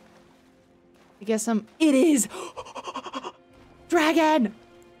 I guess it is! Dragon!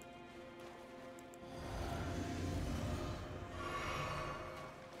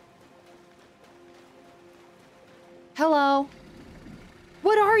 Hello?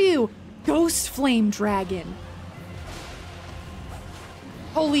 What are you? Ghost Flame Dragon.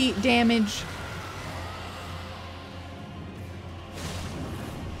 Holy damage.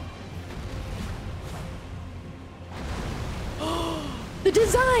 The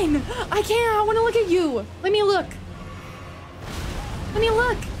design! I can't, I want to look at you. Let me look. Let me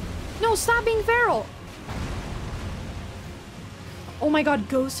look. No, stop being feral. Oh my god,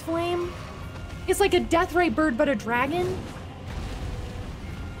 Ghost Flame? It's like a deathrite bird, but a dragon?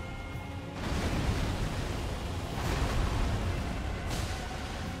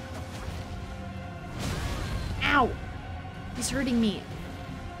 Ow! He's hurting me.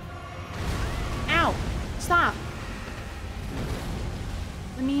 Ow! Stop!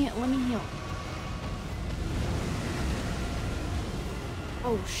 Let me heal.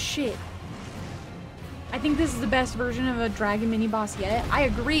 Oh shit. I think this is the best version of a dragon mini boss yet. I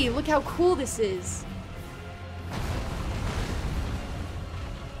agree. Look how cool this is.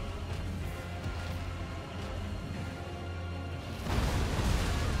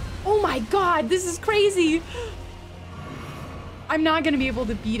 Oh my god, this is crazy. I'm not gonna be able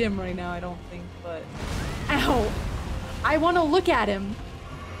to beat him right now, I don't think, but... Ow. I want to look at him.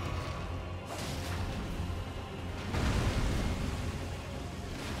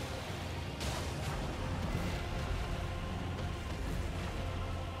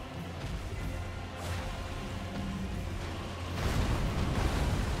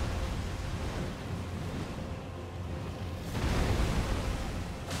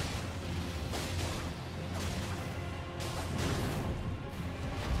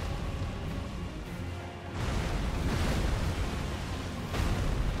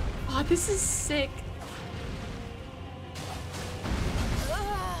 God, this is sick.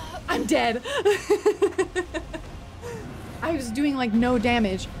 I'm dead. I was doing like no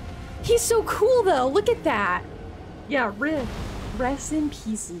damage. He's so cool though. Look at that. Yeah, rest in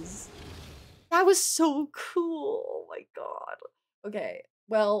pieces. That was so cool. Oh my God. Okay,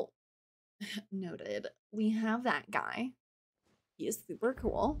 well, noted. We have that guy. He is super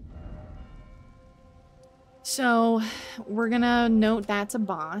cool. So we're gonna note that's a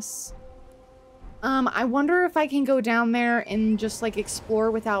boss. I wonder if I can go down there and just like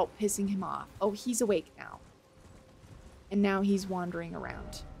explore without pissing him off. Oh, he's awake now. And now he's wandering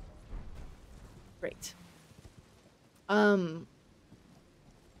around. Great.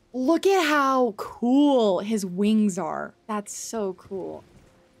 Look at how cool his wings are. That's so cool.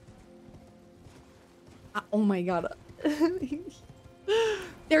 Oh my God.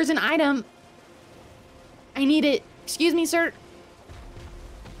 There's an item. I need it. Excuse me, sir.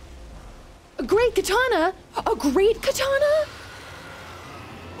 A great katana? A great katana?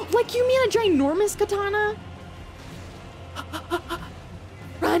 Like you mean a ginormous katana?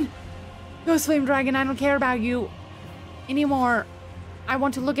 Run! Ghost Flame Dragon, I don't care about you anymore. I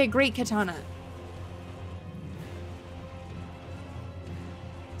want to look at great katana.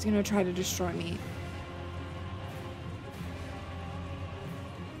 He's gonna try to destroy me.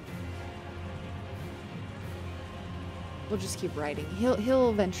 We'll just keep riding. He'll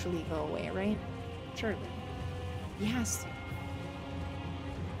eventually go away, right? Surely. He has to.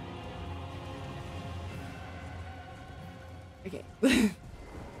 Okay.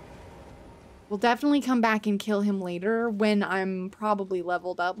 We'll definitely come back and kill him later when I'm probably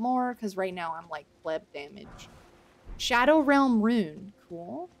leveled up more, because right now I'm like pleb damage. Shadow Realm Rune.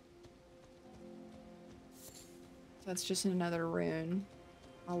 Cool. So that's just another rune.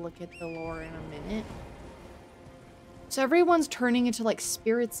 I'll look at the lore in a minute. So everyone's turning into like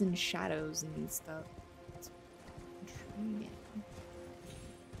spirits and shadows and stuff. That's intriguing.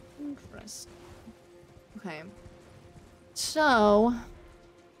 Interesting. Okay. So,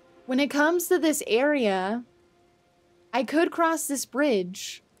 when it comes to this area, I could cross this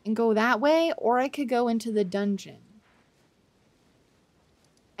bridge and go that way, or I could go into the dungeon.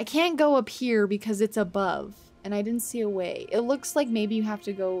 I can't go up here because it's above, and I didn't see a way. It looks like maybe you have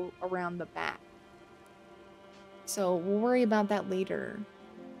to go around the back. So we'll worry about that later.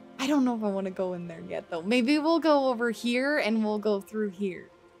 I don't know if I want to go in there yet, though. Maybe we'll go over here and we'll go through here.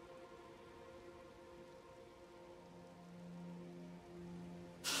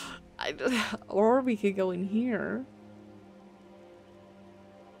 Or we could go in here.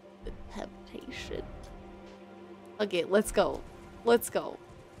 The temptation. Okay, let's go. Let's go.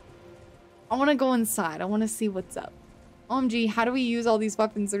 I want to go inside. I want to see what's up. OMG, how do we use all these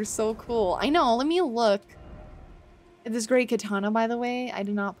weapons? They're so cool. I know, let me look. This great katana, by the way, I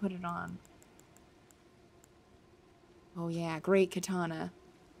did not put it on. Oh yeah, great katana.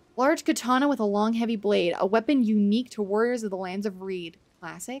 Large katana with a long, heavy blade. A weapon unique to warriors of the lands of Reed.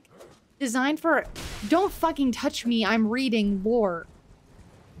 Classic. Designed for... Don't fucking touch me, I'm reading lore.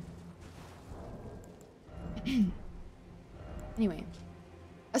 Anyway.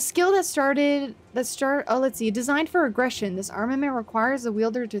 A skill oh, let's see. Designed for aggression, this armament requires the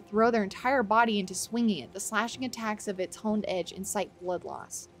wielder to throw their entire body into swinging it. The slashing attacks of its honed edge incite blood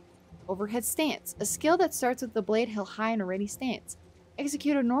loss. Overhead stance. A skill that starts with the blade held high in a ready stance.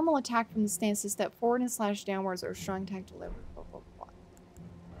 Execute a normal attack from the stance to step forward and slash downwards, or a strong attack to deliver. Blah, blah, blah.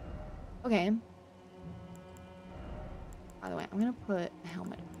 Okay. By the way, I'm gonna put a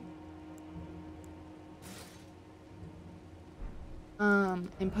helmet on.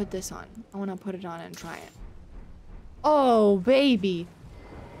 And put this on. I want to put it on and try it. Oh, baby.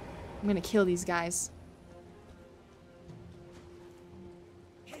 I'm gonna kill these guys.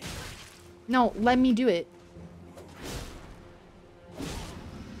 No, let me do it.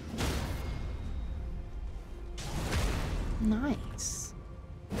 Nice.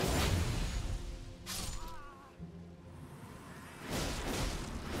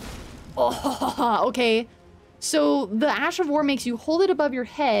 Oh, okay. So the Ash of War makes you hold it above your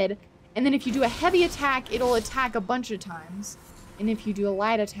head, and then if you do a heavy attack, it'll attack a bunch of times. And if you do a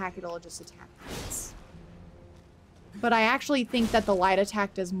light attack, it'll just attack once. But I actually think that the light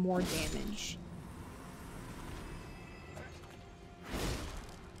attack does more damage.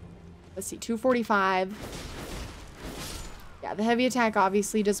 Let's see, 245. Yeah, the heavy attack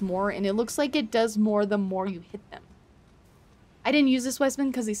obviously does more, and it looks like it does more the more you hit them. I didn't use this weapon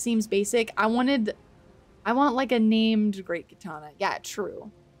because it seems basic. I want like a named great katana. Yeah,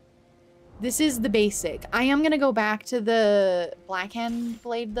 true. This is the basic. I am gonna go back to the backhand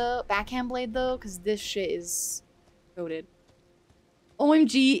blade though, because this shit is goated.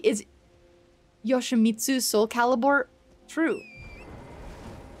 OMG, Yoshimitsu Soul Calibur. True.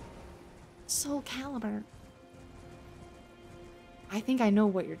 Soul Calibur. I think I know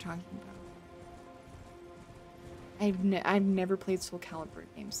what you're talking about. I've never played Soul Calibur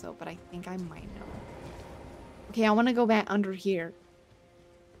games though, but I think I might know. Okay, I want to go back under here.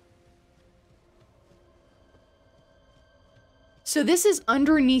 So this is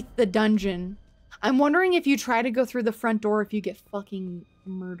underneath the dungeon. I'm wondering if you try to go through the front door if you get fucking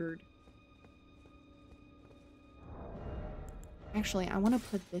murdered. Actually, I want to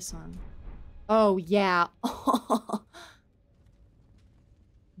put this on. Oh, yeah.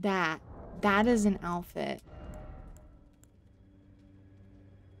 That is an outfit.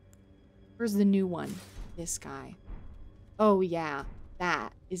 Where's the new one? This guy. Oh, yeah.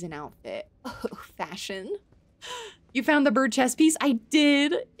 That is an outfit. Oh, fashion. You found the bird chess piece? I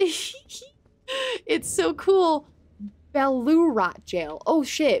did. It's so cool. Belurat jail. Oh,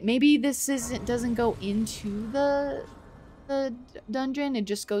 shit. Maybe this doesn't go into the dungeon. It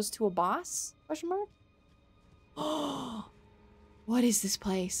just goes to a boss? Question mark? Oh, what is this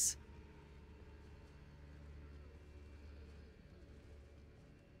place?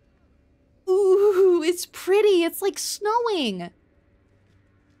 Ooh, it's pretty. It's like snowing.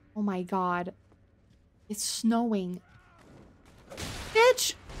 Oh my god. It's snowing.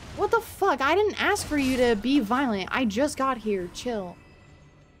 Bitch! What the fuck? I didn't ask for you to be violent. I just got here. Chill.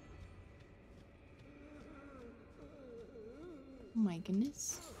 Oh my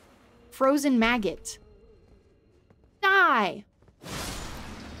goodness. Frozen maggot. Die!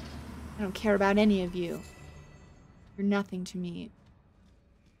 I don't care about any of you. You're nothing to me.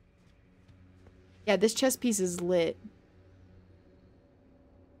 Yeah, this chess piece is lit.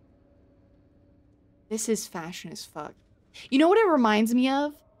 This is fashion as fuck. You know what it reminds me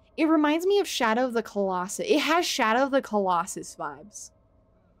of? It reminds me of Shadow of the Colossus. It has Shadow of the Colossus vibes.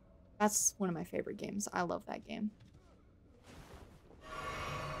 That's one of my favorite games. I love that game.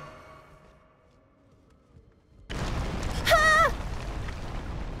 Ha!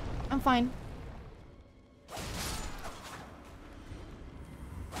 I'm fine.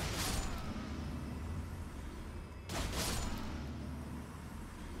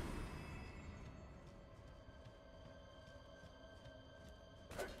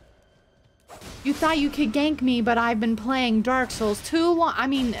 You thought you could gank me, but I've been playing Dark Souls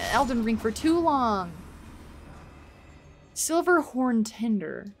Elden Ring for too long. Silver Horn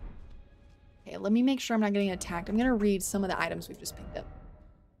Tinder. Okay, let me make sure I'm not getting attacked. I'm gonna read some of the items we've just picked up.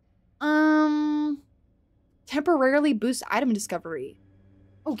 Temporarily boost item discovery.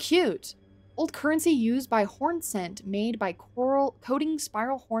 Oh, cute. Old currency used by horn scent, made by coating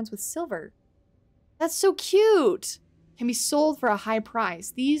spiral horns with silver. That's so cute. Can be sold for a high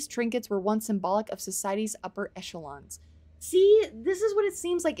price. These trinkets were once symbolic of society's upper echelons. See, this is what it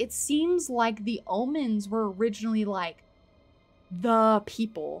seems like. It seems like the omens were originally like the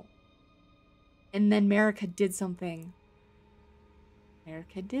people. And then America did something.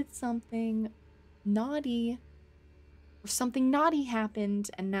 America did something naughty. Or something naughty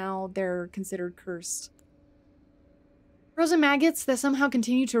happened, and now they're considered cursed. Frozen maggots that somehow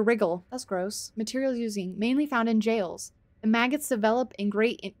continue to wriggle. That's gross. Materials using, mainly found in jails. The maggots develop in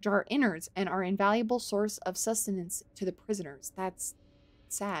great jar innards and are an invaluable source of sustenance to the prisoners. That's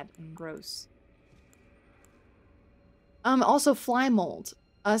sad and gross. Also fly mold.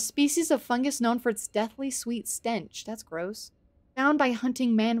 A species of fungus known for its deathly sweet stench. That's gross. Found by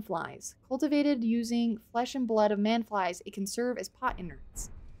hunting manflies. Cultivated using flesh and blood of manflies, it can serve as pot innards.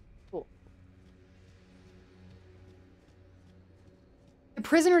 Cool. The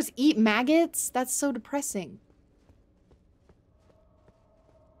prisoners eat maggots? That's so depressing.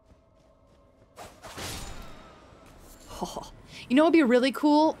 Oh, you know what would be really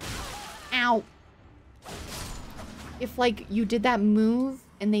cool? Ow. If, like, you did that move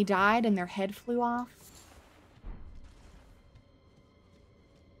and they died and their head flew off.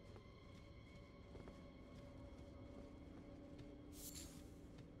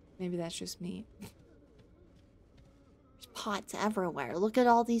 Maybe that's just me. There's pots everywhere. Look at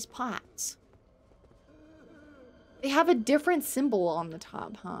all these pots. They have a different symbol on the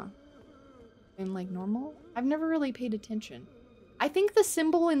top, huh? And like normal? I've never really paid attention. I think the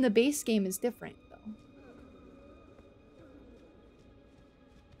symbol in the base game is different, though.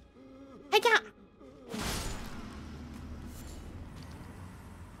 Hey, yeah!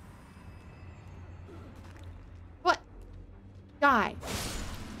 What? Die.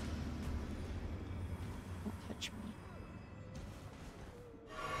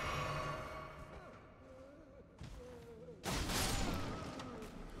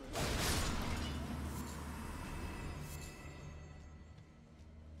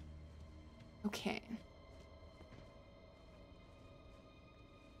 Okay.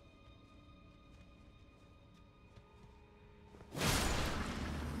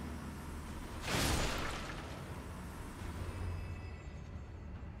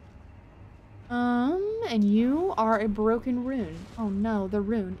 And you are a broken rune. Oh no, the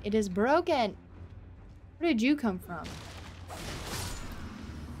rune. It is broken. Where did you come from?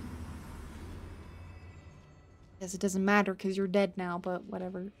 Guess it doesn't matter because you're dead now, but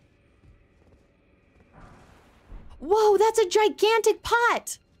whatever. Whoa, that's a gigantic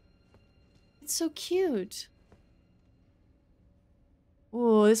pot! It's so cute.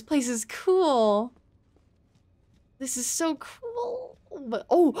 Whoa, this place is cool. This is so cool. But,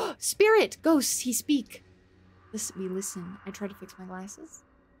 oh, spirit! Ghosts, he speak. We listen. I try to fix my glasses.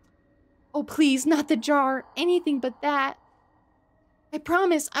 Oh, please, not the jar. Anything but that. I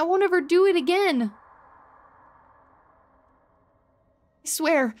promise, I won't ever do it again. I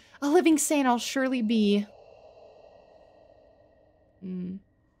swear, a living saint I'll surely be.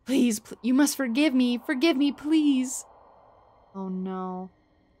 Please, you must forgive me. Forgive me, please. Oh, no.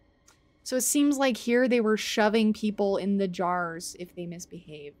 So it seems like here they were shoving people in the jars if they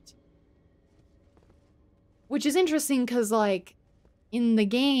misbehaved. Which is interesting because, like, in the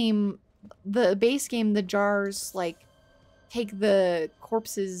game, the base game, the jars, like, take the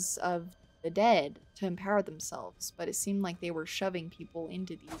corpses of the dead to empower themselves. But it seemed like they were shoving people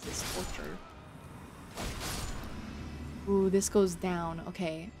into these as torture. Ooh, this goes down.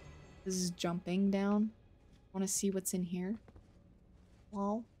 Okay. This is jumping down. Want to see what's in here?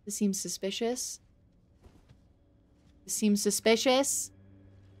 Well, this seems suspicious. This seems suspicious.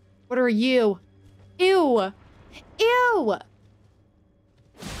 What are you? Ew! Ew!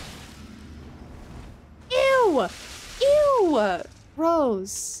 Ew! Ew!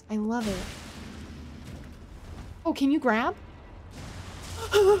 Rose. I love it. Oh, can you grab?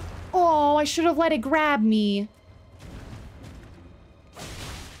 Oh, I should have let it grab me.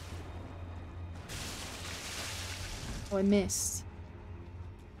 Oh, I missed.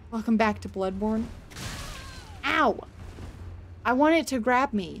 Welcome back to Bloodborne. Ow! I want it to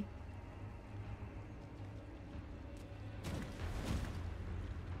grab me.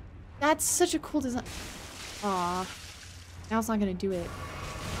 That's such a cool design. Aw. Now it's not gonna do it.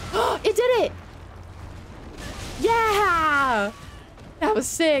 It did it! Yeah! That was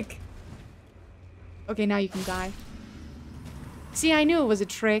sick. Okay, now you can die. See, I knew it was a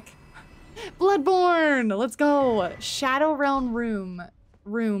trick. Bloodborne! Let's go! Shadow Realm Rune.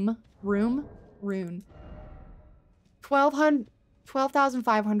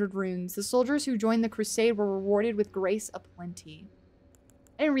 12,500 runes. The soldiers who joined the crusade were rewarded with grace aplenty.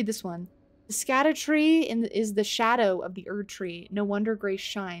 I didn't read this one. The Erdtree is the shadow of the Erdtree. No wonder grace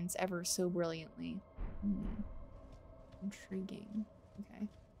shines ever so brilliantly. Intriguing. Okay.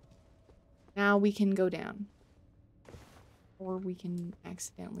 Now we can go down. Or we can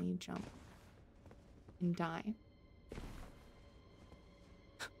accidentally jump and die.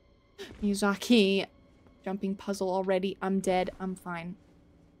 Miyazaki, jumping puzzle already. I'm dead. I'm fine.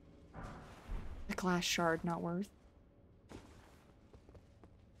 A glass shard, not worth.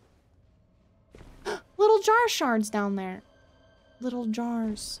 Little jar shards down there. Little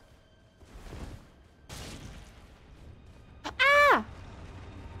jars. Ah!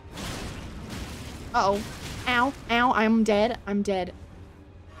 Uh-oh. Ow. Ow. I'm dead. I'm dead.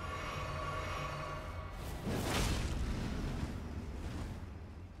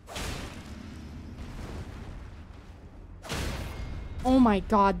 Oh my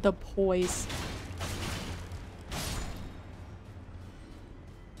god, the poise.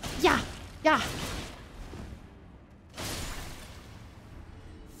 Yeah. Yeah.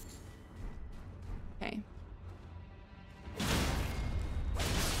 Okay.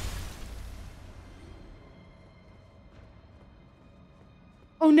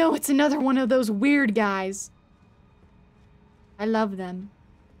 Oh no, it's another one of those weird guys. I love them.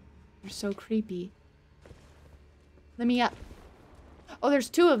 They're so creepy. Let me up. Oh, there's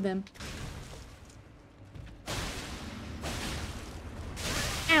two of them.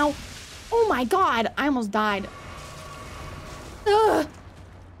 Ow. Oh my god, I almost died. Ugh.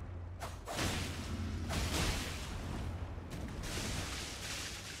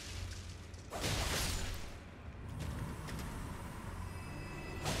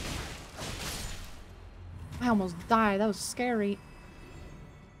 I almost died. That was scary.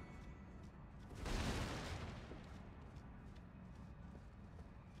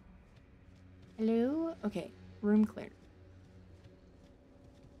 Hello? Okay, room cleared.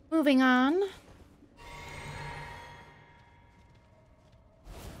 Moving on.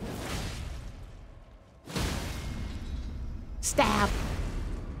 Stab.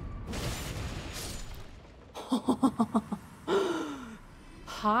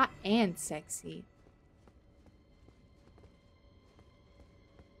 Hot and sexy.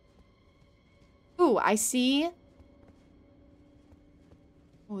 Ooh, I see.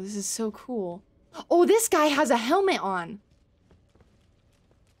 Oh, this is so cool. Oh, this guy has a helmet on.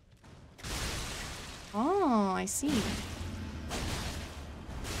 Oh, I see.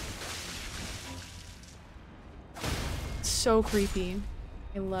 So creepy.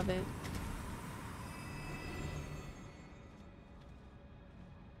 I love it.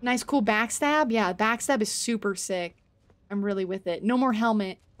 Nice, cool backstab. Yeah, backstab is super sick. I'm really with it. No more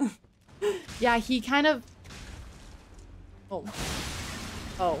helmet. Yeah, he kind of... Oh.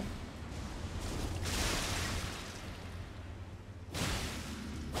 Oh.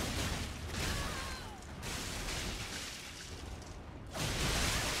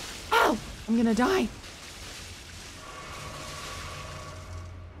 Ow! I'm gonna die.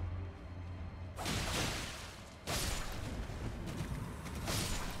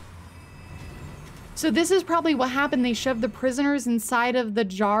 So this is probably what happened. They shoved the prisoners inside of the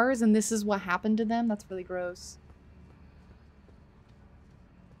jars, and this is what happened to them. That's really gross.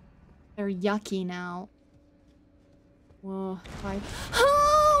 They're yucky now. Whoa. Why?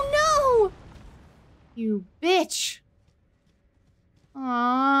 Oh, no! You bitch!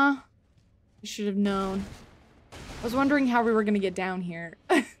 Aww. I should have known. I was wondering how we were gonna get down here.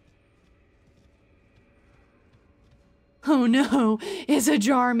 Oh no, it's a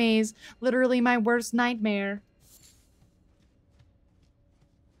jar maze. Literally my worst nightmare.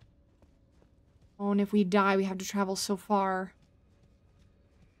 Oh, and if we die, we have to travel so far.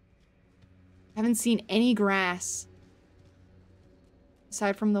 I haven't seen any grass.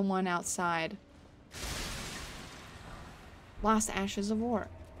 Aside from the one outside. Lost ashes of war.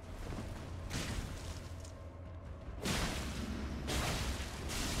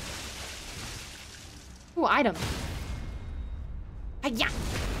 Ooh, item. Hiya!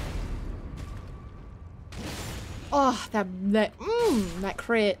 Oh, that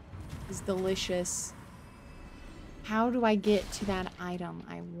crit is delicious. How do I get to that item?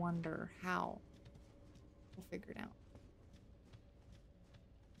 I wonder how. We'll figure it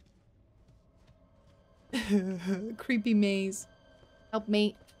out. Creepy maze. Help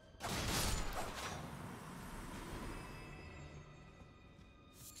me.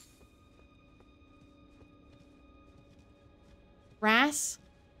 Grass?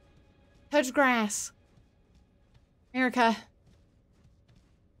 Touch grass. America.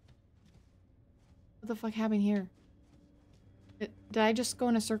 What the fuck happened here? Did I just go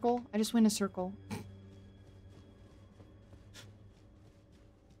in a circle? I just went in a circle.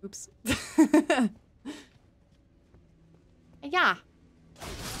 Oops. Yeah.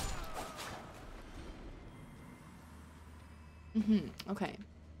 Okay.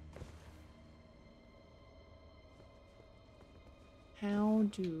 How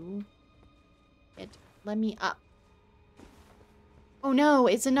do it let me up? Oh no,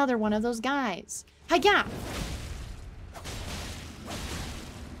 it's another one of those guys. Hiya!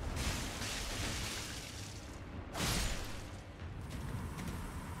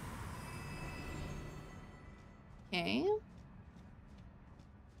 Okay.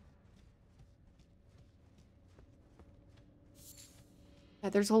 Yeah,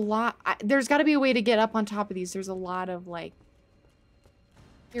 there's a lot. There's got to be a way to get up on top of these. There's a lot of like...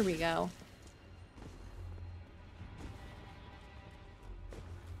 Here we go.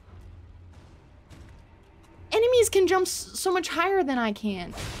 Enemies can jump so much higher than I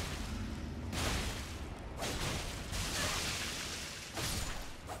can.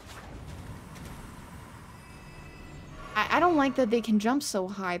 I don't like that they can jump so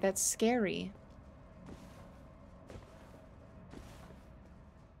high. That's scary.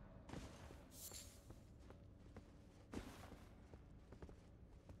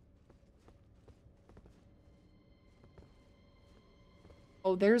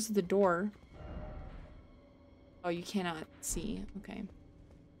 Oh, there's the door. Oh, you cannot see. Okay.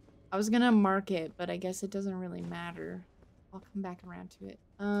 I was gonna mark it, but I guess it doesn't really matter. I'll come back around to it.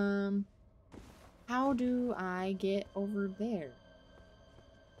 How do I get over there?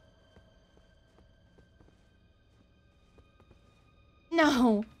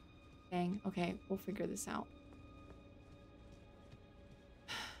 No! Dang. Okay, we'll figure this out.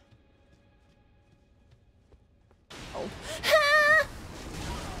 Oh. Ah!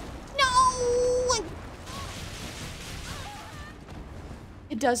 No!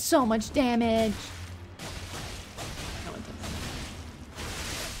 It does so much damage. No, it doesn't.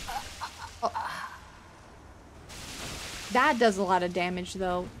 Oh. That does a lot of damage,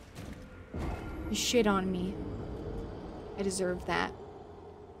 though. You shit on me. I deserve that.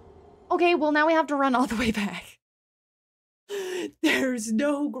 Okay, well now we have to run all the way back. There's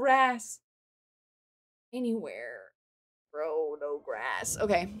no grass anywhere. Bro, no grass.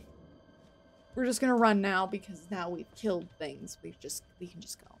 Okay. We're just gonna run now because now we've killed things. We can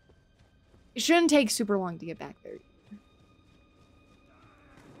just go. It shouldn't take super long to get back there.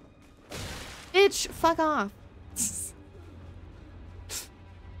 Bitch, fuck off.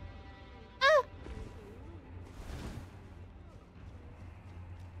 Ah.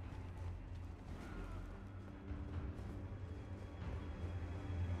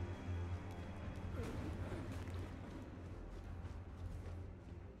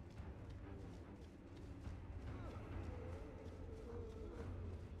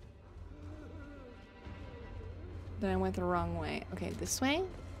 Then I went the wrong way. Okay, this way?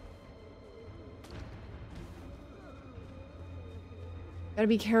 Gotta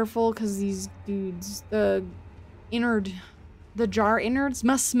be careful because these dudes, the jar innards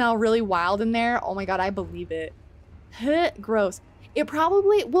must smell really wild in there. Oh my god, I believe it. Gross. It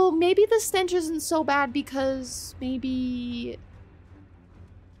probably, well, maybe the stench isn't so bad because maybe,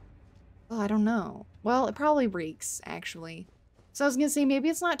 oh, I don't know. Well, it probably reeks, actually. So I was gonna say, maybe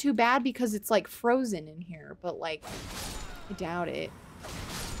it's not too bad because it's like frozen in here, but like, I doubt it.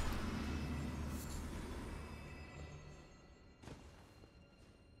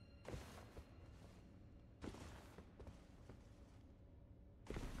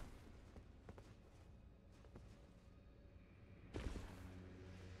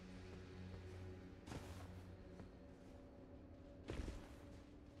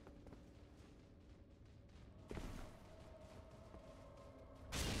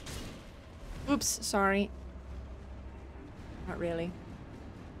 Oops, sorry. Not really.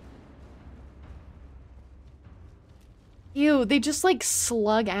 Ew, they just like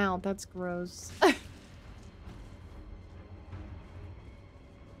slug out. That's gross.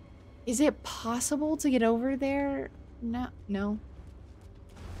 Is it possible to get over there? No. No.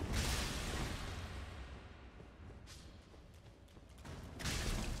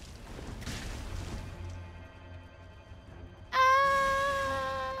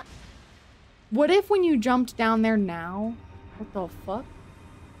 What if when you jumped down there now? What the fuck?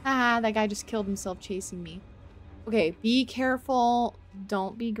 Ah, that guy just killed himself chasing me. Okay, be careful.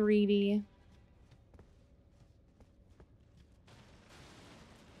 Don't be greedy.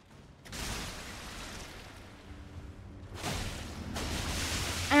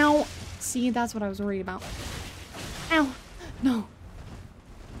 Ow! See, that's what I was worried about. Ow! No.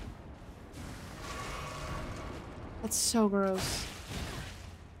 That's so gross.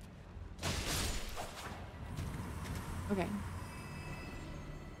 Okay.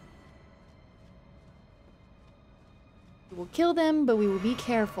 We will kill them, but we will be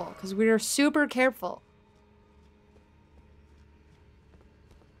careful, because we are super careful.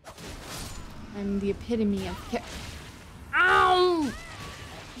 I'm the epitome of Ow!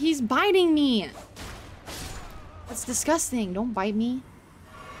 He's biting me! That's disgusting. Don't bite me.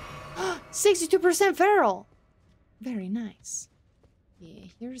 62% feral! Very nice. Yeah,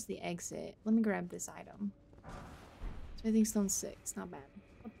 here's the exit. Let me grab this item. Smithing stone 6. Not bad.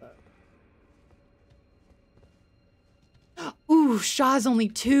 What the? Ooh, Shaw's only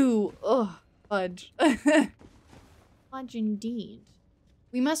 2. Ugh, fudge. Fudge indeed.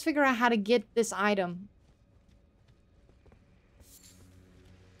 We must figure out how to get this item.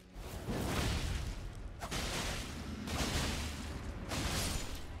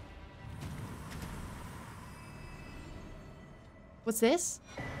 What's this?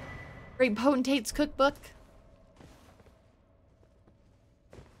 Great Potentate's cookbook.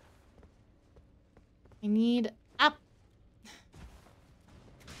 I need up.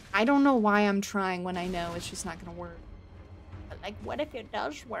 I don't know why I'm trying when I know it's just not gonna work. But like, what if it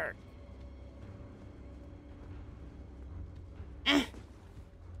does work?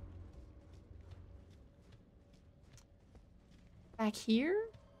 Back here?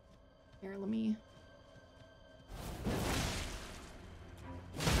 Here, let me...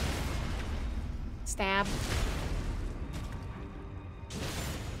 Stab.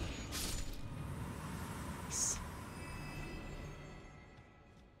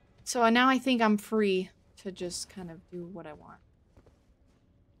 So now I think I'm free to just kind of do what I want.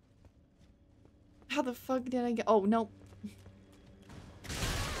 How the fuck did I get? Oh, no.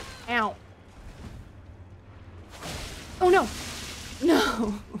 Ow. Oh, no.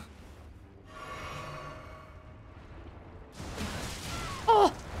 No.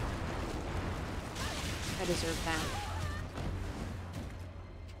 Oh. I deserve that.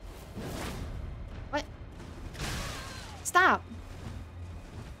 What? Stop.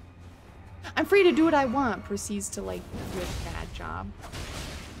 I'm free to do what I want. Proceeds to, like, do a bad job.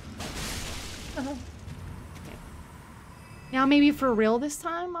 Okay. Now maybe for real this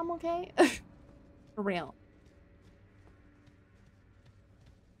time, I'm okay? For real.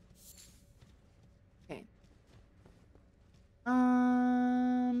 Okay.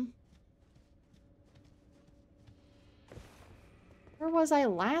 Where was I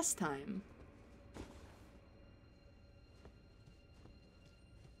last time?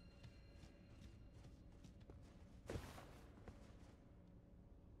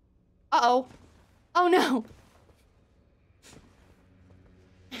 Uh-oh. Oh no.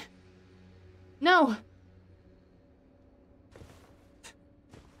 No.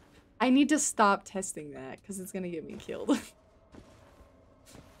 I need to stop testing that because it's gonna get me killed.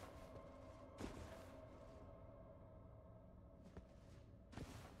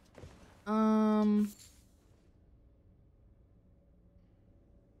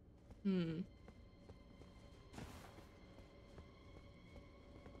 Hmm.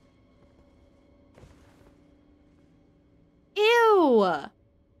 Ew!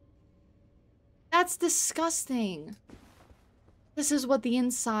 That's disgusting. This is what the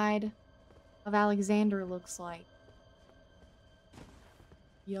inside of Alexander looks like.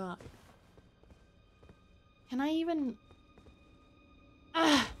 Yuck. Can I even...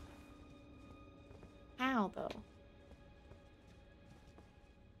 Ugh. How, though?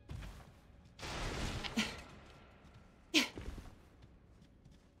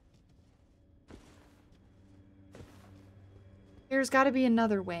 There's gotta be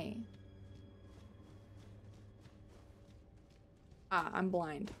another way. Ah, I'm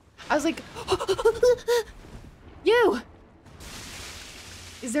blind. I was like... You!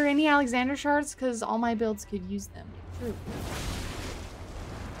 Is there any Alexander shards? Because all my builds could use them. True.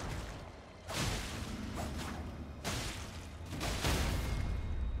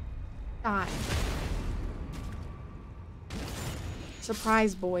 Die.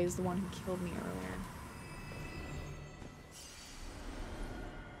 Surprise boy is the one who killed me earlier.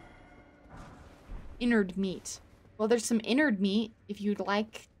 Innard meat. Well, there's some innard meat if you'd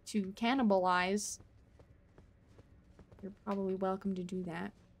like to cannibalize. You're probably welcome to do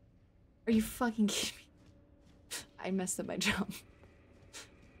that. Are you fucking kidding me? I messed up my jump.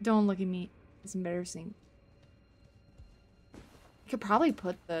 Don't look at me. It's embarrassing. I could probably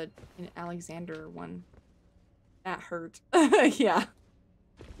put the Alexander one. That hurt. Yeah.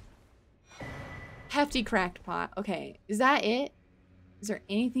 Hefty cracked pot. Okay, is that it? Is there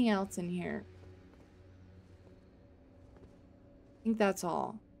anything else in here? I think that's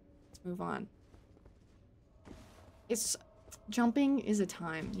all. Let's move on. It's... Jumping is a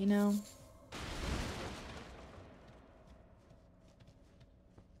time, you know?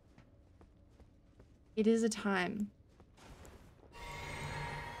 It is a time.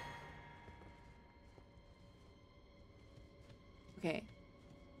 Okay.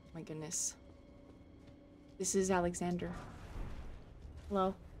 My goodness. This is Alexander.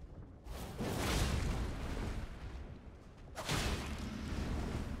 Hello?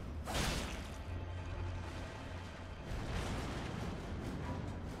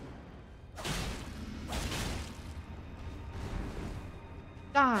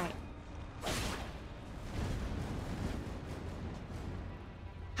 Die.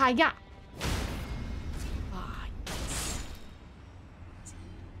 Hiya. Ah, yes.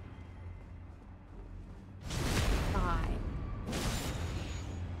 Die.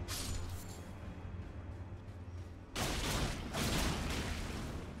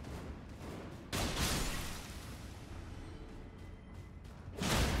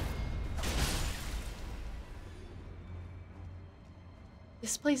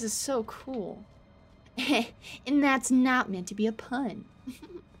 This place is so cool. And that's not meant to be a pun.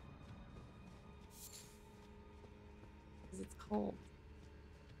 Because it's cold.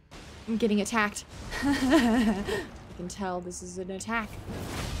 I'm getting attacked. I can tell this is an attack.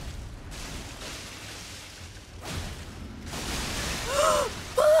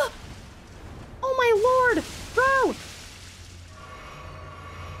 Oh my lord! Bro!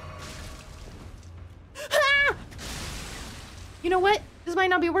 Ah! You know what? This might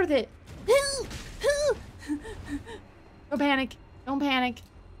not be worth it. Don't panic. Don't panic.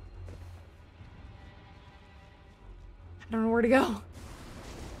 I don't know where to go.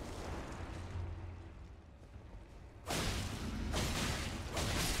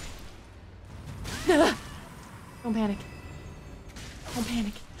 Don't panic. Don't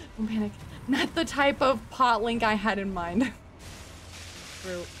panic. Don't panic. Not the type of pot link I had in mind.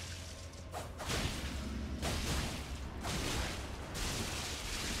 True.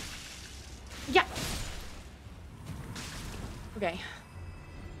 Yeah. Okay.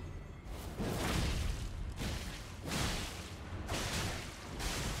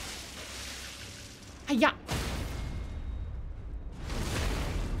 Hiya.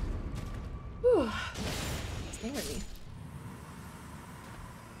 Whew. Stay with me.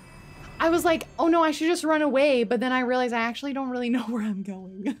 I was like, oh no, I should just run away, but then I realized I actually don't really know where I'm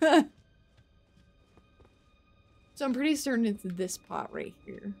going. So I'm pretty certain it's this pot right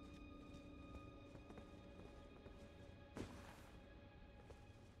here.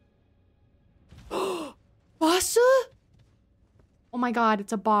 Boss? Oh my god,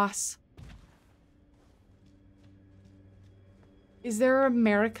 it's a boss. Is there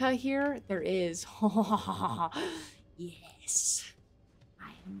America here? There is. Yes. I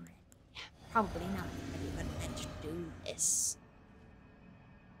am ready. Probably not ready, but let's do this.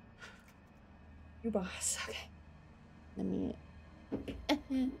 You boss. Okay. Let me...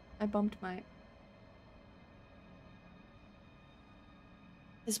 I bumped my...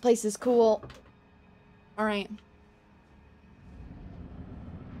 This place is cool. Alright.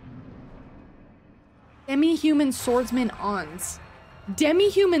 Demi-human swordsman ons.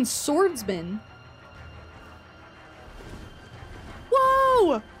 Demi-human swordsman?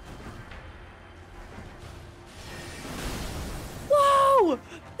 Whoa! Whoa!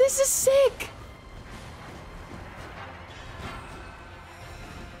 This is sick!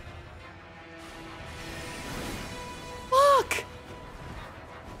 Fuck!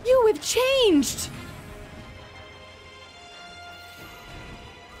 You have changed!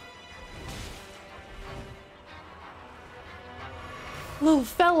 Little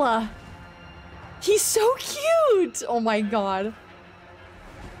fella. He's so cute! Oh my god.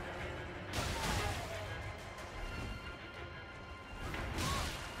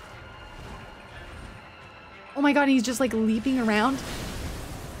 Oh my god, he's just like leaping around.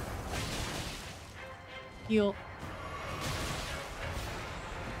 Heal.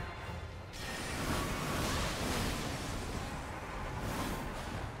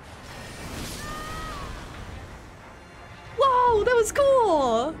 Whoa, that was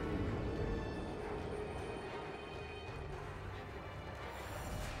cool!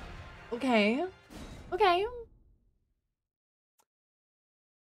 Okay. Okay.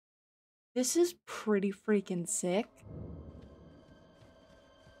 This is pretty freaking sick.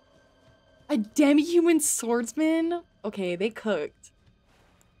 A demi-human swordsman? Okay, they cooked.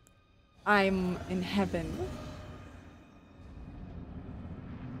 I'm in heaven.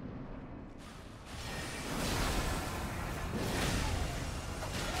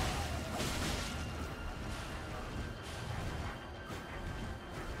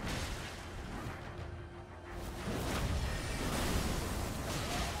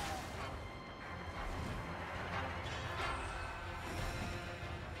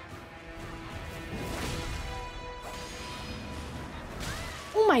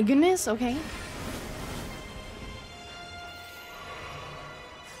 Oh my goodness, okay.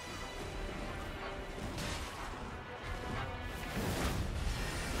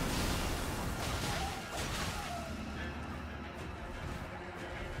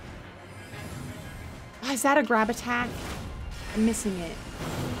 Oh, is that a grab attack? I'm missing it.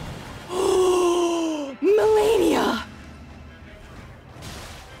 Oh, Melania!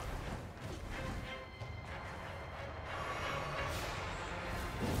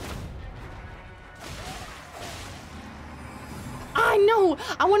 I know!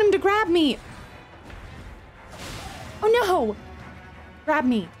 I want him to grab me! Oh no! Grab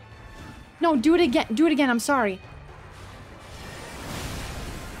me. No, do it again. Do it again, I'm sorry.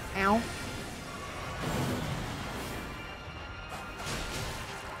 Ow.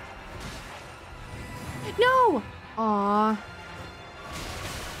 No! Aww.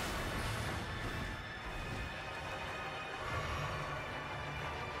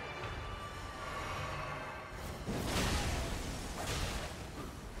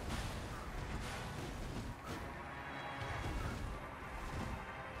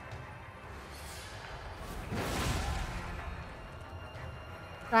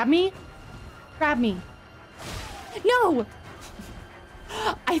 Grab me? Grab me. No!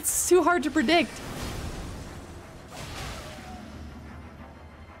 It's too hard to predict.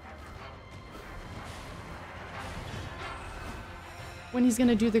 When he's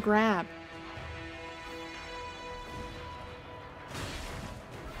gonna do the grab.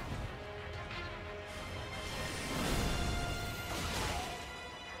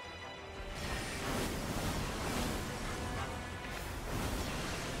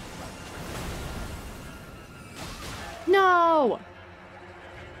 No!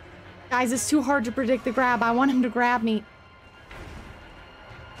 Guys, it's too hard to predict the grab. I want him to grab me.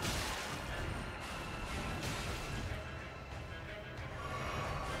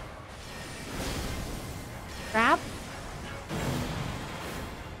 Grab?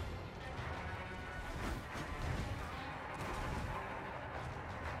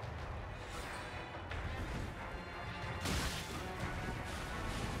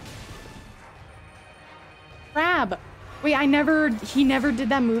 grab. Wait, he never did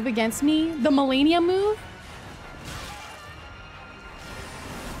that move against me? The Millennium move?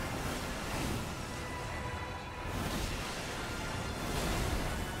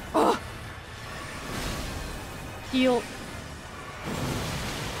 Oh! Heal.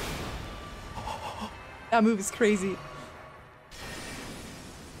 That move is crazy.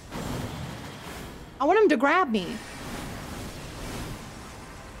 I want him to grab me.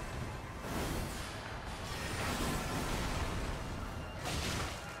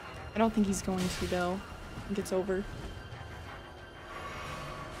 I don't think he's going to, though. I think it's over.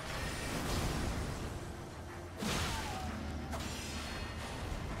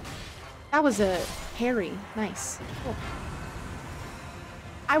 That was a parry. Nice. Cool.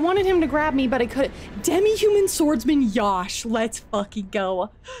 I wanted him to grab me, but I couldn't. Demi-human swordsman Yosh. Let's fucking go.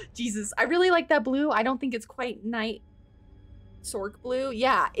 Jesus. I really like that blue. I don't think it's quite night Sork blue.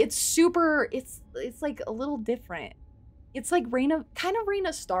 Yeah, it's super. It's like a little different. It's like kind of Rain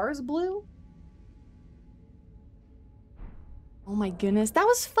of Stars blue. Oh my goodness, that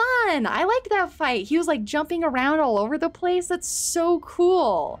was fun. I liked that fight. He was like jumping around all over the place. That's so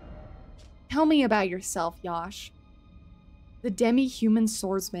cool. Tell me about yourself, Yosh. The demi-human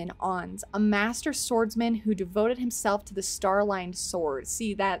swordsman, Ons, a master swordsman who devoted himself to the star-lined sword.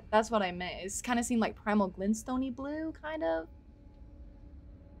 See, that's what I meant. It kind of seemed like primal glintstone-y blue, kind of.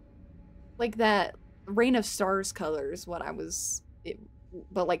 Like that Rain of Stars color is what I was,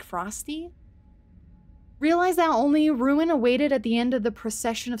 but like frosty. Realized that only ruin awaited at the end of the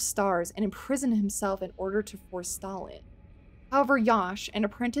procession of stars and imprisoned himself in order to forestall it. However, Yosh, an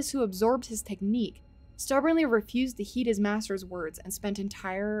apprentice who absorbed his technique, stubbornly refused to heed his master's words and spent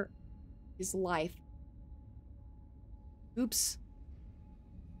his life. Oops.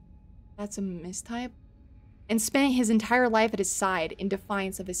 That's a mistype. And spent his entire life at his side in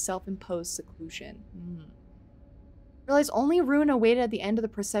defiance of his self-imposed seclusion. Realized only ruin awaited at the end of the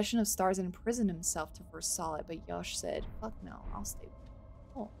procession of stars and imprisoned himself to forestall it, but Yosh said, fuck no, I'll stay with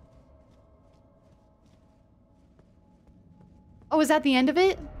you. Oh, is that the end of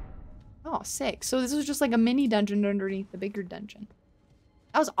it? Oh, sick. So this was just like a mini dungeon underneath the bigger dungeon.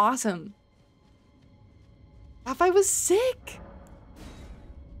 That was awesome. That fight was sick.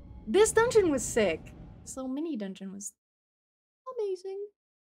 This dungeon was sick. This little mini dungeon was amazing.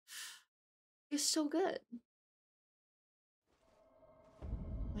 It's so good.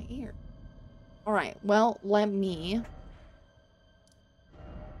 My ear. All right, well, let me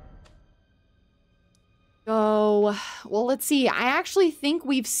go. Well, let's see. I actually think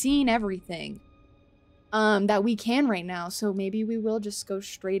we've seen everything that we can right now, so maybe we will just go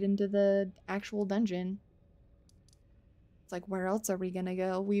straight into the actual dungeon. It's like, where else are we gonna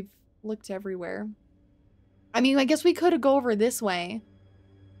go? We've looked everywhere. I mean, I guess we could go over this way,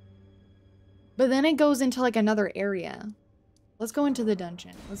 but then it goes into like another area. Let's go into the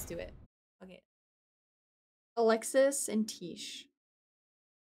dungeon. Let's do it. Okay. Alexis and Tish.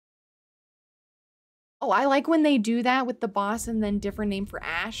 Oh, I like when they do that with the boss and then different name for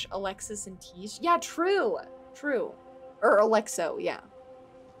Ash. Alexis and Tish. Yeah, true. True. Or Alexo, yeah.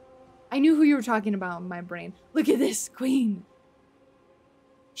 I knew who you were talking about in my brain. Look at this, queen.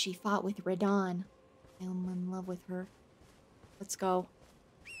 She fought with Radon. I'm in love with her. Let's go.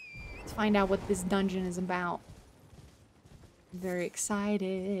 Let's find out what this dungeon is about. I'm very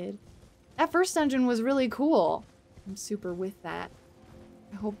excited. That first dungeon was really cool. I'm super with that.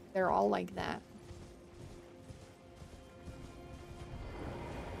 I hope they're all like that.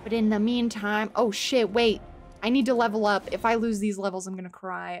 But in the meantime... Oh shit, wait. I need to level up. If I lose these levels, I'm gonna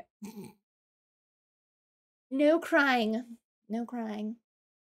cry. No crying. No crying.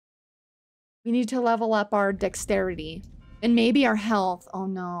 We need to level up our dexterity. And maybe our health. Oh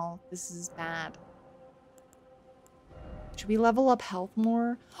no, this is bad. Should we level up health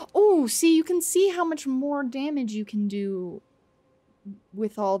more? Oh, see, you can see how much more damage you can do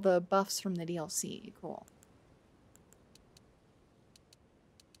with all the buffs from the DLC. Cool.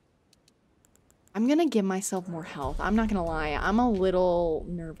 I'm gonna give myself more health. I'm not gonna lie. I'm a little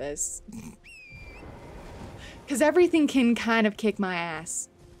nervous. Because everything can kind of kick my ass.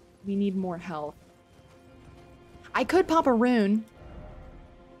 We need more health. I could pop a rune,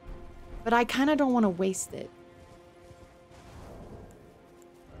 but I kind of don't want to waste it.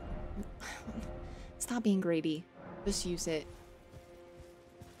 Stop being greedy. Just use it.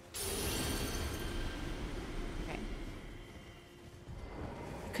 Okay.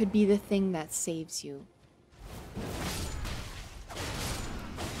 It could be the thing that saves you.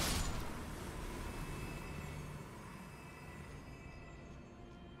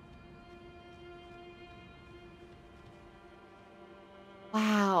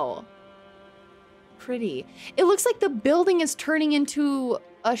 Wow. pretty. It looks like the building is turning into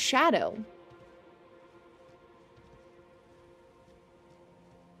a shadow.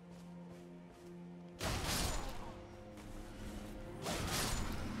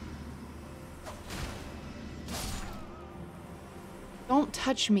 Don't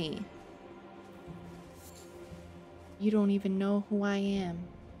touch me. You don't even know who I am.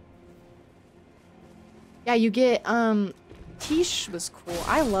 Yeah, you get, Tish was cool.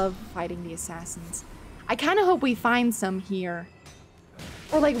 I love fighting the assassins. I kind of hope we find some here.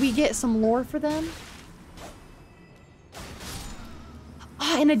 Or, like, we get some lore for them.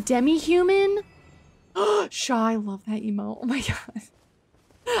 Ah, and a demi-human? Shaw, I love that emote. Oh my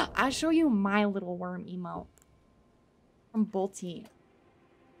god. I'll show you my little worm emote. From Bolty.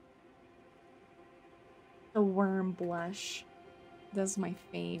 The worm blush. That's my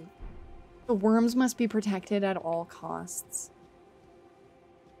fave. The worms must be protected at all costs.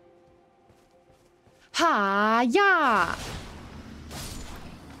 Ha-ya!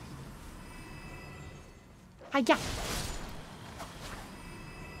 Ha-ya!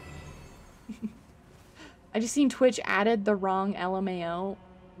 I just seen Twitch added the wrong LMAO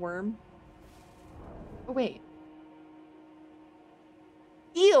worm. Oh, wait.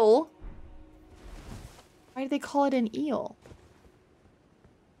 Eel? Why do they call it an eel?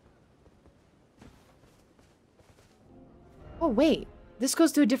 Oh, wait. This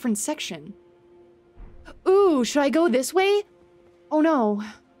goes to a different section. Ooh, should I go this way? Oh, no.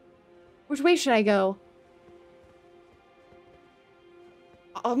 Which way should I go?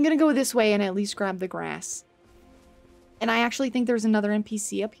 I'm gonna go this way and at least grab the grass. And I actually think there's another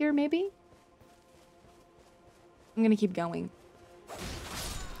NPC up here, maybe? I'm gonna keep going.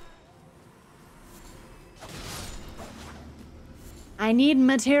 I need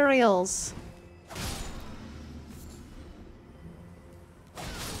materials.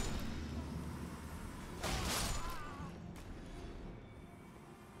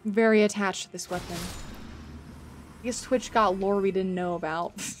 I'm very attached to this weapon. I guess Twitch got lore we didn't know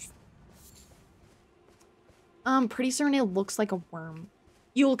about. Pretty certain it looks like a worm.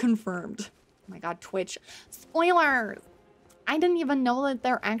 Eel confirmed. Oh my god, Twitch. Spoilers! I didn't even know that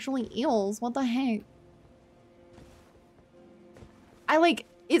they're actually eels. What the heck?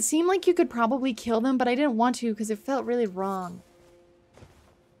 It seemed like you could probably kill them, but I didn't want to because it felt really wrong.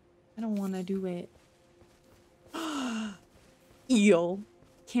 I don't want to do it. Eel.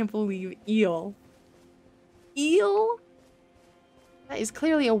 Can't believe eel. Eel? That is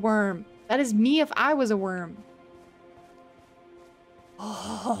clearly a worm. That is me if I was a worm.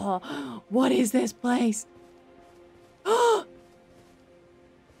 Oh, what is this place?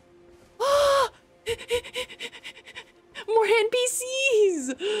 More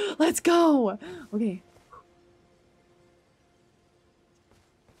NPCs! Let's go! Okay.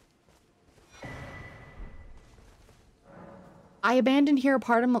 I abandoned here a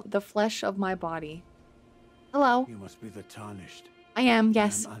part of the flesh of my body. Hello. You must be the Tarnished. I am,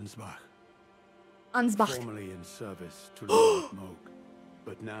 yes. I am Ansbach. Ansbach. Formerly in service to Lord Moog,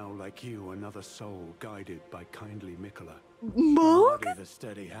 but now, like you, another soul guided by kindly Mikola. Moog? Hardly the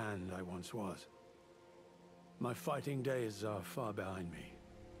steady hand I once was. My fighting days are far behind me,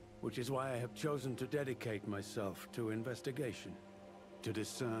 which is why I have chosen to dedicate myself to investigation, to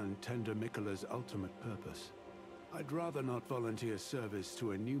discern tender Mikola's ultimate purpose. I'd rather not volunteer service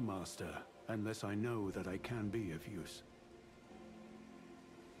to a new master unless I know that I can be of use.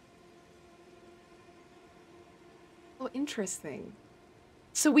 Oh, interesting.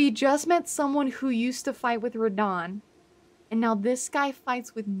 So we just met someone who used to fight with Radon, and now this guy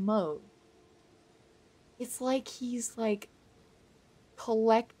fights with Moog. It's like he's, like,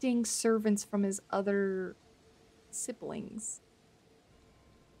 collecting servants from his other siblings.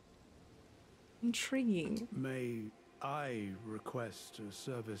 Intriguing. May I request a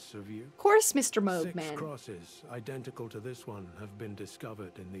service of you? Of course, Mr. Moog, 6 man. crosses identical to this one have been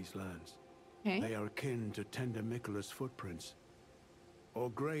discovered in these lands. Okay. They are akin to tender Mikola's footprints,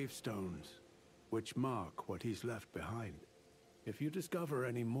 or gravestones, which mark what he's left behind. If you discover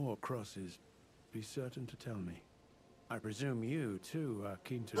any more crosses, be certain to tell me. I presume you, too, are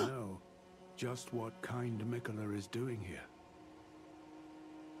keen to know just what kind Mikola is doing here.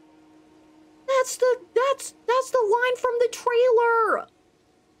 That's the line from the trailer!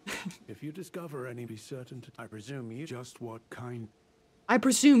 If you discover any, be certain to... I presume you just what kind... I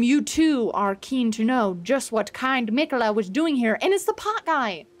presume you too are keen to know just what kind Mikola was doing here, and it's the pot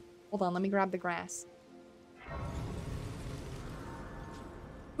guy! Hold on, let me grab the grass.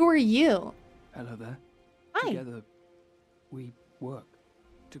 Who are you? Hello there. Hi. Together, we work.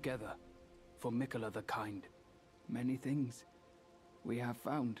 Together. For Mikola the Kind. Many things we have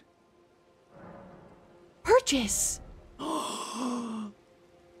found. gorgeous.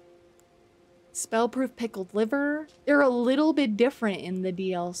 Spellproof pickled liver. They're a little bit different in the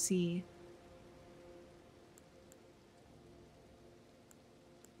DLC.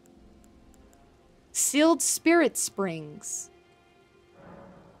 Sealed spirit springs.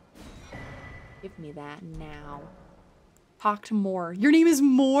 Give me that now. Talk to Moore. Your name is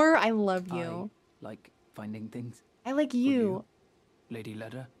Moore? I love you. I like finding things. I like For you. Lady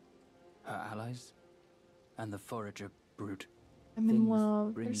Leda, her allies, and the forager brood. I'm in Things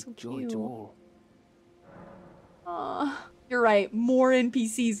love. bring They're so joy cute. to all. You're right. More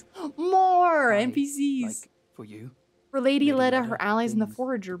NPCs. More NPCs. Like for you. For Lady Lady Leda, Leda, her allies, and the things-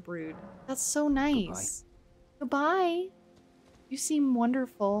 forager brood. That's so nice. Goodbye. You seem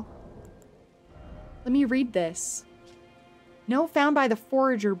wonderful. Let me read this. Note found by the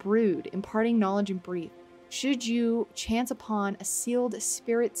forager brood, imparting knowledge and brief. Should you chance upon a sealed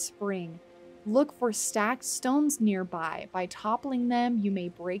spirit spring, look for stacked stones nearby. By toppling them, you may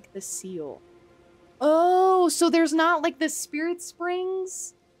break the seal. Oh, so there's not like the spirit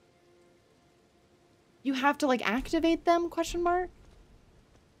springs? You have to like activate them, question mark?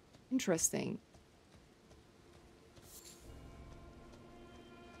 Interesting.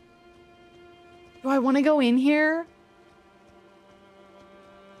 Do I want to go in here?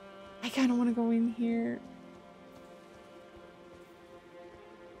 I kind of want to go in here.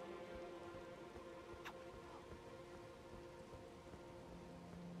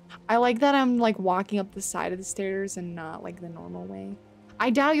 I like that I'm like walking up the side of the stairs and not like the normal way.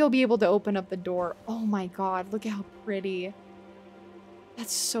 I doubt you'll be able to open up the door. Oh my god, look how pretty.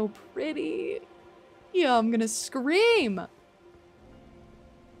 That's so pretty. Yeah, I'm gonna scream.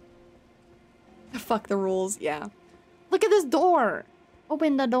 Fuck the rules, yeah. Look at this door.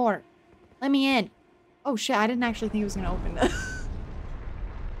 Open the door. Let me in. Oh shit, I didn't actually think it was gonna open.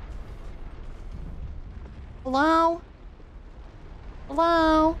 Hello?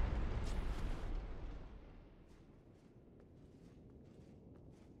 Hello?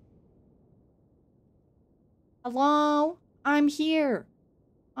 Hello? I'm here.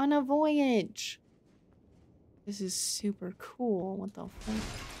 On a voyage. This is super cool. What the fuck?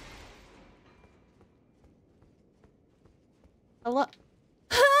 Hello?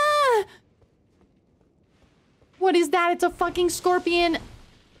 Ah! What is that? It's a fucking scorpion.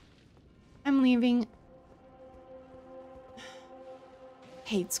 I'm leaving.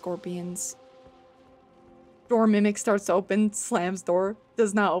 Hate scorpions. Door mimic starts to open, slams door.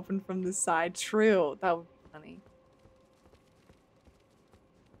 Does not open from this side. True. That would be funny.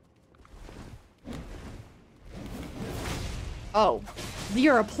 Oh.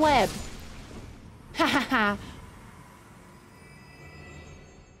 You're a pleb. Ha ha ha.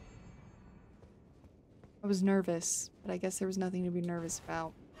 I was nervous, but I guess there was nothing to be nervous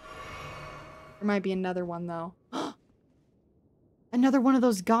about. There might be another one, though. Another one of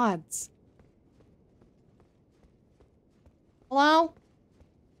those gods. Hello?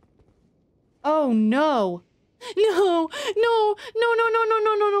 Oh, no. No, no, no, no, no, no,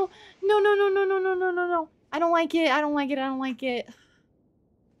 no, no, no. No, no, no, no, no, no, no, no, no. I don't like it. I don't like it. I don't like it.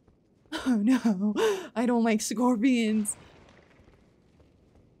 Oh, no. I don't like scorpions.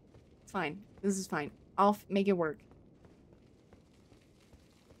 It's fine. This is fine. I'll make it work.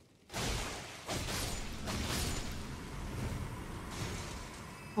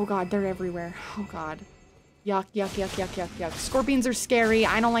 Oh god, they're everywhere. Oh god. Yuck, yuck, yuck, yuck, yuck, yuck. Scorpions are scary.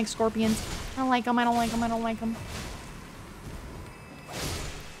 I don't like scorpions. I don't like them. I don't like them. I don't like them.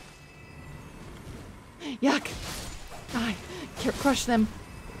 Yuck. Die. Crush them.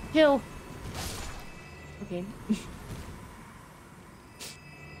 Kill. Okay.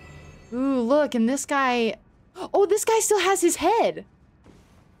 Ooh, look, and this guy... Oh, this guy still has his head!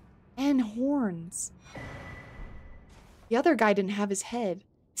 And horns. The other guy didn't have his head.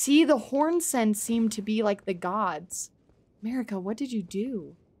 See, the horn sense seemed to be like the gods. America, what did you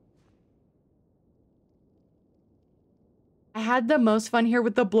do? I had the most fun here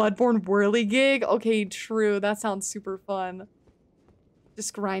with the Bloodborne whirligig. Okay, true. That sounds super fun.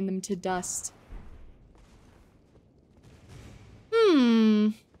 Just grind them to dust.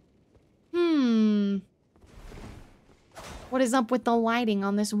 What is up with the lighting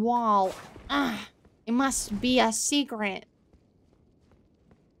on this wall? It must be a secret.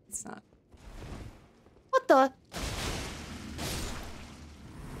 It's not. What the?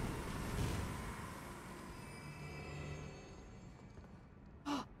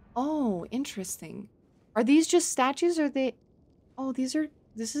 Oh, interesting. Are these just statues or are they... Oh, these are...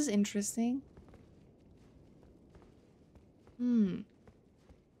 This is interesting.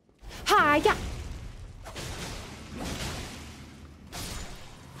 Hi-ya!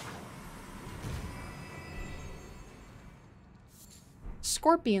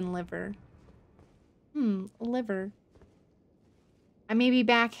 Scorpion liver. Liver. I may be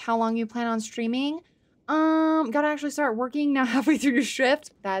back. How long you plan on streaming? Gotta actually start working now halfway through your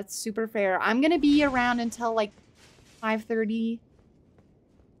shift. That's super fair. I'm gonna be around until like 5:30.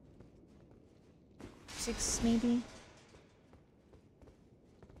 6 maybe.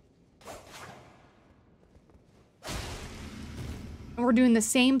 And we're doing the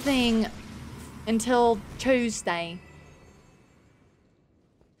same thing until Tuesday.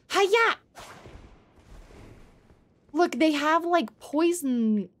 Hiya! Look, they have like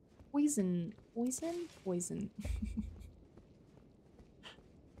poison. Place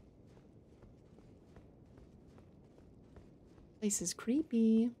is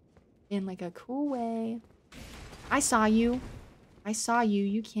creepy. In like a cool way. I saw you. I saw you.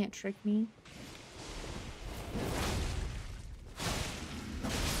 You can't trick me.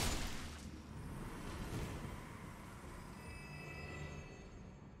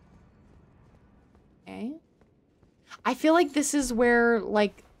 Okay. I feel like this is where,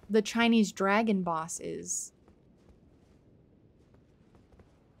 like, the Chinese dragon boss is.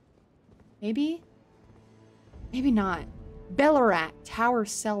 Maybe? Maybe not. Bellarat Tower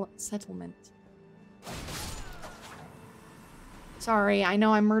Settlement. Sorry, I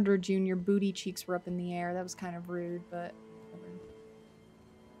know I murdered you and your booty cheeks were up in the air. That was kind of rude, but whatever.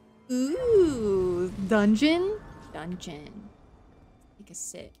 Ooh, dungeon? Dungeon. Take a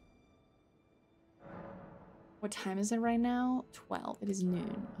sit. What time is it right now? 12. It is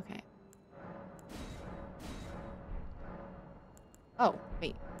noon. Okay. Oh,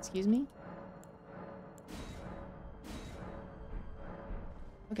 wait. Excuse me?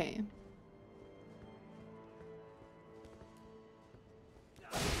 Okay.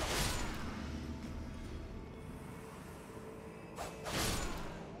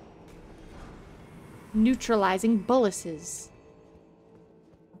 Neutralizing bullets.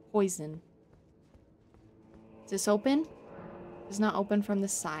 Poison. Is this open? It's not open from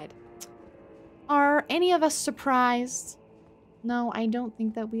this side. Are any of us surprised? No, I don't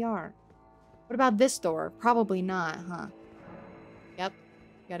think that we are. What about this door? Probably not, huh? Yep.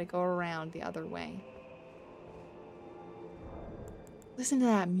 Gotta go around the other way. Listen to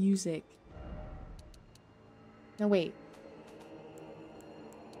that music. No, wait.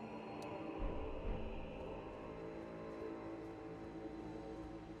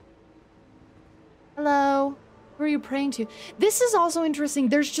 Hello? Who are you praying to? This is also interesting.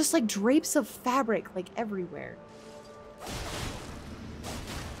 There's just like drapes of fabric like everywhere.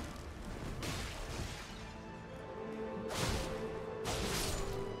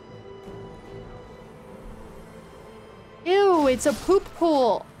 Ew, it's a poop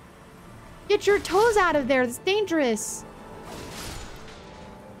pool. Get your toes out of there. It's dangerous.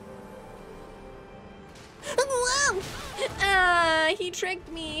 He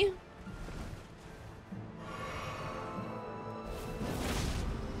tricked me.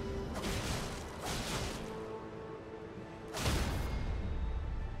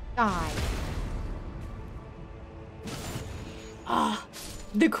 Die. Ah,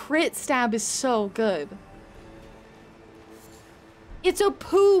 the crit stab is so good. It's a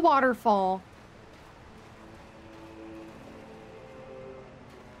poo waterfall.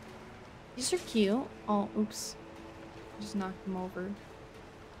 These are cute. Oh, oops. Just knocked them over.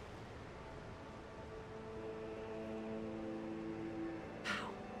 Wow.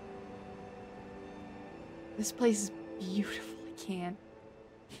 This place is beautiful. I can't.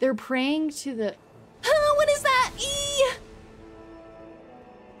 They're praying to the... what is that?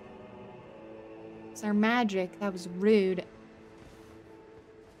 It's our magic. That was rude.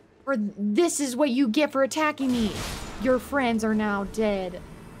 Or this is what you get for attacking me. Your friends are now dead.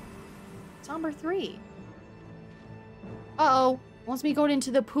 Somber 3. Uh-oh. Wants me going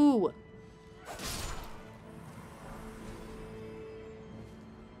into the poo.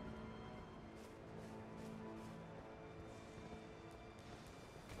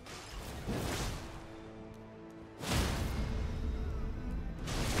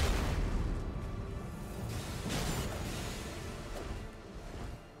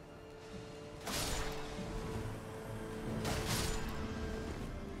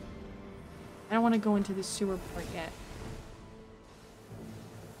 I don't want to go into the sewer part yet.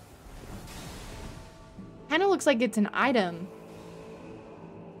 Kind of looks like it's an item.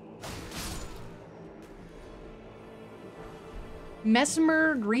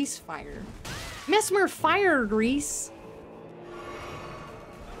 Mesmer grease fire. Mesmer fire grease.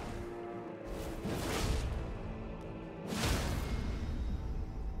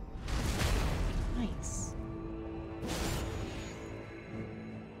 Nice.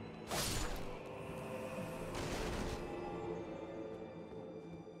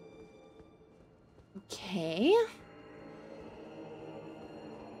 Okay.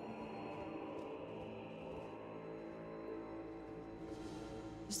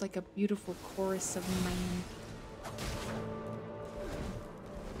 Just like a beautiful chorus of mine.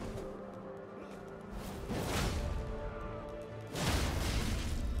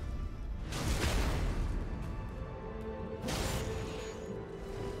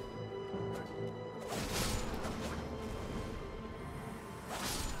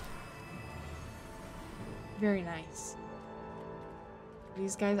 Very nice.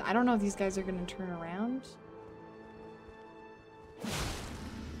 These guys, I don't know if these guys are gonna turn around.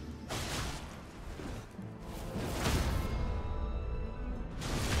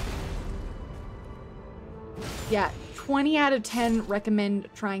 Yeah, 20 out of 10 recommend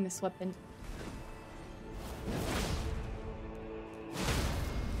trying this weapon.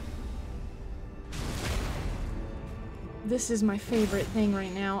 This is my favorite thing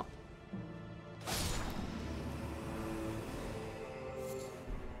right now.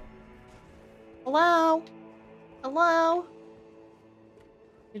 Hello? Hello?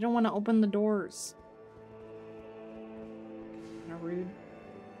 They don't want to open the doors. Kinda rude.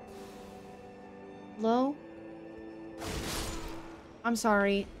 Hello? I'm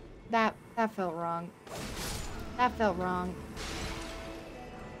sorry. That felt wrong. That felt wrong.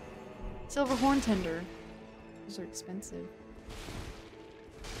 Silver horn tender. Those are expensive.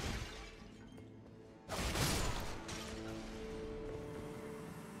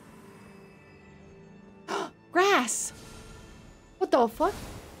 Grass! What the fuck?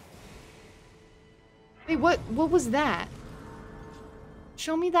 Wait, what was that?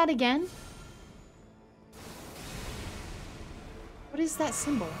 Show me that again. What is that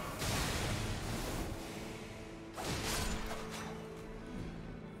symbol?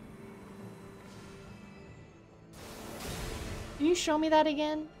 Can you show me that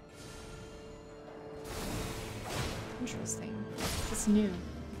again? Interesting. It's new.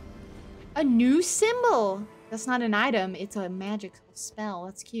 A new symbol! That's not an item, it's a magic spell.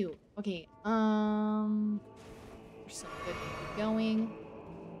 That's cute. Okay, we're so good. Keep going.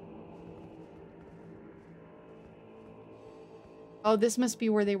 Oh, this must be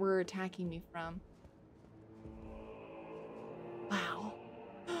where they were attacking me from. Wow.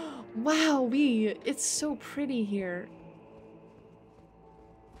 Wow, it's so pretty here.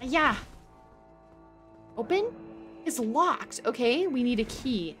 Yeah. Open? It's locked. Okay, we need a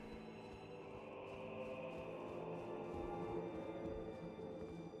key.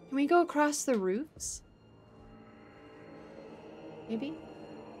 Can we go across the roofs? Maybe?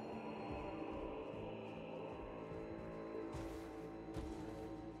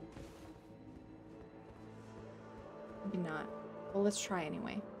 Maybe not. Well, let's try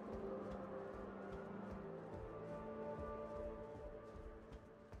anyway.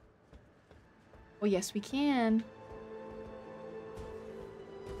 Oh, yes, we can.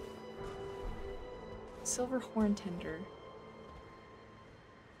 Silver horn tender.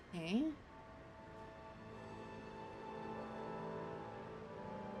 Okay.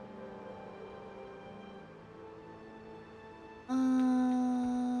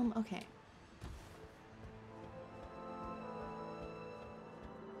 Okay.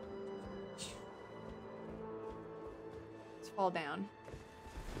 Let's fall down.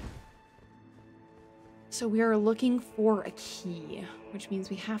 So we are looking for a key, which means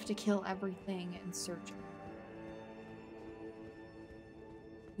we have to kill everything and search it.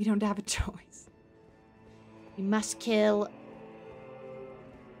 We don't have a choice. We must kill.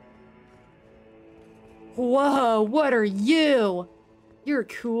 Whoa, what are you? You're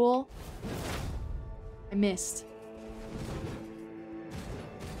cool. I missed.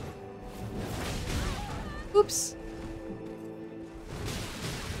 Oops.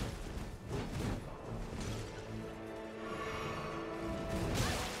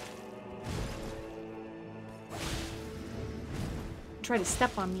 Try to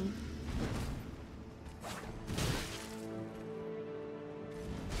step on me.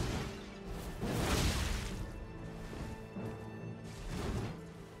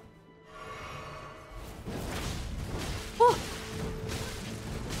 Oh!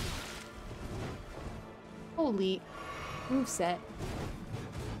 Holy moveset.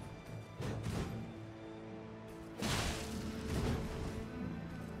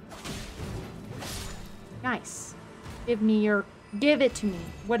 Nice. Give it to me.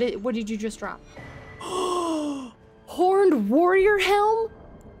 What did you just drop? Horned warrior helm?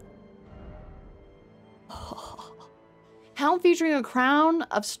 Helm featuring a crown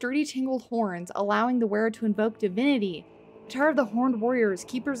of sturdy tangled horns, allowing the wearer to invoke divinity. The Tower of the Horned Warriors,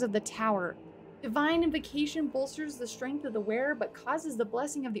 keepers of the tower. Divine Invocation bolsters the strength of the wearer, but causes the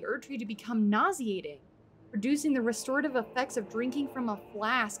blessing of the Erdtree to become nauseating, producing the restorative effects of drinking from a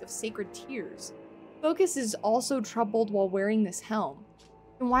flask of sacred tears. Focus is also troubled while wearing this helm.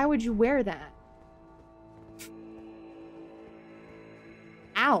 And why would you wear that?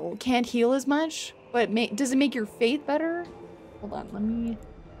 Ow, can't heal as much? But does it make your faith better? Hold on, let me...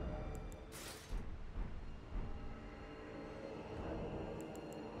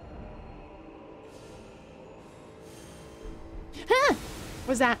 Ah!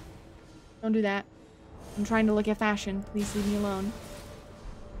 What's that? Don't do that. I'm trying to look at fashion. Please leave me alone.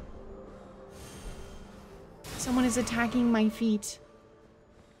 Someone is attacking my feet.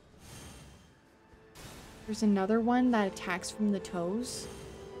 There's another one that attacks from the toes.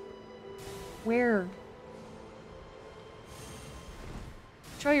 Where?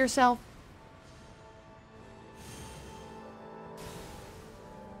 Show yourself.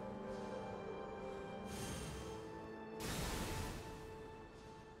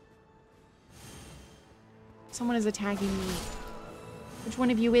 Someone is attacking me. Which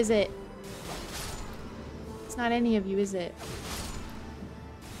one of you is it? It's not any of you, is it?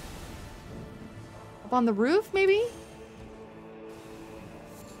 Up on the roof, maybe?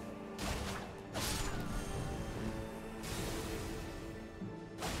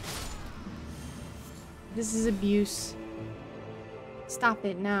 This is abuse. Stop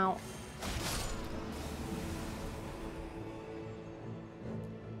it now.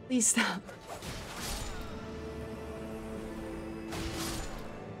 Please stop.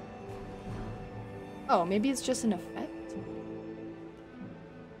 Oh, maybe it's just an effect?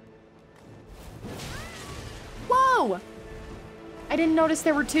 Whoa! I didn't notice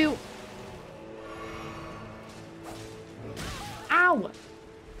there were two. Ow!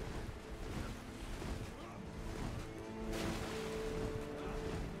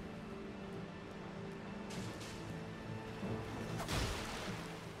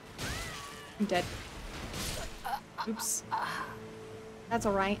 I'm dead. Oops. That's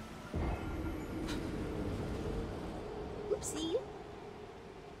all right. Oopsie.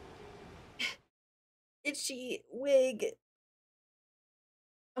 Itchy wig.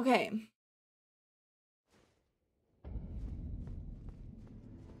 Okay.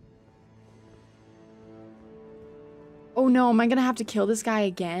 Oh no, am I gonna have to kill this guy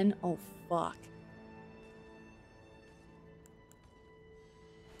again? Oh fuck.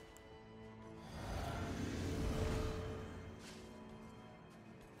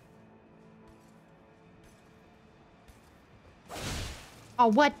 Oh,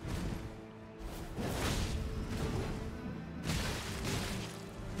 what?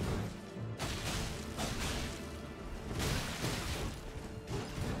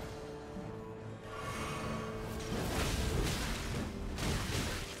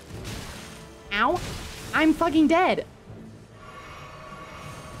 Ow. I'm fucking dead.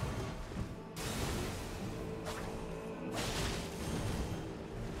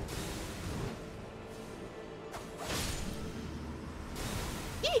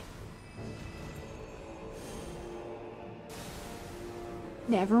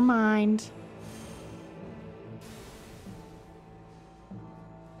 Never mind.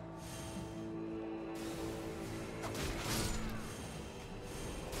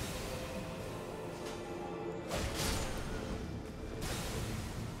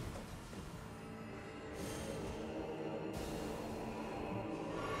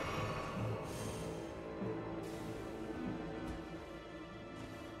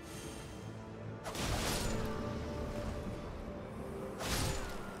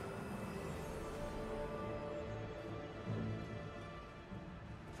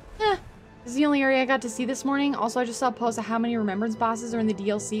 This is the only area I got to see this morning. Also, I just saw a post of how many remembrance bosses are in the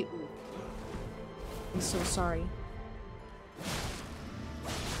DLC. Ooh. I'm so sorry.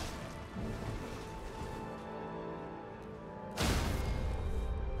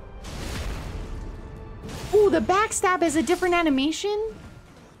 Ooh, the backstab is a different animation?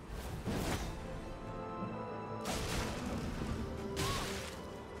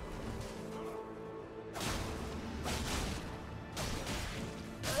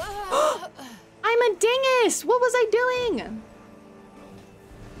 What was I doing?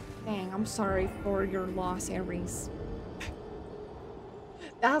 Dang, I'm sorry for your loss, Aries.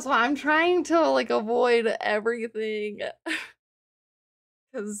 That's why I'm trying to, like, avoid everything.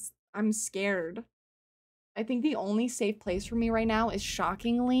 Because I'm scared. I think the only safe place for me right now is,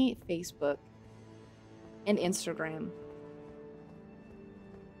 shockingly, Facebook and Instagram.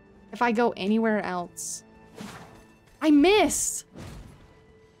 If I go anywhere else... I missed!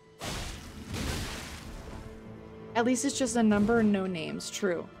 At least it's just a number and no names.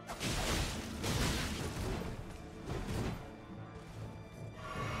 True.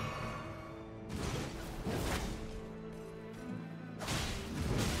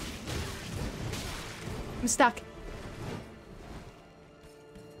 I'm stuck.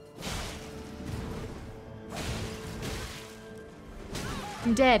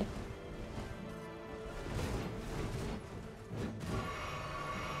 I'm dead.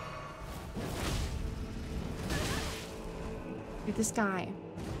 Look at this guy.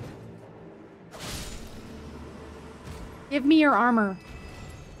 Give me your armor.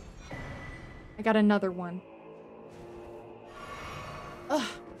 I got another one. Ugh.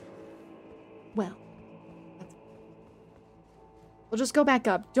 Well. We'll just go back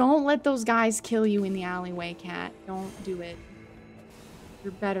up. Don't let those guys kill you in the alleyway, Cat. Don't do it.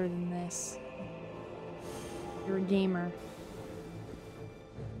 You're better than this. You're a gamer.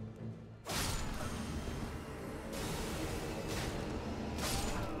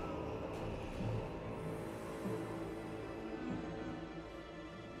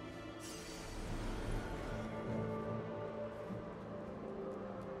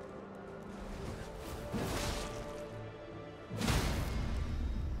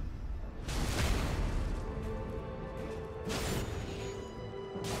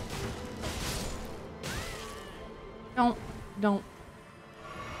 Don't.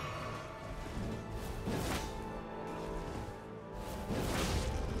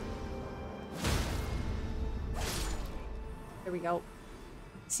 There we go.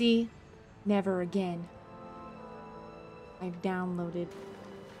 See? Never again. I've downloaded.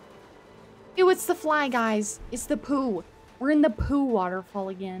 Ew, it's the fly, guys. It's the poo. We're in the poo waterfall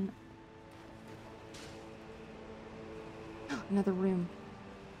again. Another room.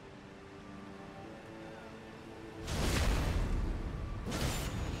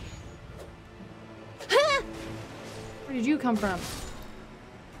 Where did you come from?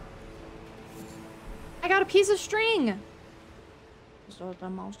 I got a piece of string. Those are the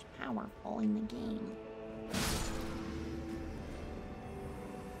most powerful in the game.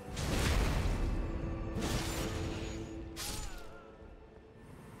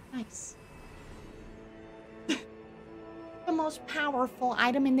 Nice. The most powerful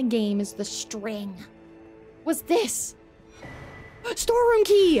item in the game is the string. What's this? Storeroom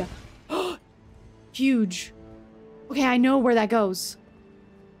key! Huge. Okay, I know where that goes.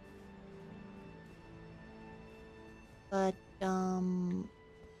 But,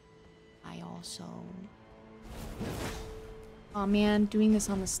 I also... Oh man, doing this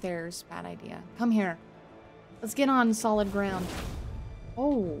on the stairs, bad idea. Come here. Let's get on solid ground.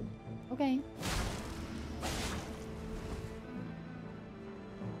 Oh, okay.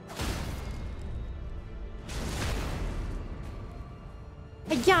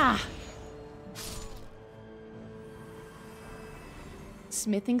 Yeah.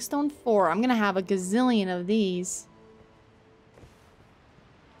 Smithing stone 4. I'm gonna have a gazillion of these.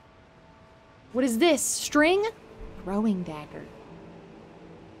 What is this? String? Throwing dagger.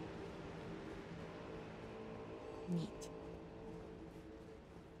 Neat.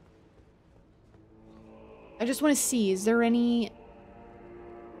 I just want to see, is there any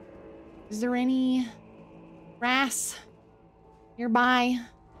grass nearby?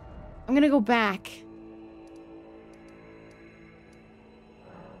 I'm gonna go back.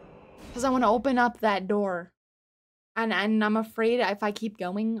 Because I want to open up that door. And I'm afraid if I keep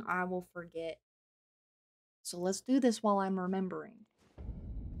going, I will forget. So let's do this while I'm remembering.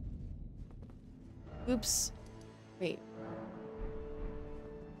 Oops. Wait.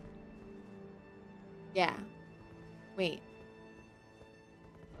 Yeah. Wait.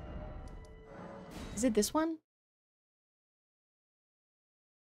 Is it this one?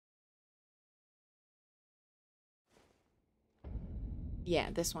 Yeah,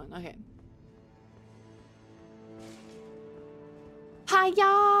 this one. Okay.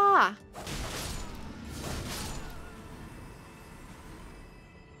 Hiya!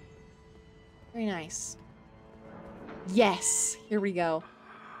 Very nice. Yes, here we go.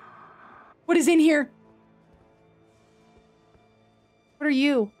 What is in here? What are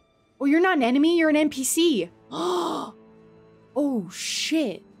you? Oh, you're not an enemy, you're an NPC. Oh,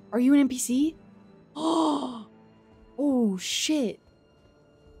 shit. Are you an NPC? Oh, shit.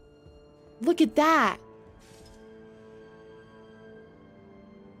 Look at that.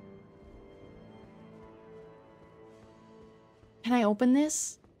 Can I open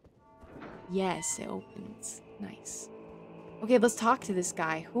this? Yes, it opens. Nice. Okay, let's talk to this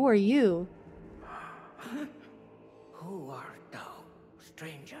guy. Who are you? Who art thou,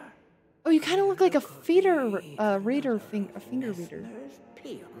 stranger? Oh, you kind of look like a finger reader. Peons,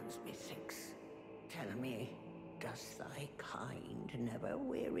 methinks. Tell me, does thy kind never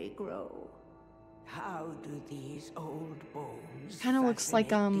weary grow? How do these old bones Kind of looks like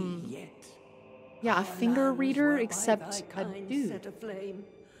fascinate thee yet? yeah, a finger Lands reader whereby except thy a kind dude. set aflame,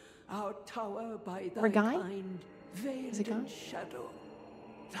 our tower by Or a thy guy? kind, Is it veiled in guy? shadow.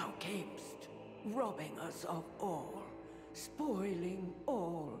 Thou camest, robbing us of all, spoiling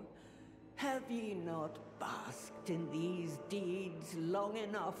all. Have ye not basked in these deeds long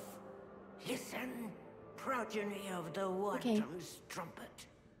enough? Listen, progeny of the wanton's trumpet.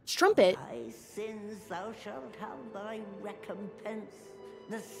 Strumpet? Thy sins thou shalt have thy recompense.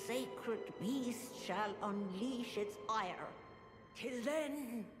 The sacred beast shall unleash its ire. Till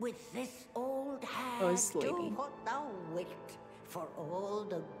then, with this old hag, this do lady. what thou wilt, for all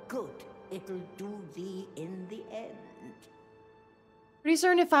the good it'll do thee in the end. Pretty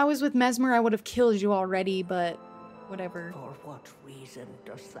certain if I was with Mesmer, I would have killed you already, but whatever. For what reason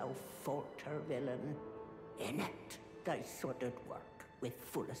dost thou falter, villain? Inept thy sordid work with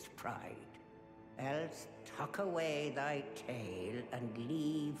fullest pride. Else tuck away thy tail and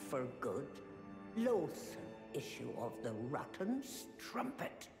leave for good, loathsome issue of the rotten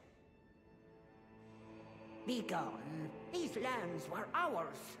strumpet. Begone, these lands were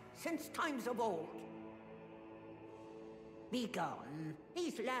ours since times of old. Begone,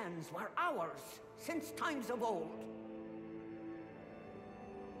 these lands were ours since times of old.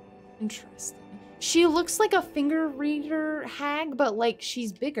 Interesting. She looks like a finger reader hag, but like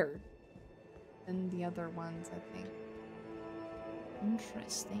she's bigger than the other ones, I think.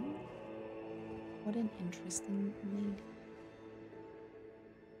 Interesting. What an interesting lady.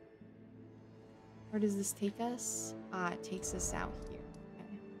 Where does this take us? Ah, it takes us out here.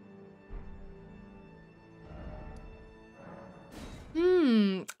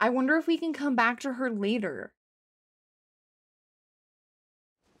 Okay. I wonder if we can come back to her later.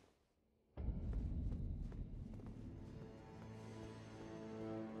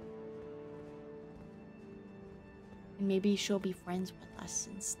 And maybe she'll be friends with us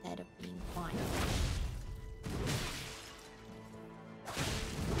instead of being fine.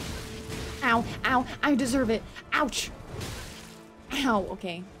 Ow, ow, I deserve it. Ouch. Ow,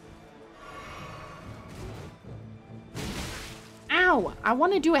 okay. Ow, I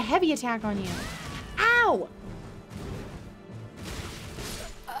want to do a heavy attack on you. Ow!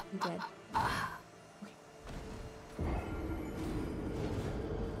 I'm dead.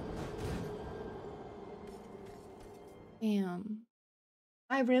 Damn.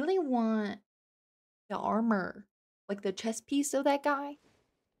 I really want the armor, like the chest piece of that guy.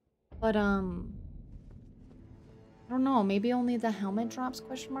 But I don't know, maybe only the helmet drops,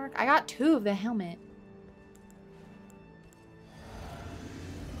 question mark? I got 2 of the helmet.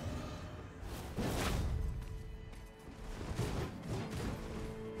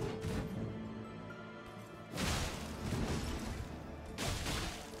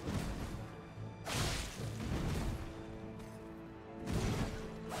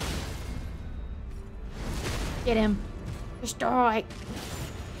 Get him. Destroy.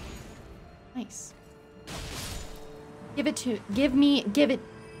 Nice. Give it.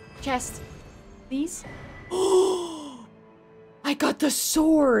 Chest. Please. I got the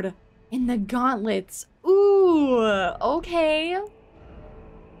sword and the gauntlets. Ooh, okay.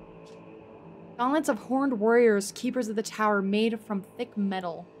 Gauntlets of horned warriors, keepers of the tower, made from thick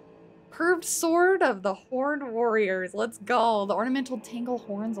metal. Curved sword of the horned warriors. Let's go. The ornamental tangle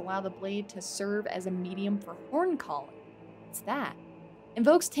horns allow the blade to serve as a medium for horn calling. What's that?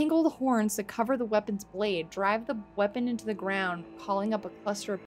 Invokes tangled horns to cover the weapon's blade. Drive the weapon into the ground, calling up a cluster of